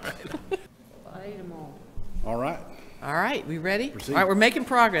idea. All right. All right, we ready? Proceed. All right, we're making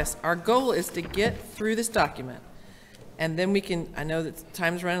progress. Our goal is to get through this document. And then we can, I know that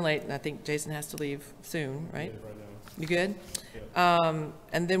time's running late, and I think Jason has to leave soon, right? You good? And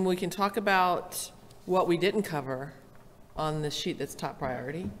then we can talk about what we didn't cover on the sheet that's top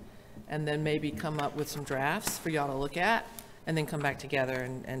priority, and then maybe come up with some drafts for y'all to look at, and then come back together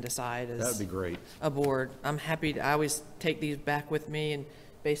and decide as That'd be great. a board. I'm happy to, I always take these back with me, and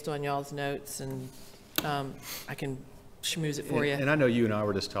based on y'all's notes, and I can schmooze it for you. And I know you and I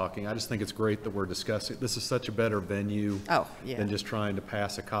were just talking. I just think it's great that we're discussing. This is such a better venue than just trying to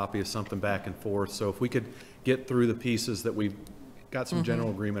pass a copy of something back and forth. So if we could get through the pieces that we've got some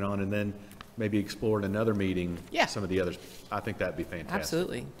general agreement on, and then maybe explore in another meeting some of the others, I think that'd be fantastic.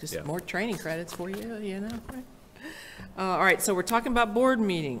 Absolutely. Just more training credits for you, you know. All right, so we're talking about board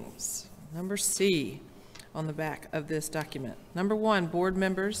meetings. Number C on the back of this document. Number 1, board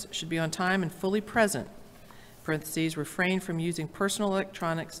members should be on time and fully present. Parentheses, refrain from using personal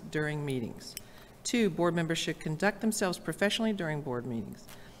electronics during meetings. 2, board members should conduct themselves professionally during board meetings.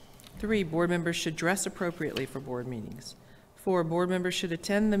 3, board members should dress appropriately for board meetings. 4, board members should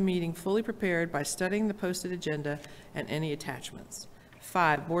attend the meeting fully prepared by studying the posted agenda and any attachments.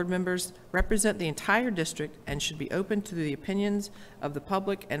 5, board members represent the entire district and should be open to the opinions of the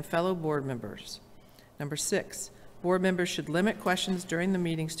public and fellow board members. Number 6, board members should limit questions during the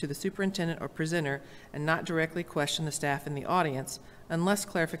meetings to the superintendent or presenter and not directly question the staff in the audience unless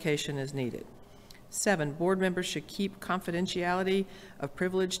clarification is needed. 7, board members should keep confidentiality of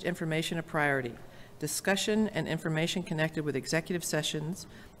privileged information a priority. Discussion and information connected with executive sessions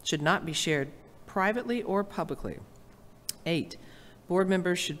should not be shared privately or publicly. 8, board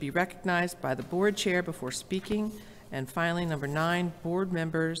members should be recognized by the board chair before speaking. And finally, number 9, board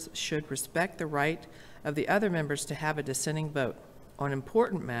members should respect the right of the other members to have a dissenting vote. On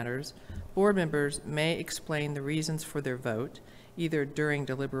important matters, board members may explain the reasons for their vote, either during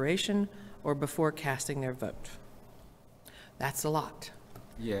deliberation or before casting their vote. That's a lot.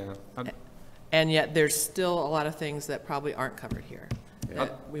 Yeah. And yet there's still a lot of things that probably aren't covered here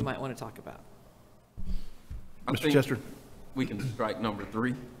that we might want to talk about. Mr. Chester. We can strike number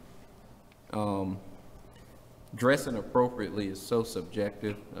 3. Dressing appropriately is so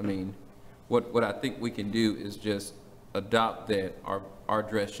subjective. I mean, what I think we can do is just adopt that our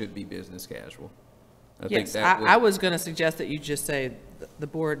dress should be business casual. Yes, I was going to suggest that you just say the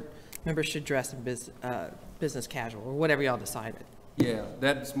board members should dress in business casual, or whatever y'all decided. Yeah,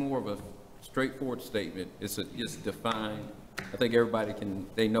 that's more of a straightforward statement. It's defined. I think everybody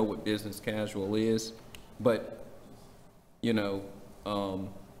they know what business casual is, but, you know,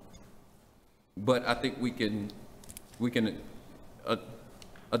 but I think we can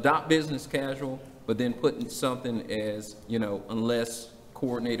adopt business casual, but then put something as, you know, unless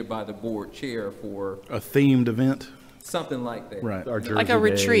coordinated by the board chair for a themed event, something like that. Right. Like a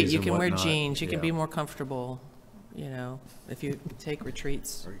retreat, you can wear jeans, you can be more comfortable, you know, if you take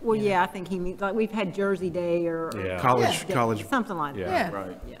retreats. Well, yeah, I think he means, like, we've had Jersey Day or college, something like that. Yeah.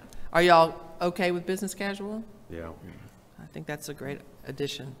 Right. Yeah. Are y'all okay with business casual? Yeah. I think that's a great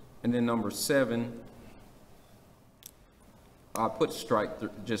addition. And then number 7, I put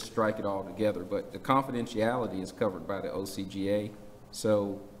just strike it all together, but the confidentiality is covered by the OCGA.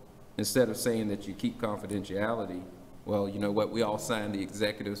 So instead of saying that you keep confidentiality, well, you know what, we all signed the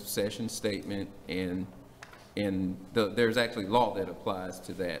executive session statement, and there's actually law that applies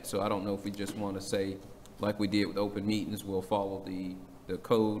to that. So I don't know if we just want to say, like we did with open meetings, we'll follow the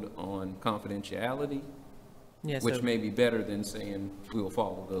code on confidentiality, which may be better than saying we will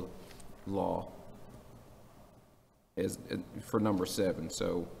follow the law for number 7.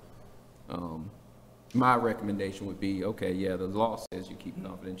 So my recommendation would be, okay, yeah, the law says you keep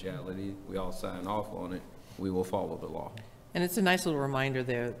confidentiality. We all sign off on it. We will follow the law. And it's a nice little reminder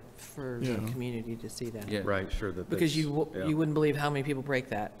there for the community to see that. Yeah. Right, sure. Because you wouldn't believe how many people break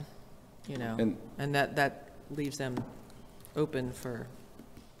that, you know, and that leaves them open for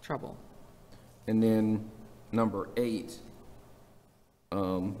trouble. And then number 8,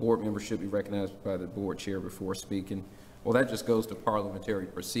 board members should be recognized by the board chair before speaking. Well, that just goes to parliamentary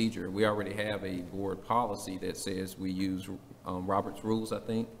procedure. We already have a board policy that says we use Robert's rules, I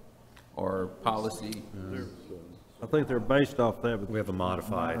think. or policy? I think they're based off that. But We have a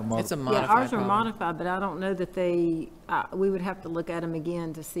modified. It's a Yeah, modified ours are problem. modified, but I don't know that they, we would have to look at them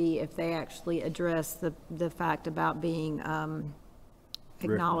again to see if they actually address the fact about being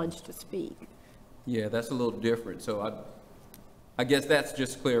acknowledged to speak. Yeah, that's a little different. So I guess that's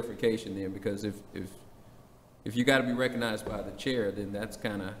just clarification then, because if you got to be recognized by the chair, then that's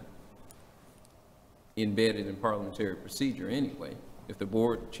kind of embedded in parliamentary procedure anyway. If the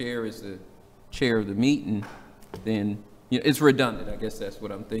board chair is the chair of the meeting, then it's redundant. I guess that's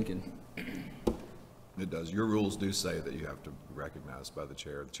what I'm thinking. It does. Your rules do say that you have to be recognized by the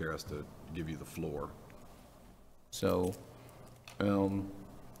chair. The chair has to give you the floor. So,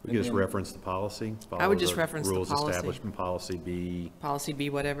 We just reference the policy. I would just follow reference the Rules policy. establishment policy B. Policy B,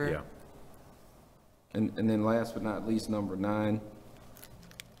 whatever. Yeah. and then last but not least, number 9,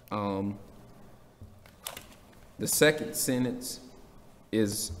 the second sentence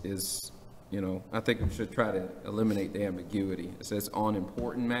is, I think we should try to eliminate the ambiguity. It says on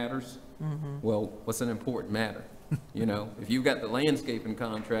important matters. Well, what's an important matter? If you've got the landscaping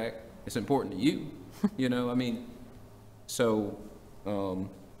contract, it's important to you, so,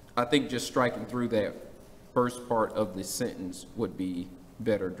 I think just striking through that first part of the sentence would be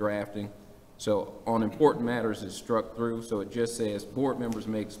better drafting. So on important matters is struck through, so it just says board members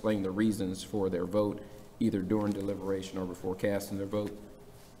may explain the reasons for their vote either during deliberation or before casting their vote.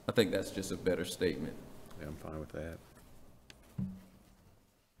 I think that's just a better statement. Yeah, I'm fine with that.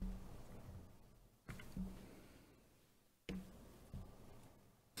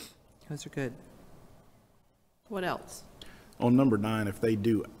 Those are good. What else? On number 9,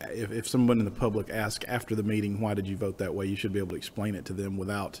 if someone in the public asks after the meeting, why did you vote that way, you should be able to explain it to them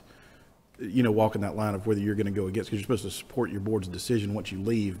without, walking that line of whether you're going to go against, because you're supposed to support your board's decision once you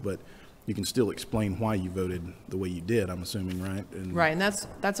leave, but you can still explain why you voted the way you did, I'm assuming, right? Right, and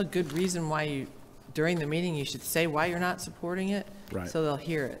that's a good reason why during the meeting, you should say why you're not supporting it. Right. So they'll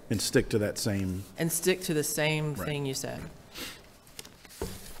hear it. And stick to that same. And stick to the same Right. thing you said.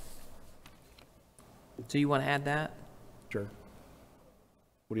 So you want to add that? Sure.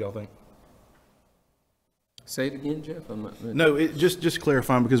 What do y'all think? Say it again, Jeff. No, just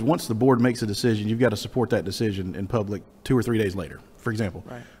clarifying, because once the board makes a decision, you've got to support that decision in public 2 or 3 days later, for example.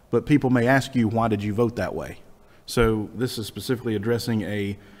 Right. But people may ask you, why did you vote that way? So this is specifically addressing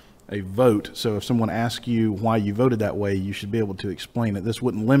a vote. So if someone asks you why you voted that way, you should be able to explain it. This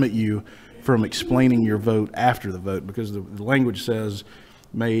wouldn't limit you from explaining your vote after the vote, because the language says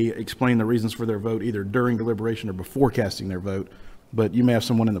may explain the reasons for their vote either during deliberation or before casting their vote. But you may have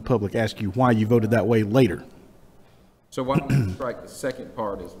someone in the public ask you why you voted that way later. So why don't we strike the second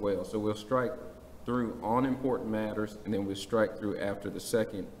part as well? So we'll strike through on important matters, and then we'll strike through after the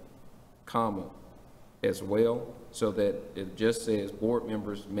second comma as well, so that it just says board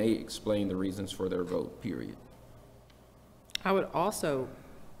members may explain the reasons for their vote, period. I would also,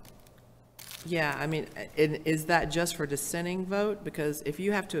 yeah, I mean, is that just for dissenting vote? Because if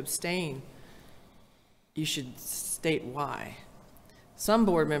you have to abstain, you should state why. Some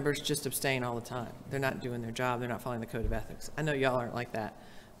board members just abstain all the time. They're not doing their job. They're not following the code of ethics. I know y'all aren't like that.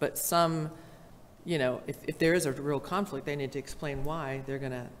 But some, if there is a real conflict, they need to explain why they're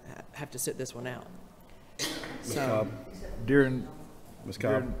going to have to sit this one out. So, Ms.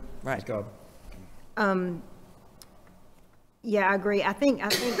 Cobb. Right. Ms. Cobb. Yeah, I agree. I think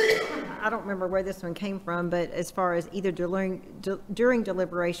I don't remember where this one came from, but as far as either during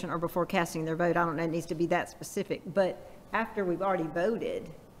deliberation or before casting their vote, I don't know, it needs to be that specific. But after we've already voted,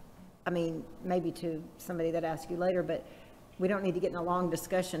 I mean, maybe to somebody that asks you later, but we don't need to get in a long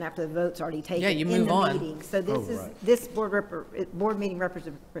discussion after the vote's already taken. Yeah, you in move the on. meeting. So this board meeting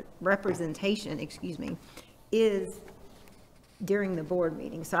representation, is during the board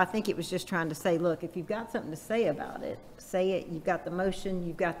meeting. So I think it was just trying to say, look, if you've got something to say about it, say it. You've got the motion,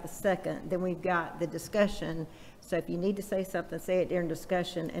 you've got the second, then we've got the discussion. So if you need to say something, say it during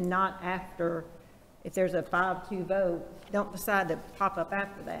discussion and not after. If there's a 5-2 vote, don't decide to pop up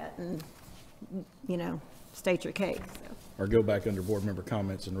after that and, state your case. So. Or go back under board member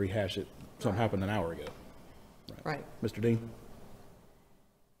comments and rehash it. Something happened an hour ago. Right. Mr. Dean?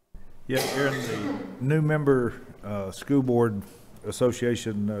 Yeah, Aaron, the new member school board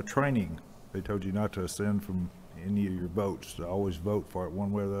association training, they told you not to ascend from any of your votes, to always vote for it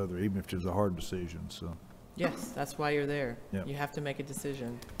one way or the other, even if it's a hard decision, so. yes, that's why you're there. Yep. You have to make a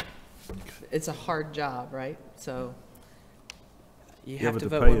decision. It's a hard job, right? So you have but to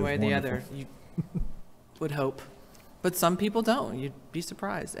the vote pay one is way or the other. wonderful. You would hope. But some people don't. You'd be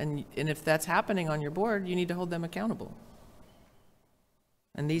surprised. And if that's happening on your board, you need to hold them accountable.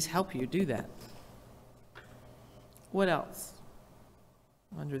 And these help you do that. What else?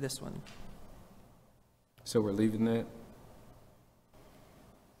 under this one. So we're leaving that?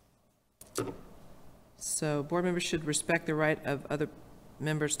 So board members should respect the right of other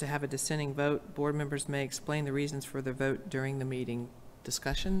members to have a dissenting vote. Board members may explain the reasons for their vote during the meeting.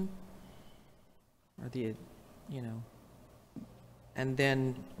 Discussion? Or the, you know, and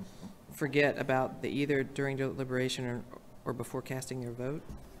then forget about the either during deliberation or before casting your vote?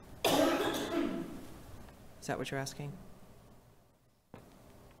 Is that what you're asking?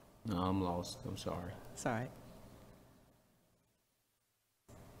 No, I'm lost. I'm sorry. It's all right.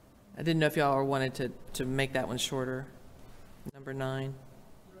 I didn't know if y'all wanted to make that one shorter. Number 9.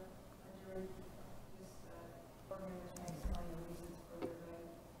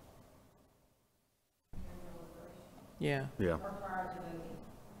 Yeah. Yeah.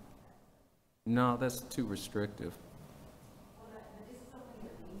 No, that's too restrictive.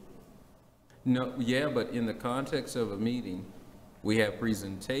 No, yeah, but in the context of a meeting, we have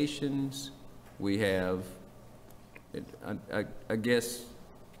presentations, we have, I guess,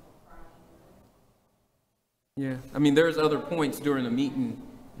 yeah, I mean, there's other points during the meeting.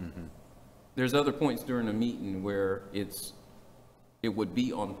 There's other points during the meeting where it would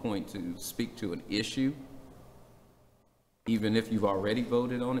be on point to speak to an issue, even if you've already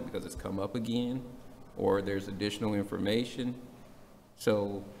voted on it because it's come up again, or there's additional information.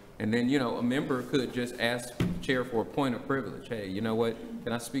 So, and then, you know, a member could just ask the chair for a point of privilege. Hey, you know what,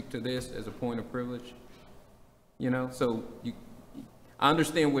 can I speak to this as a point of privilege? You know, so I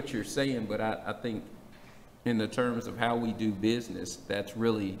understand what you're saying, but I think in the terms of how we do business, that's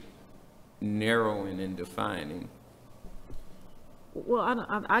really narrowing and defining. Well,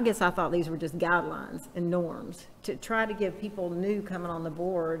 I guess I thought these were just guidelines and norms to try to give people new coming on the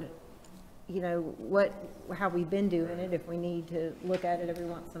board, you know, how we've been doing it, if we need to look at it every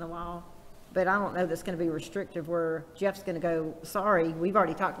once in a while. But I don't know that's going to be restrictive where Jeff's going to go, sorry, we've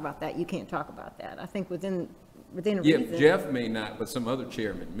already talked about that, you can't talk about that. I think within reason. Yeah, Jeff may not, but some other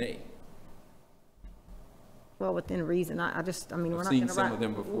chairman may. Well, within reason, I mean, we're not going to I've seen some of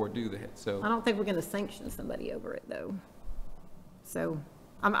them before do that, so. I don't think we're going to sanction somebody over it, though. So,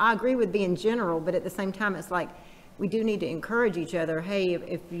 I agree with being general, but at the same time, it's like, we do need to encourage each other. Hey,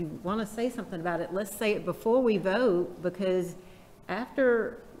 if you want to say something about it, let's say it before we vote, because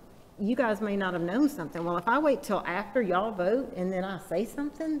after, you guys may not have known something. Well, if I wait till after y'all vote and then I say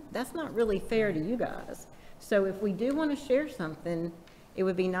something, that's not really fair to you guys. So if we do want to share something, it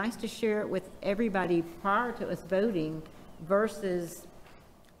would be nice to share it with everybody prior to us voting versus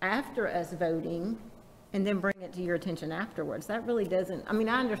after us voting and then bring it to your attention afterwards. That really doesn't, I mean,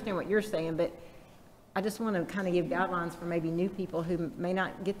 I understand what you're saying, but I just want to kind of give guidelines for maybe new people who may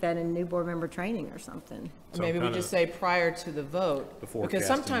not get that in new board member training or something. So maybe we just say prior to the vote. Before because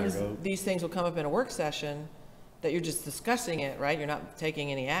casting sometimes their vote. these things will come up in a work session that you're just discussing it, right? You're not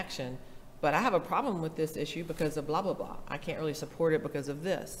taking any action. But I have a problem with this issue because of blah, blah, blah. I can't really support it because of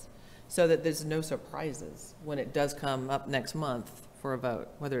this. So that there's no surprises when it does come up next month for a vote,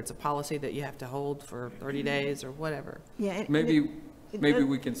 whether it's a policy that you have to hold for 30 days or whatever. Yeah. Maybe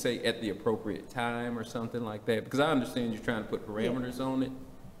we can say at the appropriate time or something like that, because I understand you're trying to put parameters on it.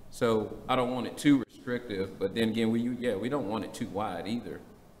 So I don't want it too restrictive, but then again, we don't want it too wide either.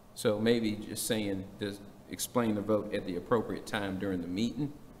 So maybe just saying, just explain the vote at the appropriate time during the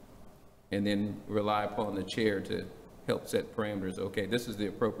meeting, and then rely upon the chair to help set parameters. Okay, this is the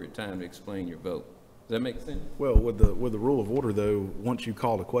appropriate time to explain your vote. Does that make sense? Well, with the rule of order, though, once you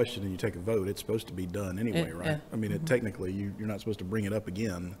call a question and you take a vote, it's supposed to be done anyway, right? I mean, technically, you're not supposed to bring it up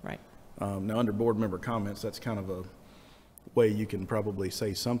again. Right. Now, under board member comments, that's kind of a way you can probably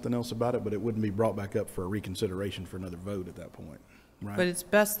say something else about it, but it wouldn't be brought back up for a reconsideration for another vote at that point, right? But it's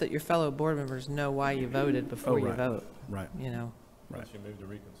best that your fellow board members know why you voted before you vote. Right. You know? Right. Unless you move to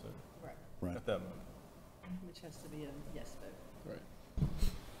reconsider. Right. At that moment. Which has to be a yes vote. Right.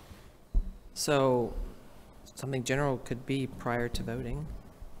 So something general could be prior to voting,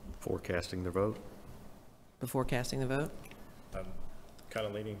 Before casting their vote. before casting the vote. I'm kind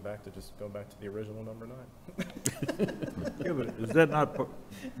of leaning back to just go back to the original number 9. Yeah, but is that not,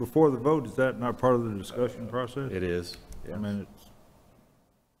 before the vote, is that not part of the discussion process? It is. I mean,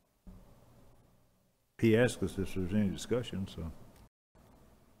 he asked us if there's any discussion, so.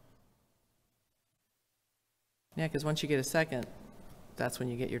 Yeah, because once you get a second, that's when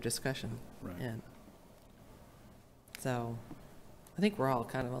you get your discussion in. So I think we're all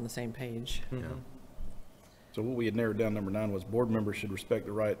kind of on the same page. Yeah. So what we had narrowed down, number 9, was board members should respect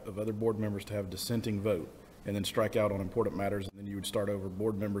the right of other board members to have a dissenting vote, and then strike out on important matters, and then you would start over.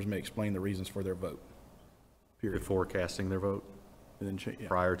 Board members may explain the reasons for their vote. Period. Before casting their vote. And then,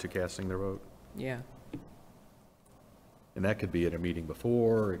 Prior to casting their vote. Yeah. And that could be at a meeting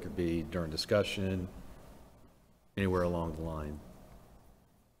before, it could be during discussion, anywhere along the line.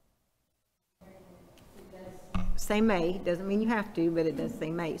 Say may, doesn't mean you have to, but it does say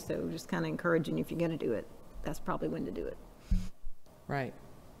may, so just kind of encouraging you if you're going to do it, that's probably when to do it. Right.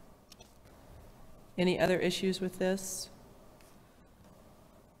 Any other issues with this?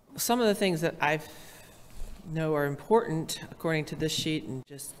 Some of the things that I know are important, according to this sheet and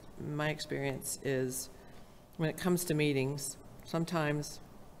just my experience, is when it comes to meetings, sometimes,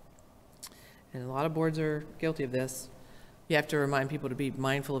 and a lot of boards are guilty of this, you have to remind people to be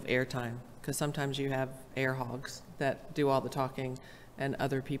mindful of airtime, because sometimes you have air hogs that do all the talking and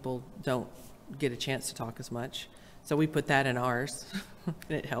other people don't get a chance to talk as much. So we put that in ours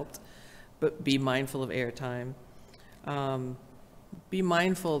and it helped. But be mindful of airtime. Be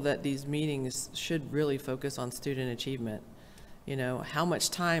mindful that these meetings should really focus on student achievement. You know, how much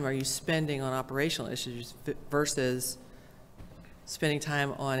time are you spending on operational issues versus spending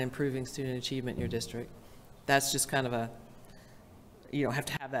time on improving student achievement in your district? That's just kind of a, you don't have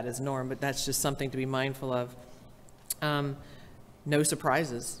to have that as norm, but that's just something to be mindful of. No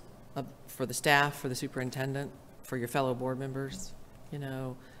surprises for the staff, for the superintendent, for your fellow board members, you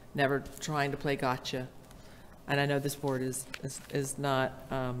know, never trying to play gotcha. And I know this board is not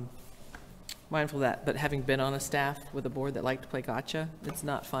mindful of that, but having been on a staff with a board that liked to play gotcha, it's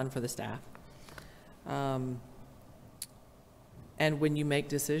not fun for the staff. And when you make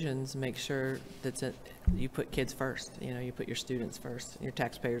decisions, make sure that you put kids first, you know, you put your students first, your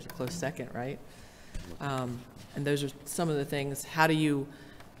taxpayers a close second, right? And those are some of the things. How do you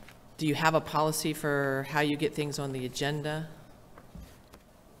have a policy for how you get things on the agenda?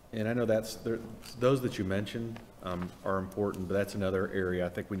 And I know those that you mentioned are important, but that's another area I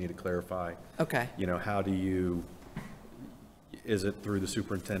think we need to clarify. Okay. You know, is it through the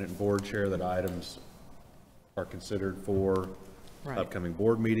superintendent and board chair that items are considered for upcoming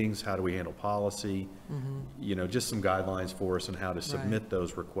board meetings? How do we handle policy? You know, just some guidelines for us on how to submit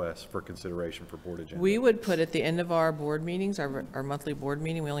those requests for consideration for board agenda. We would put at the end of our board meetings, our monthly board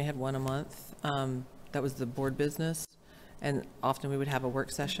meeting, we only had one a month. That was the board business. And often we would have a work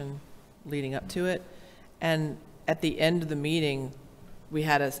session leading up to it. And at the end of the meeting, we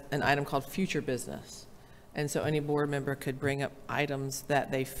had an item called future business. And so any board member could bring up items that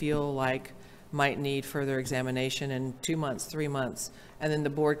they feel like might need further examination in 2 months, 3 months. And then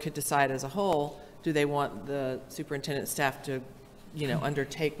the board could decide as a whole, do they want the superintendent staff to, you know,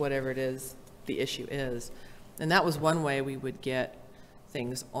 undertake whatever it is the issue is. And that was one way we would get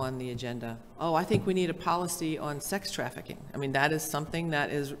things on the agenda. Oh, I think we need a policy on sex trafficking. I mean, that is something that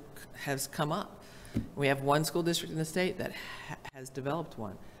has come up. We have one school district in the state that has developed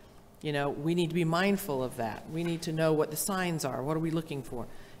one. You know, we need to be mindful of that. We need to know what the signs are. What are we looking for?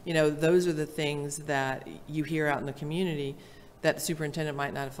 You know, those are the things that you hear out in the community that the superintendent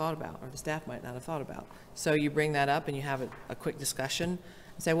might not have thought about, or the staff might not have thought about. So you bring that up and you have a quick discussion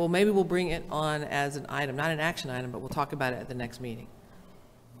and say, well, maybe we'll bring it on as an item, not an action item, but we'll talk about it at the next meeting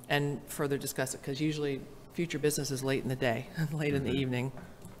and further discuss it, because usually future business is late in the day, late in the evening,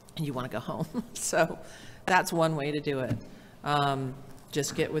 and you want to go home. So that's one way to do it.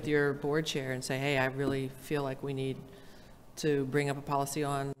 Just get with your board chair and say, hey, I really feel like we need to bring up a policy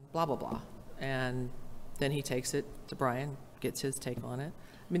on blah, blah, blah. And then he takes it to Brian, gets his take on it.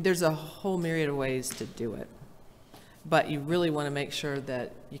 I mean, there's a whole myriad of ways to do it. But you really want to make sure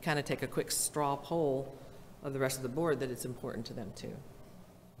that you kind of take a quick straw poll of the rest of the board that it's important to them too.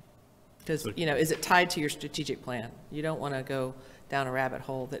 Because, you know, is it tied to your strategic plan? You don't want to go down a rabbit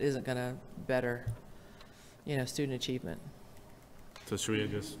hole that isn't going to better, you know, student achievement. So should we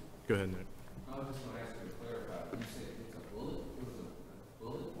just go ahead, Nick? I was just going to ask you to clarify. You said it's a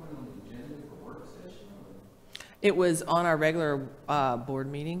bullet point on the agenda for work session? It was on our regular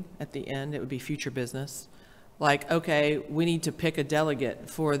board meeting at the end. It would be future business. Like, okay, we need to pick a delegate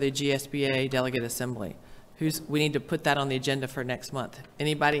for the GSBA delegate assembly. We need to put that on the agenda for next month.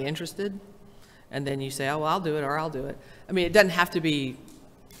 Anybody interested? And then you say, oh, well, I'll do it, or I'll do it. I mean, it doesn't have to be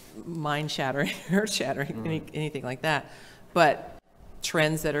mind-shattering, earth-shattering, anything like that. But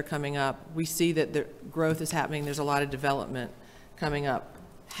trends that are coming up, we see that the growth is happening. There's a lot of development coming up.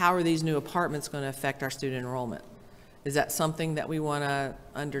 How are these new apartments going to affect our student enrollment? Is that something that we want to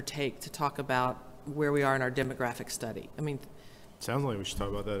undertake to talk about where we are in our demographic study? I mean, sounds like we should talk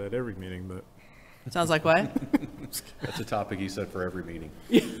about that at every meeting, but. Sounds like what? That's a topic you said for every meeting.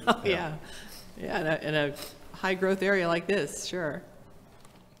 Yeah, in a high growth area like this, sure.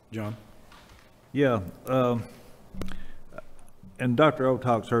 John? Yeah, and Dr.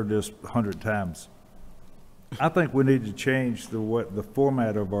 Otak's heard this 100 times. I think we need to change the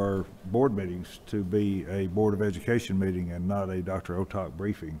format of our board meetings to be a Board of Education meeting and not a Dr. Otak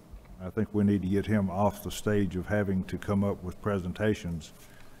briefing. I think we need to get him off the stage of having to come up with presentations,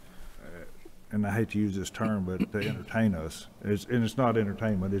 and I hate to use this term, but to entertain us. And it's not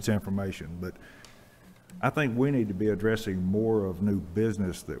entertainment, it's information. But I think we need to be addressing more of new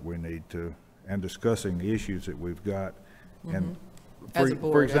business that we need to, and discussing the issues that we've got. And As a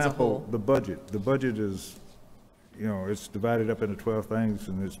board, as a for example, whole. the budget is, you know, it's divided up into 12 things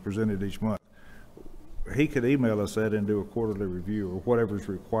and it's presented each month. He could email us that and do a quarterly review or whatever is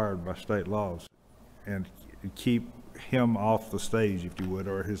required by state laws, and keep him off the stage, if you would,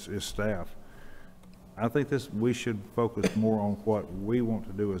 or his staff. I think we should focus more on what we want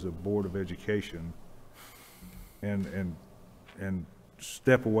to do as a Board of Education, and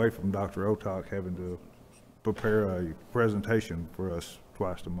step away from Dr. Otak having to prepare a presentation for us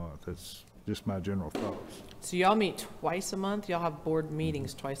twice a month. That's just my general thoughts. So y'all meet twice a month? Y'all have board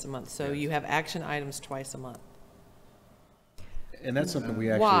meetings twice a month, so you have action items twice a month? And that's something we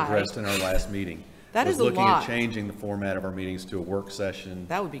actually Why? addressed in our last meeting. That was is a looking lot. at changing the format of our meetings to a work session.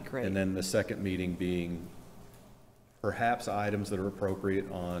 That would be great. And then the second meeting being perhaps items that are appropriate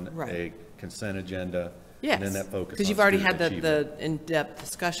on Right. a consent agenda. Yes. And then that focus Because on you've already had student the achievement. in-depth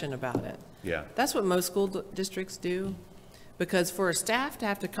discussion about it. Yeah. That's what most school districts do, because for a staff to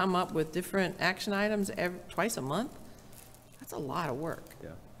have to come up with different action items twice a month, that's a lot of work. Yeah.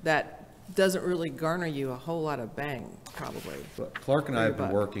 That doesn't really garner you a whole lot of bang, probably. But Clark and I have been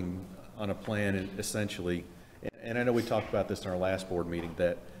Buck. working on a plan, and essentially, and I know we talked about this in our last board meeting,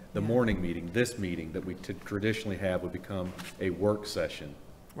 that the morning meeting, this meeting that we traditionally have, would become a work session.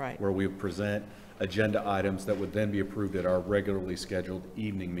 Right. Where we would present agenda items that would then be approved at our regularly scheduled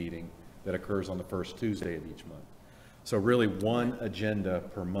evening meeting that occurs on the first Tuesday of each month. So really one agenda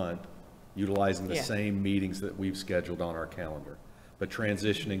per month, utilizing the Yeah. same meetings that we've scheduled on our calendar, but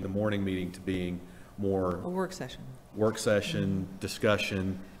transitioning the morning meeting to being more A work session. work session,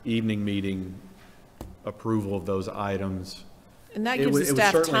 discussion, evening meeting, approval of those items. And that It gives would- the it would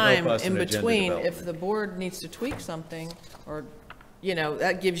staff certainly help time us in in agenda between, if development. the board needs to tweak something, or, you know,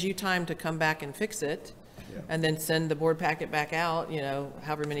 that gives you time to come back and fix it, Yeah. and then send the board packet back out, you know,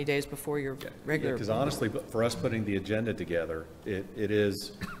 however many days before your regular. Because honestly, for us putting the agenda together, it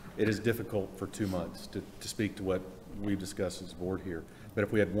is difficult for 2 months to speak to what we've discussed as a board here. But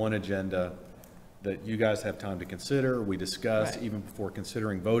if we had one agenda that you guys have time to consider, we discuss, Right. even before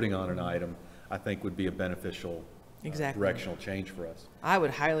considering voting on an item, I think would be a beneficial Exactly. directional change for us. I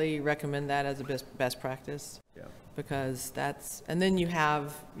would highly recommend that as a best practice. Yeah. Because that's, and then you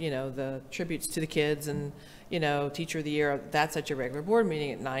have, you know, the tributes to the kids and, you know, Teacher of the Year, that's at your regular board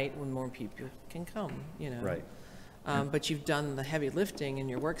meeting at night when more people can come, you know. Right. But you've done the heavy lifting in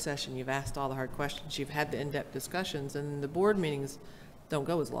your work session, you've asked all the hard questions, you've had the in-depth discussions, and the board meetings don't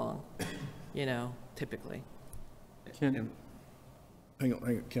go as long, you know, typically. And Hang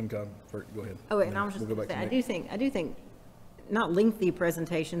on, Kim Cobb, go ahead. Oh, and I was just We'll go going to back say, to Nick. I do think, not lengthy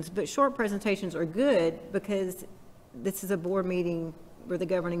presentations, but short presentations are good, because this is a board meeting where the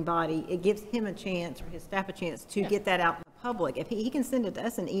governing body, it gives him a chance, or his staff a chance, to get that out in the public. If he can send it to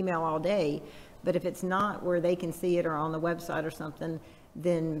us in email all day, but if it's not where they can see it or on the website or something,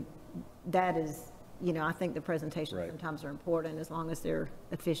 then that is, you know, I think the presentations Right. sometimes are important, as long as they're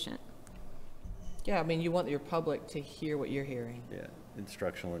efficient. Yeah, I mean, you want your public to hear what you're hearing. yeah,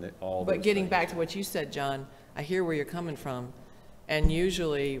 instructional and all. But those getting things. back to what you said, John, I hear where you're coming from. And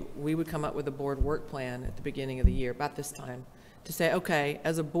usually, we would come up with a board work plan at the beginning of the year, about this time, to say, okay,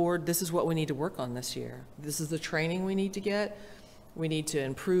 as a board, this is what we need to work on this year. This is the training we need to get. We need to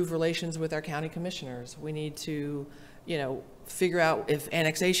improve relations with our county commissioners. We need to, you know, figure out if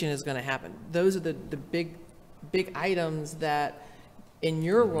annexation is going to happen. Those are the big items that, in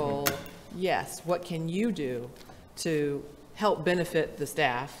your role, yes, what can you do to help benefit the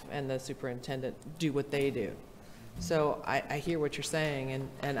staff and the superintendent do what they do? So I hear what you're saying,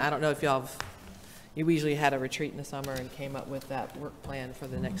 and I don't know if you usually had a retreat in the summer and came up with that work plan for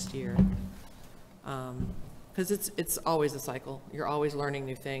the next year. Because it's always a cycle. You're always learning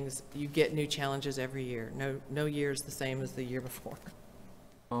new things. You get new challenges every year. No year is the same as the year before.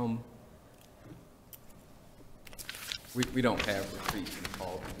 We don't have retreats in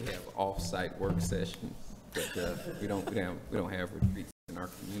Paulding. We have off-site work sessions, but we don't have retreats in our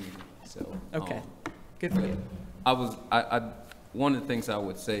community. So Okay, good for you. One of the things I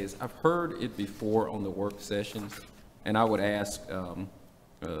would say is I've heard it before on the work sessions, and I would ask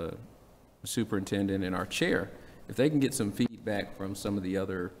the superintendent and our chair if they can get some feedback from some of the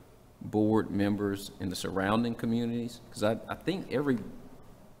other board members in the surrounding communities, because I think every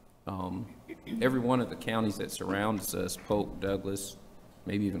every one of the counties that surrounds us, Polk, Douglas,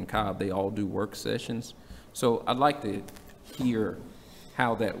 maybe even Cobb, they all do work sessions. So I'd like to hear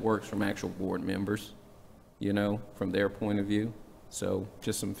how that works from actual board members, you know, from their point of view. So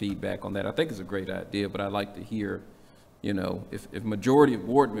just some feedback on that. I think it's a great idea, but I'd like to hear, you know, if majority of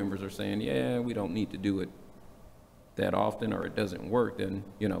board members are saying, yeah, we don't need to do it that often, or it doesn't work, then,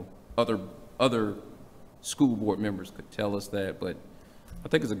 you know, other school board members could tell us that. But I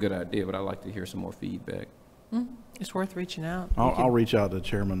think it's a good idea, but I'd like to hear some more feedback. It's worth reaching out. I'll reach out to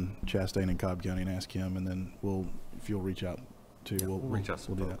Chairman Chastain in Cobb County and ask him, and then if you'll reach out to, we'll reach out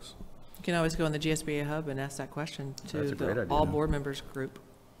to we'll do that. folks. You can always go in the GSBA hub and ask that question to That's a great the idea. all board members group,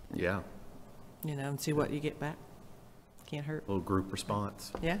 Yeah, you know, and see what you get back. Can't hurt. little group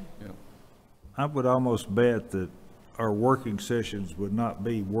response. Yeah. I would almost bet that our working sessions would not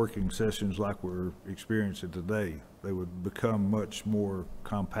be working sessions like we're experiencing today. They would become much more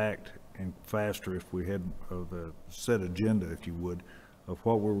compact and faster if we had the set agenda, if you would, of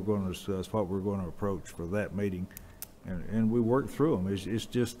what we were going to discuss, what we're going to approach for that meeting. And we work through them. It's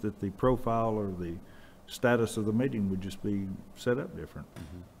just that the profile or the status of the meeting would just be set up different.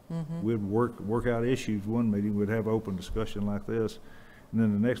 We'd work out issues one meeting, we'd have open discussion like this, and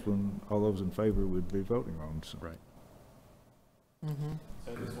then the next one, all those in favor would be voting on. So. Right. I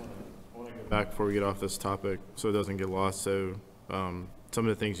just want to go back before we get off this topic so it doesn't get lost. So some of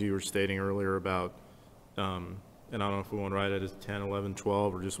the things you were stating earlier about, and I don't know if we want to write it as 10, 11,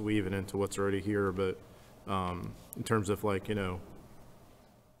 12, or just weave it into what's already here, but in terms of, like, you know,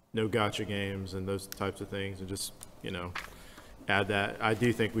 no gotcha games and those types of things, and just, you know, add that. I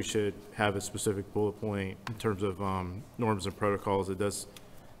do think we should have a specific bullet point in terms of norms and protocols. It does,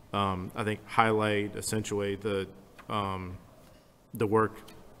 I think, highlight, accentuate the work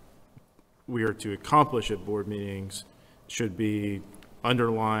we are to accomplish at board meetings should be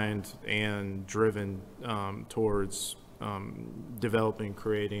underlined and driven towards developing,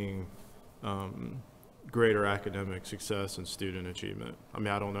 creating greater academic success and student achievement. I mean,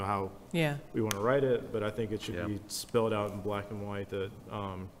 I don't know how we want to write it, but I think it should be spelled out in black and white that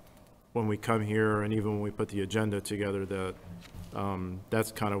when we come here, and even when we put the agenda together, that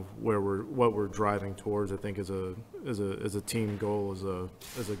that's kind of what we're driving towards, I think, as a team goal,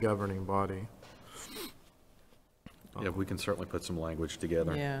 as a governing body. Yeah, we can certainly put some language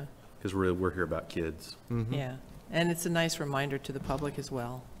together. Yeah. Because we're here about kids. Yeah. And it's a nice reminder to the public as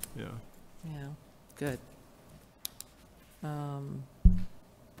well. Yeah. Yeah. Good.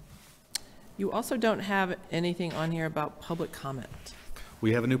 You also don't have anything on here about public comment.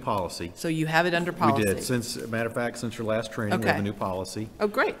 We have a new policy. So you have it under policy? We did. Matter of fact, since your last training, we have a new policy. Oh,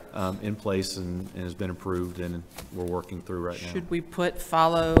 great. In place and has been approved, and we're working through right now. Should we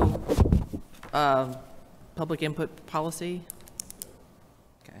follow public input policy?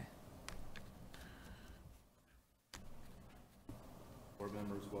 Okay. Board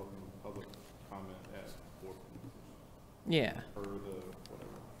members welcome public comment as board members. Yeah. Or the whatever.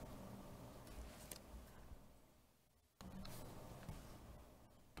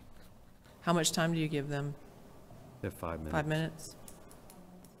 How much time do you give them? They have 5 minutes. 5 minutes?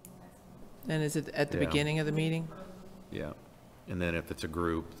 And is it at the Yeah. beginning of the meeting? Yeah. And then if it's a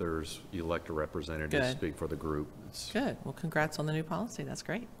group, you elect a representative to Good. speak for the group. Good. Well, congrats on the new policy. That's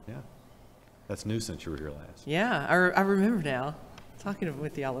great. Yeah. That's new since you were here last. Yeah, I remember now, talking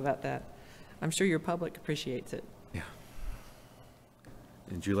with y'all about that. I'm sure your public appreciates it. Yeah.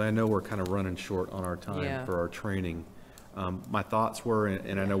 And Julie, I know we're kind of running short on our Yeah. time for our training. My thoughts were,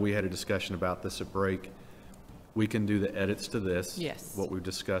 and I know we had a discussion about this at break, we can do the edits to this. Yes. What we've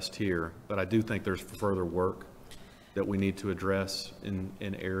discussed here, but I do think there's further work that we need to address in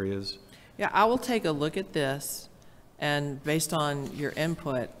areas. Yeah, I will take a look at this, and based on your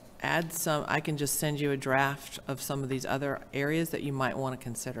input, add some, I can just send you a draft of some of these other areas that you might want to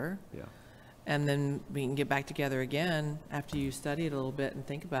consider. Yeah. And then we can get back together again after you study it a little bit and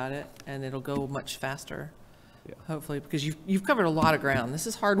think about it, and it'll go much faster. Yeah. Hopefully, because you've covered a lot of ground. This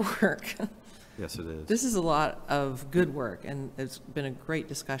is hard work. Yes, it is. This is a lot of good work, and it's been a great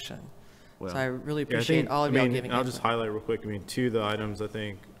discussion. So I really appreciate all of y'all giving I'll input. just highlight real quick. I mean, two of the items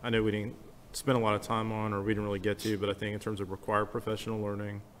I know we didn't spend a lot of time on, or we didn't really get to, but I think in terms of required professional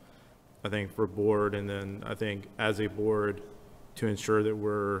learning, I think for board, and then I think as a board to ensure that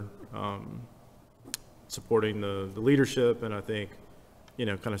we're supporting the leadership, and I think, you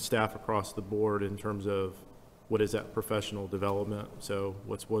know, kind of staff across the board in terms of what is that professional development. So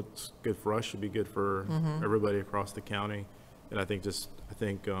what's good for us should be good for everybody across the county. And I think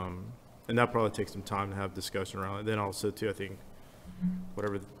and that probably takes some time to have discussion around it. Then also too, I think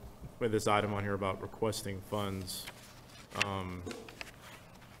with this item on here about requesting funds,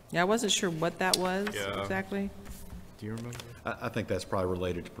 Yeah, I wasn't sure what that was exactly. Do you remember? I think that's probably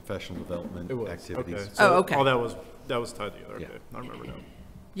related to professional development activities. Okay. So, okay. Oh, that was tied together. Okay, I remember now.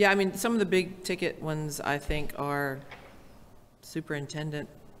 Yeah, I mean, some of the big ticket ones, I think, are superintendent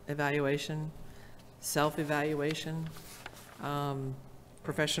evaluation, self-evaluation,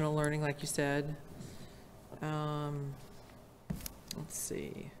 professional learning, like you said. Let's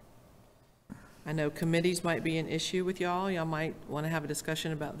see. I know committees might be an issue with y'all. Y'all might want to have a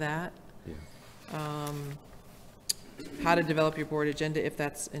discussion about that. Yeah. How to develop your board agenda if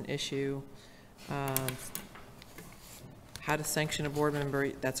that's an issue. How to sanction a board member,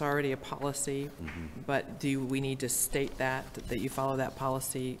 that's already a policy, but do we need to state that you follow that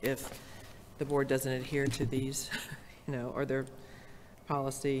policy if the board doesn't adhere to these, or their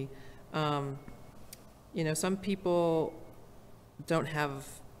policy? Some people don't have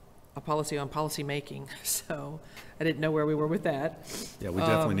a policy on policy making, so I didn't know where we were with that. Yeah, we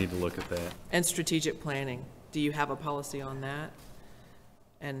definitely need to look at that. And strategic planning. Do you have a policy on that?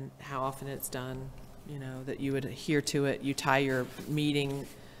 And how often it's done, that you would adhere to it? You tie your meeting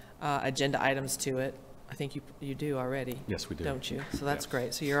agenda items to it. I think you do already. Yes, we do. Don't you? So that's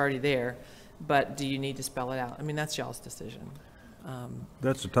great. So you're already there. But do you need to spell it out? I mean, that's y'all's decision.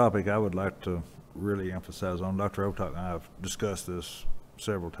 That's a topic I would like to really emphasize on. Dr. Otak and I have discussed this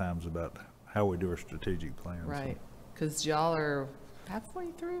several times about how we do our strategic plans. Right. Because y'all are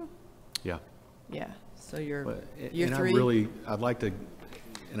halfway through? Yeah. Yeah. So you're year three? I'd like to,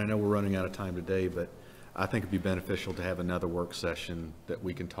 and I know we're running out of time today, but I think it'd be beneficial to have another work session that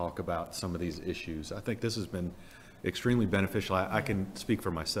we can talk about some of these issues. I think this has been extremely beneficial. I can speak for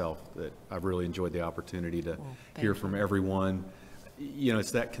myself that I've really enjoyed the opportunity to hear from everyone.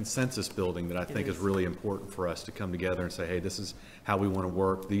 It's that consensus building that I think is really important for us to come together and say, hey, this is how we want to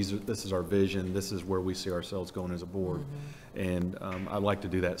work. This is our vision. This is where we see ourselves going as a board. And I'd like to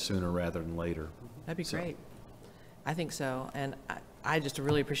do that sooner rather than later. That'd be great. I think so. And I just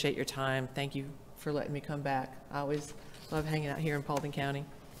really appreciate your time. Thank you for letting me come back. I always love hanging out here in Paulding County.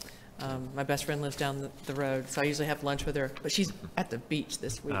 My best friend lives down the road, so I usually have lunch with her, but she's at the beach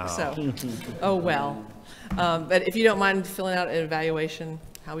this week, so, oh well. But if you don't mind filling out an evaluation,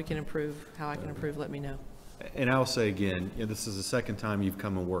 how I can improve, let me know. And I'll say again, this is the second time you've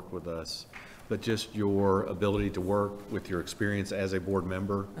come and worked with us, but just your ability to work with your experience as a board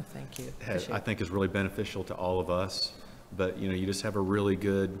member, thank you. I think is really beneficial to all of us. But, you just have a really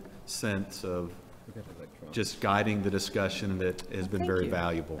good sense of just guiding the discussion that has been very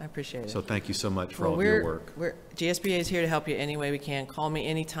valuable. I appreciate it. So thank you so much for all of your work. GSBA is here to help you any way we can. Call me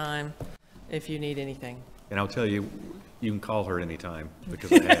anytime if you need anything. And I'll tell you, you can call her anytime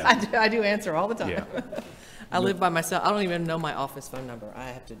because I have. I do answer all the time. Yeah. I live by myself. I don't even know my office phone number. I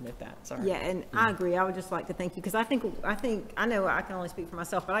have to admit that. Sorry. Yeah, and I agree. I would just like to thank you because I know I can only speak for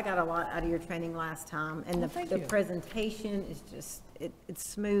myself, but I got a lot out of your training last time, and the presentation is just it's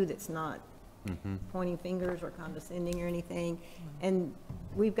smooth. It's not pointing fingers or condescending or anything, and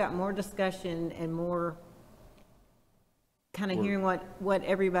we've got more discussion and more kind of hearing what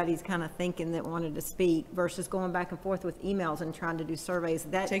everybody's kind of thinking that wanted to speak versus going back and forth with emails and trying to do surveys.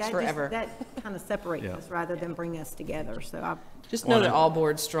 That takes forever. That kind of separates us rather than bring us together. So I just know that all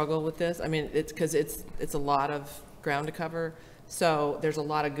boards struggle with this. I mean, it's because it's a lot of ground to cover. So there's a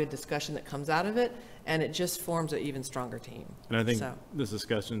lot of good discussion that comes out of it, and it just forms an even stronger team. And I think this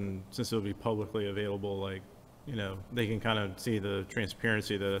discussion, since it'll be publicly available, they can kind of see the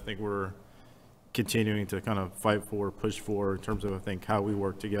transparency that I think we're continuing to kind of fight for, push for, in terms of, I think, how we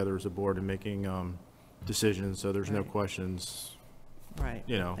work together as a board and making decisions. So there's no questions,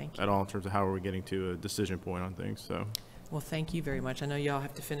 at all in terms of how are we getting to a decision point on things. So. Well, thank you very much. I know y'all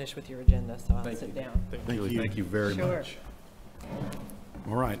have to finish with your agenda, so I'll sit down. Thank you very much.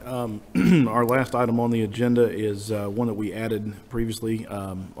 All right. Our last item on the agenda is one that we added previously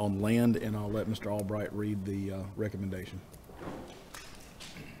on land, and I'll let Mr. Albright read the recommendation.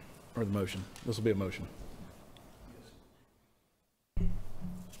 Or the motion. This will be a motion.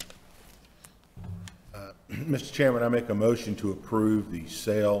 Mr. Chairman, I make a motion to approve the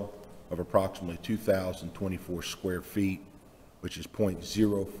sale of approximately 2,024 square feet, which is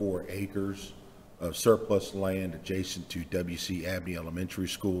 0.04 acres of surplus land adjacent to W.C. Abney Elementary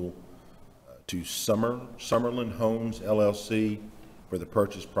School to Summerlin Homes LLC for the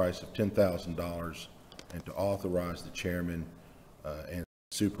purchase price of $10,000 and to authorize the chairman and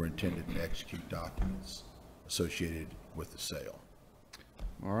superintendent to execute documents associated with the sale.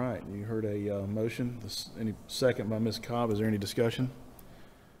 All right, you heard a motion. Any second by Ms. Cobb. Is there any discussion?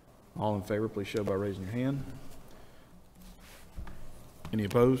 All in favor, please show by raising your hand. Any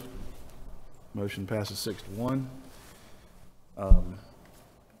opposed? Motion passes 6-1.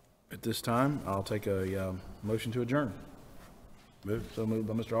 At this time, I'll take a motion to adjourn. So moved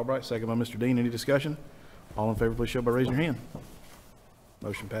by Mr. Albright, second by Mr. Dean. Any discussion? All in favor, please show by raising your hand.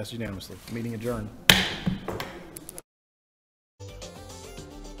 Motion passes unanimously. Meeting adjourned.